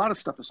KPIs. A lot of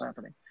stuff is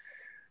happening.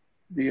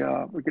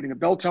 We're getting the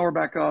bell tower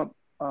back up.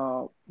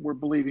 We're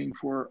believing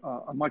for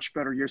a much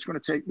better year. It's going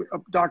to take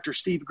Dr.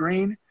 Steve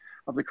Green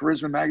of the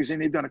Charisma magazine.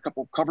 They've done a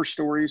couple of cover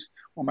stories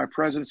on my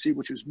presidency,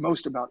 which was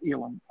most about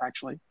Elim,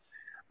 actually.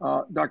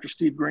 Dr.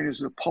 Steve Green is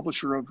the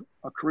publisher of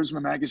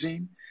Charisma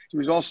magazine. He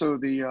was also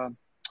the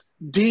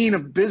dean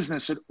of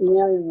business at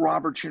Oral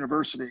Roberts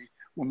University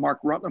when Mark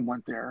Rutland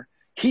went there.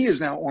 He is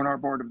now on our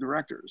board of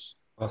directors.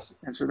 Awesome.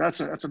 And so that's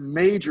a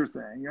major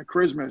thing.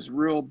 Charisma is a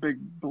real big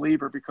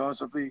believer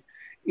because of the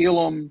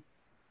Elim,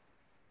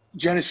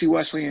 Genesee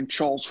Wesley, and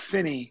Charles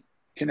Finney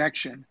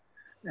connection.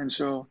 And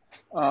so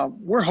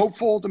we're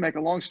hopeful, to make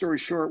a long story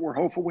short, we're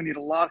hopeful. We need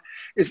a lot.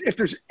 If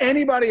there's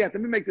anybody, let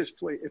me make this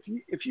plea.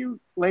 If you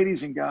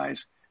ladies and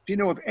guys, if you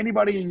know of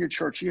anybody in your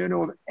church, you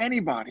know of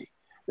anybody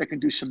that can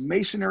do some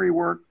masonry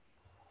work,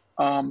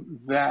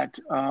 that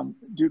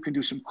can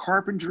do some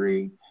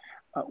carpentry,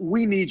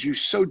 we need you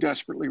so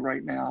desperately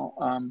right now.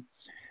 And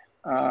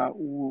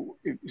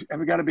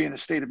we got to be in the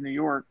state of New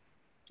York,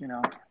 you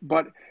know.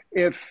 But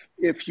if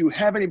you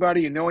have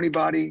anybody, you know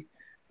anybody,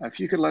 if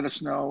you could let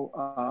us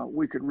know,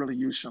 we could really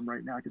use some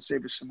right now. I could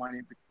save us some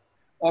money.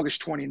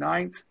 August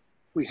 29th,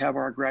 we have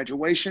our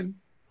graduation,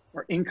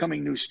 our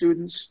incoming new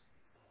students,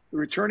 the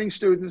returning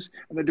students,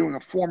 and they're doing a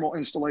formal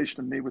installation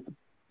of me with me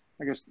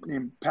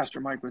and Pastor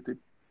Mike with the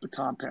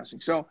baton passing.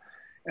 So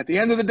at the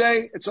end of the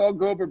day, it's all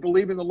good. We're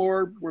believing the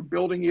Lord. We're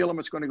building Elim.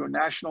 It's going to go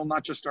national,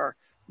 not just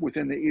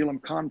within the Elim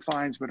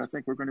confines, but I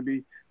think we're going to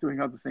be doing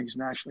other things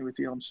nationally with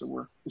Elim. So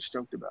we're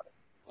stoked about it.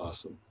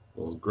 Awesome.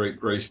 Well, great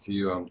grace to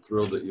you. I'm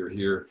thrilled that you're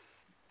here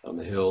on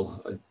the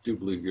Hill. I do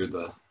believe you're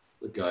the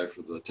guy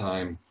for the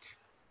time.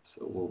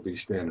 So we'll be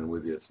standing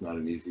with you. It's not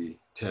an easy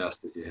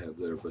task that you have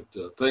there. But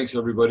thanks,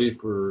 everybody,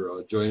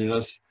 for joining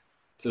us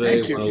today.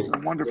 Thank you. It's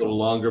been wonderful. A little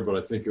longer, but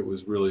I think it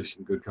was really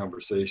some good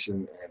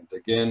conversation. And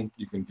again,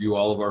 you can view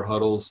all of our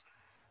huddles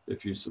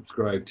if you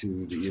subscribe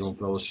to the Elim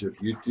Fellowship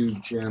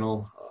YouTube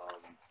channel.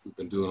 We've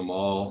been doing them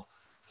all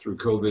through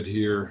COVID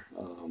here,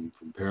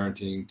 from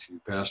parenting to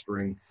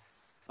pastoring.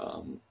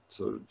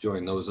 So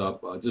join those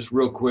up. Just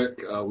real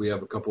quick, we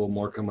have a couple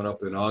more coming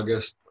up in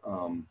August.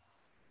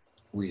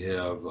 We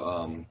have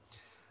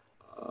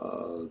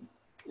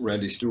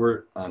Randy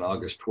Stewart on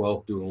August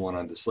 12th doing one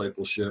on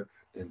discipleship.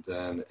 And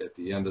then at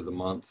the end of the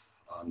month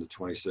on the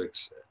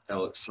 26th,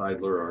 Alex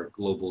Seidler, our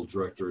global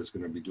director, is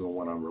going to be doing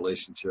one on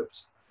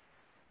relationships.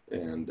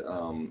 And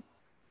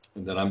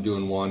then I'm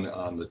doing one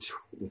on the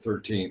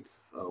 13th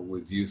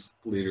with youth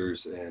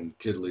leaders and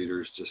kid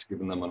leaders, just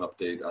giving them an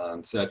update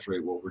on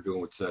Saturate, what we're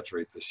doing with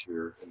Saturate this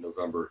year in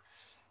November.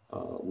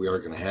 We are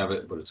going to have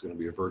it, but it's going to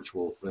be a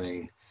virtual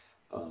thing.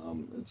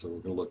 And so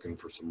we're going to looking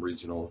for some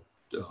regional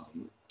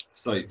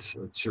sites,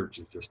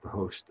 churches, just to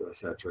host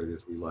Saturate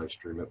as we live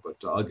stream it. But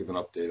I'll give an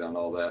update on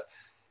all that.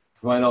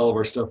 Find all of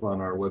our stuff on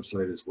our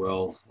website as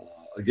well.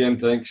 Again,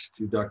 thanks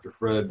to Dr.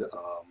 Fred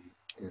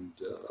and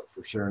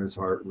for sharing his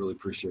heart. Really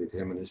appreciate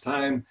him and his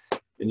time.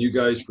 And you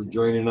guys for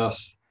joining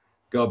us.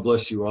 God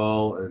bless you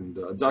all. And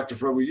Dr.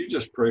 Fred, will you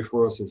just pray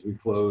for us as we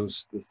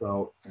close this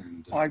out?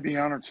 And I'd be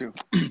honored to.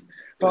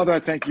 Father,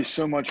 I thank you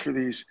so much for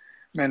these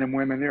men and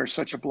women. They're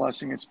such a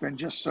blessing. It's been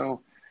just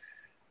so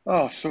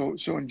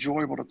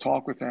enjoyable to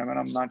talk with them. And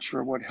I'm not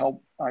sure what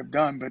help I've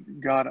done, but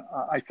God,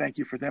 I thank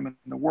you for them and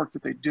the work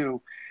that they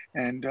do.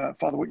 And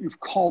Father, what you've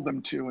called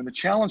them to and the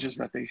challenges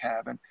that they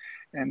have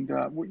and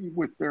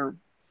with their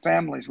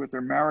families, with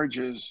their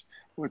marriages,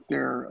 with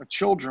their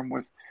children,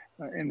 with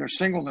in their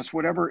singleness,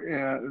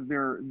 whatever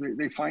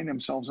they find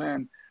themselves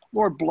in.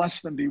 Lord,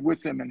 bless them, be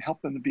with them, and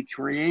help them to be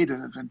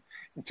creative and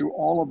through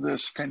all of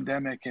this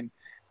pandemic and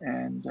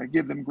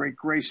give them great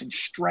grace and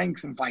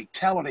strength and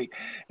vitality.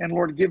 And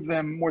Lord, give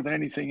them more than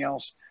anything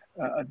else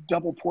a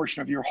double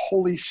portion of your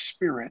Holy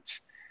Spirit,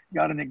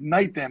 God, and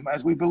ignite them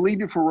as we believe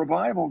you for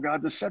revival,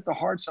 God, to set the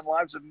hearts and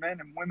lives of men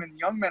and women,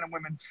 young men and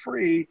women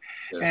free.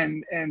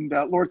 Yes. And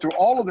Lord, through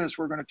all of this,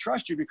 we're going to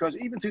trust you because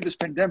even through this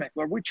pandemic,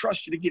 Lord, we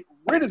trust you to get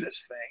rid of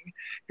this thing,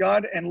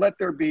 God, and let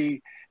there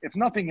be, if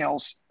nothing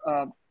else,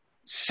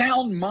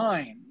 sound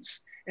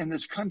minds in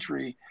this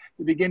country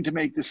to begin to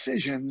make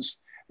decisions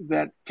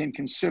that can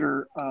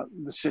consider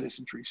the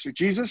citizenry. So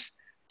Jesus,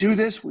 do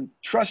this. We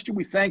trust you.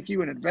 We thank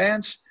you in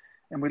advance.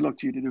 And we look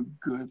to you to do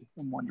good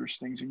and wondrous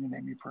things. In your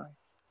name we pray.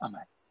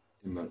 Amen.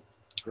 Amen.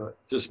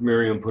 Just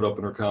Miriam put up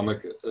in her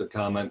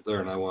comment there,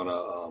 and I want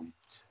to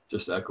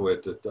just echo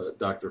it that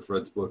Dr.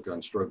 Fred's book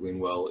on Struggling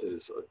Well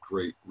is a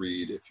great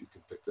read if you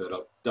can pick that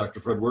up. Dr.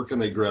 Fred, where can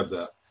they grab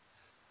that?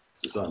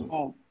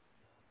 Well,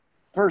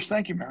 first,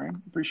 thank you,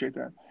 Miriam. Appreciate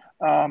that.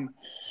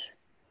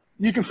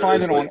 You can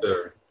find it on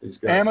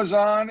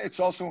Amazon.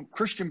 It's also on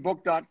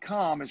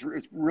christianbook.com. It's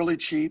really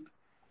cheap.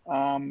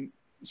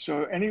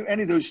 So any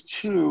of those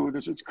two,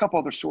 there's a couple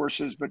other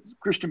sources, but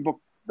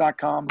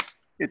christianbook.com,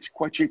 it's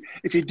quite cheap.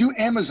 If you do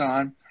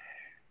Amazon,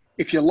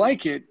 if you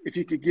like it, if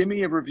you could give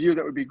me a review,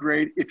 that would be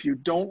great. If you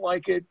don't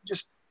like it,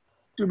 just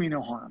do me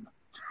no harm.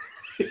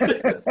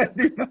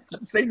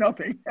 Say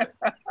nothing.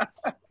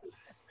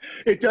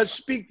 It does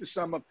speak to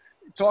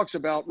it talks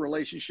about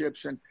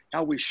relationships and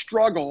how we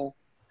struggle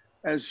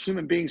as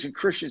human beings and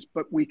Christians,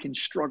 but we can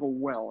struggle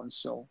well. And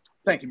so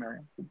thank you,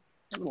 Miriam.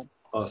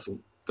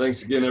 Awesome.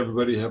 Thanks again,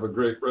 everybody. Have a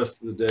great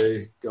rest of the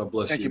day. God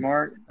bless you. Thank you,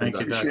 Mark. Thank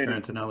you, Dr.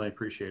 Antonelli. I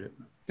appreciate it.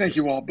 Thank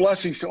you all.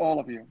 Blessings to all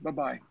of you.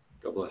 Bye-bye.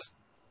 God bless.